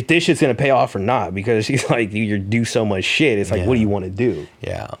if this shit's gonna pay off or not. Because she's like, you do so much shit. It's like, Yeah. what do you want to do?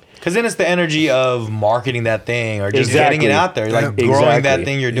 Yeah. Because then it's the energy of marketing that thing or just Exactly. getting it out there, like Yeah. growing that Exactly.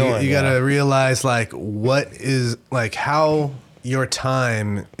 thing you're doing. You yeah. gotta realize like what is like how your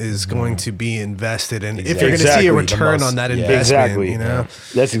time is going to be invested in. If you're going to see Exactly. a The return most- on that yeah. investment, Exactly. you know,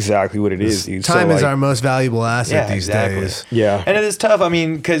 That's exactly what it is, dude. time So, is like, our most valuable asset Yeah, these exactly. days. Yeah. And it is tough. I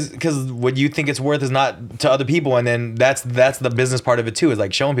mean, because what you think it's worth is not to other people, and then that's the business part of it too. Is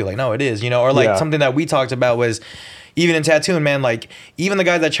like showing people like, no, it is, or like Yeah. something that we talked about was even in tattooing, man. Like even the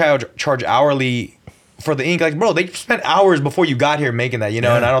guys that charge hourly for the ink, like bro, they spent hours before you got here making that, and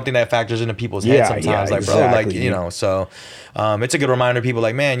I don't think that factors into people's heads Yeah, sometimes. yeah, like bro, like exactly. so it's a good reminder. People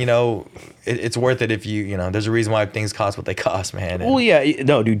like, man, it's worth it if you there's a reason why things cost what they cost, man. And, Well, yeah,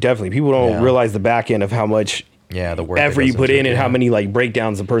 no, dude, definitely. People don't Yeah. realize the back end of how much yeah, the work that effort you goes put into in it, and yeah. how many like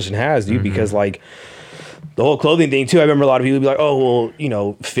breakdowns the person has, dude. Because like the whole clothing thing too. I remember a lot of people be like, "Oh,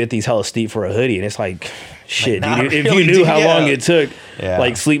 well, 50's hella steep for a hoodie," and it's like, shit, not dude. If really, you knew dude, how yeah. long it took, Yeah.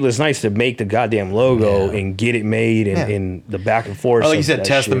 like sleepless nights to make the goddamn logo Yeah. and get it made and, Yeah. and the back and forth. Or like you of said, that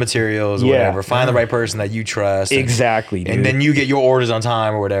test the shit. materials or Yeah. whatever. Find the right person that you trust. Exactly, dude. And then you get your orders on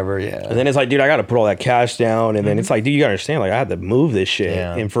time or whatever. Yeah. And then it's like, dude, I got to put all that cash down. And then it's like, dude, you got to understand, like, I had to move this shit.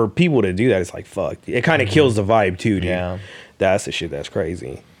 Yeah. And for people to do that, it's like, fuck. It kind of kills the vibe, too, dude. Yeah. That's the shit that's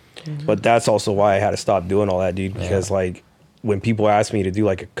crazy. But that's also why I had to stop doing all that, dude. Because, like, when people ask me to do,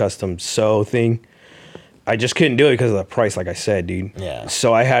 like, a custom sew thing, I just couldn't do it because of the price, like I said, dude. Yeah.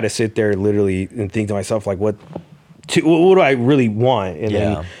 So I had to sit there literally and think to myself, like, what do I really want? And Yeah.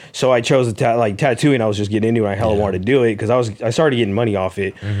 then, so I chose tattooing. I was just getting into it. I hella wanted to do it because I started getting money off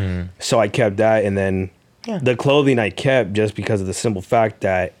it. So I kept that, and then the clothing I kept just because of the simple fact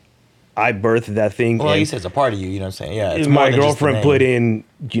that I birthed that thing. Well, and like you said, it's a part of you. You know what I'm saying? Yeah. It's more my than just the girlfriend name. put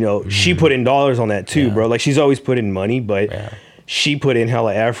in, she put in dollars on that too, Yeah. bro. Like she's always put in money, but Yeah. she put in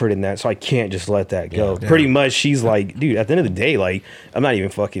hella effort in that, so I can't just let that go. Yeah. Pretty much, she's like, dude, at the end of the day, like, I'm not even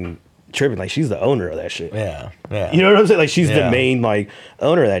fucking tripping. Like, she's the owner of that shit. Yeah. Yeah. You know what I'm saying? Like, she's Yeah. the main, like,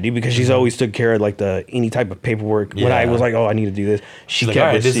 owner of that, dude, because she's always took care of, like, any type of paperwork. When I Yeah. was like, oh, I need to do this, she She's like, kept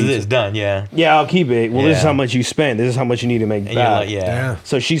all right, this is receipts. it. It's done. Yeah. Yeah, I'll keep it. Well, this is Yeah. how much you spend. This is how much you need to make And you're back. like, yeah. Yeah.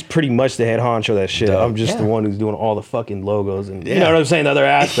 So she's pretty much the head honcho of that shit. Dope. I'm just the Yeah. one who's doing all the fucking logos and you Yeah. know what I'm saying, the other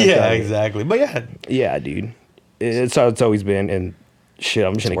aspect. Yeah, of it. exactly. But yeah, Yeah, dude. It's how it's always been, and shit,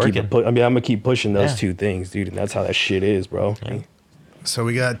 I'm just gonna keep working. it. I'm gonna keep pushing those Yeah. two things, dude, and that's how that shit is, bro. So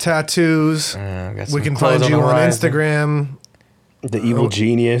we got tattoos. got We some can clothes find on you the on horizon. Instagram. The evil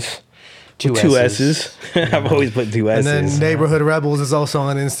genius. Two Two S's. S's. I've always put two And S's. then Neighborhood Rebels is also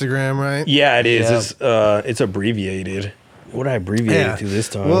on Instagram, right? Yeah, it is. Yeah. It's abbreviated. What did I abbreviate it to this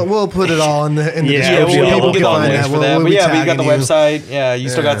time? We'll put it all in the Yeah, description. we'll People get can all the find links that. for that. We'll But be yeah, but you got the tagging website. Yeah, you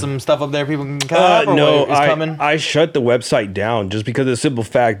still Yeah. got some stuff up there people can come up or no, what is coming? I shut the website down just because of the simple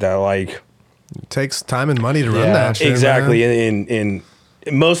fact that, like, It takes time and money to run Yeah. that shit. exactly, man. and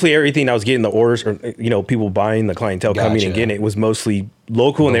mostly everything I was getting the orders, or people buying, the clientele coming and Gotcha. getting it was mostly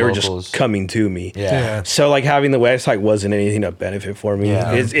local, and The they were locals. just coming to me. Yeah. So like having the website wasn't anything to benefit for me.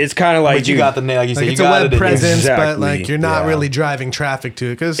 Yeah. It's kind of like But you dude, got the name, like you said, Like you it's a got web it. presence, Exactly. but like you're not Yeah. really driving traffic to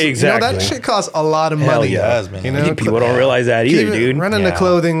it because Exactly. that shit costs a lot of Hell money. yeah. It does, man. You I know, think people don't realize that either, Keep it- dude. Running a Yeah.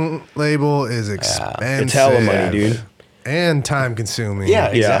 clothing label is expensive. It's hella money, dude. And time consuming. Yeah,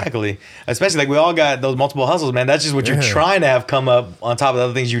 exactly. Especially like we all got those multiple hustles, man. That's just what you're Yeah. trying to have come up on top of the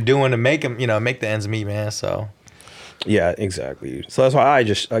other things you're doing to make them, make the ends meet, man. So Yeah, exactly. So that's why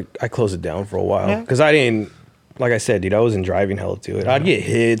I closed it down for a while Yeah. because I didn't, like I said, dude, I wasn't driving hell to it. I'd get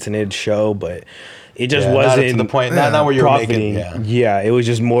hits and it'd show, but it just yeah, not wasn't to the point, Yeah. not where you're profiting. making. Yeah, it was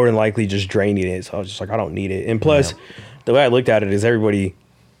just more than likely just draining it. So I was just like, I don't need it. And plus, the way I looked at it is everybody,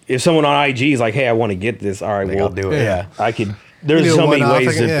 if someone on IG is like, hey, I want to get this, all right, Like, well, I'll do it. Yeah. Yeah. I could. There's You do so a many one-off,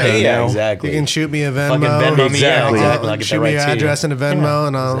 ways to yeah. pay Yeah, now. exactly. You can shoot me a Venmo. Fucking Venmo me, Exactly. yeah, exactly. I'll get Shoot that me right your to you. address and a Venmo,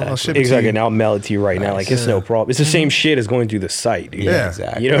 and I'll ship it to Exactly, you. and I'll mail it to you right now. Like it's no problem. It's the same shit as going through the site, dude. Yeah.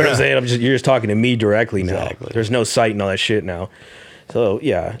 exactly. You know what I'm Yeah. saying? You're just talking to me directly now. Exactly. There's no site and all that shit now. So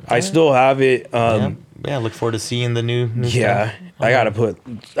yeah, I still have it. Yeah, look forward to seeing the new Yeah, stuff.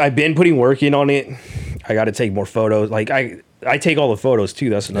 I've been putting work in on it. I got to take more photos. Like I take all the photos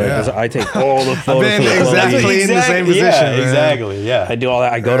too. That's another. Yeah. 'Cause I take all the I've photos. been for the exactly clothing. in the same Yeah, position. man. exactly. Yeah. I do all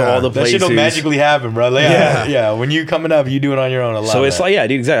that. I go to all the That places. shit don't magically happen, bro. Yeah, Yeah. yeah. When you coming up, you do it on your own. I love So it's that. like, yeah,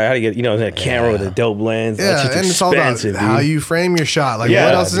 dude, exactly. I had to get, a camera with a dope lens. Yeah, That shit's and it's all about expensive, how dude. you frame your shot. Like Yeah,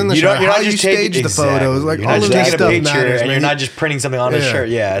 what else is in the You shot? don't- you're How not you just taking- stage the exactly. photos. Like You're all not of just this taking stuff a picture, matters. and man. you're not just printing something on a Yeah. shirt.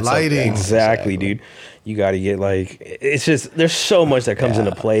 Yeah, it's like- Lighting. Exactly, dude. You got to get it's just there's so much that comes into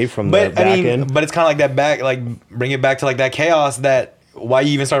play from the But back I mean, end. but it's kind of like that back, like bring it back to like that chaos that why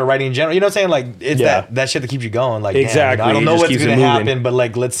you even started writing in general. You know what I'm saying? Like it's Yeah. that shit that keeps you going. Like damn, Exactly, I don't it know just what's keeps it gonna moving. happen, but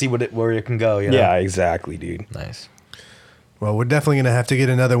like let's see where it can go. You know? Yeah, exactly, dude. Nice. Well, we're definitely gonna have to get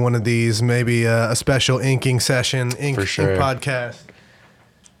another one of these. Maybe a special inking session, ink For sure. podcast.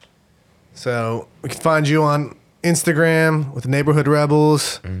 So we can find you on Instagram with Neighborhood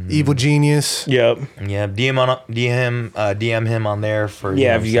Rebels, Evil Genius. Yep. Yeah, DM him on there for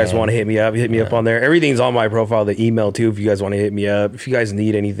Yeah, if you guys want to hit me up on there. Everything's on my profile, the email too. If you guys want to hit me up, if you guys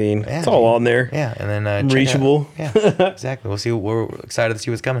need anything, it's all on there. Yeah, and then check Reachable. out- Yeah, exactly. We'll see. We're excited to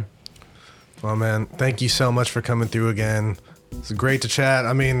see what's coming. Well, man, thank you so much for coming through again. It's great to chat.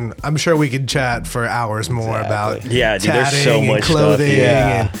 I mean, I'm sure we could chat for hours more about Yeah, dude, there's so tatting and much stuff, clothing.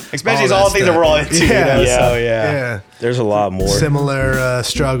 yeah. and Especially it's that all things that stuff. we're all into. Yeah. You know? Yeah. So yeah. Yeah. There's a lot more. Similar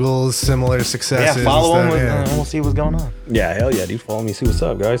struggles, similar Yeah, successes. follow and him stuff, and we'll see what's going on. Yeah, hell yeah, dude. Follow me, see what's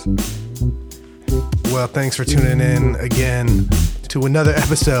up, guys. Well, thanks for tuning in again to another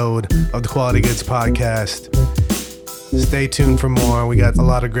episode of the Quality Goods Podcast. Stay tuned for more. We got a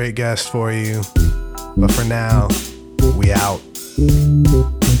lot of great guests for you. But for now, we out.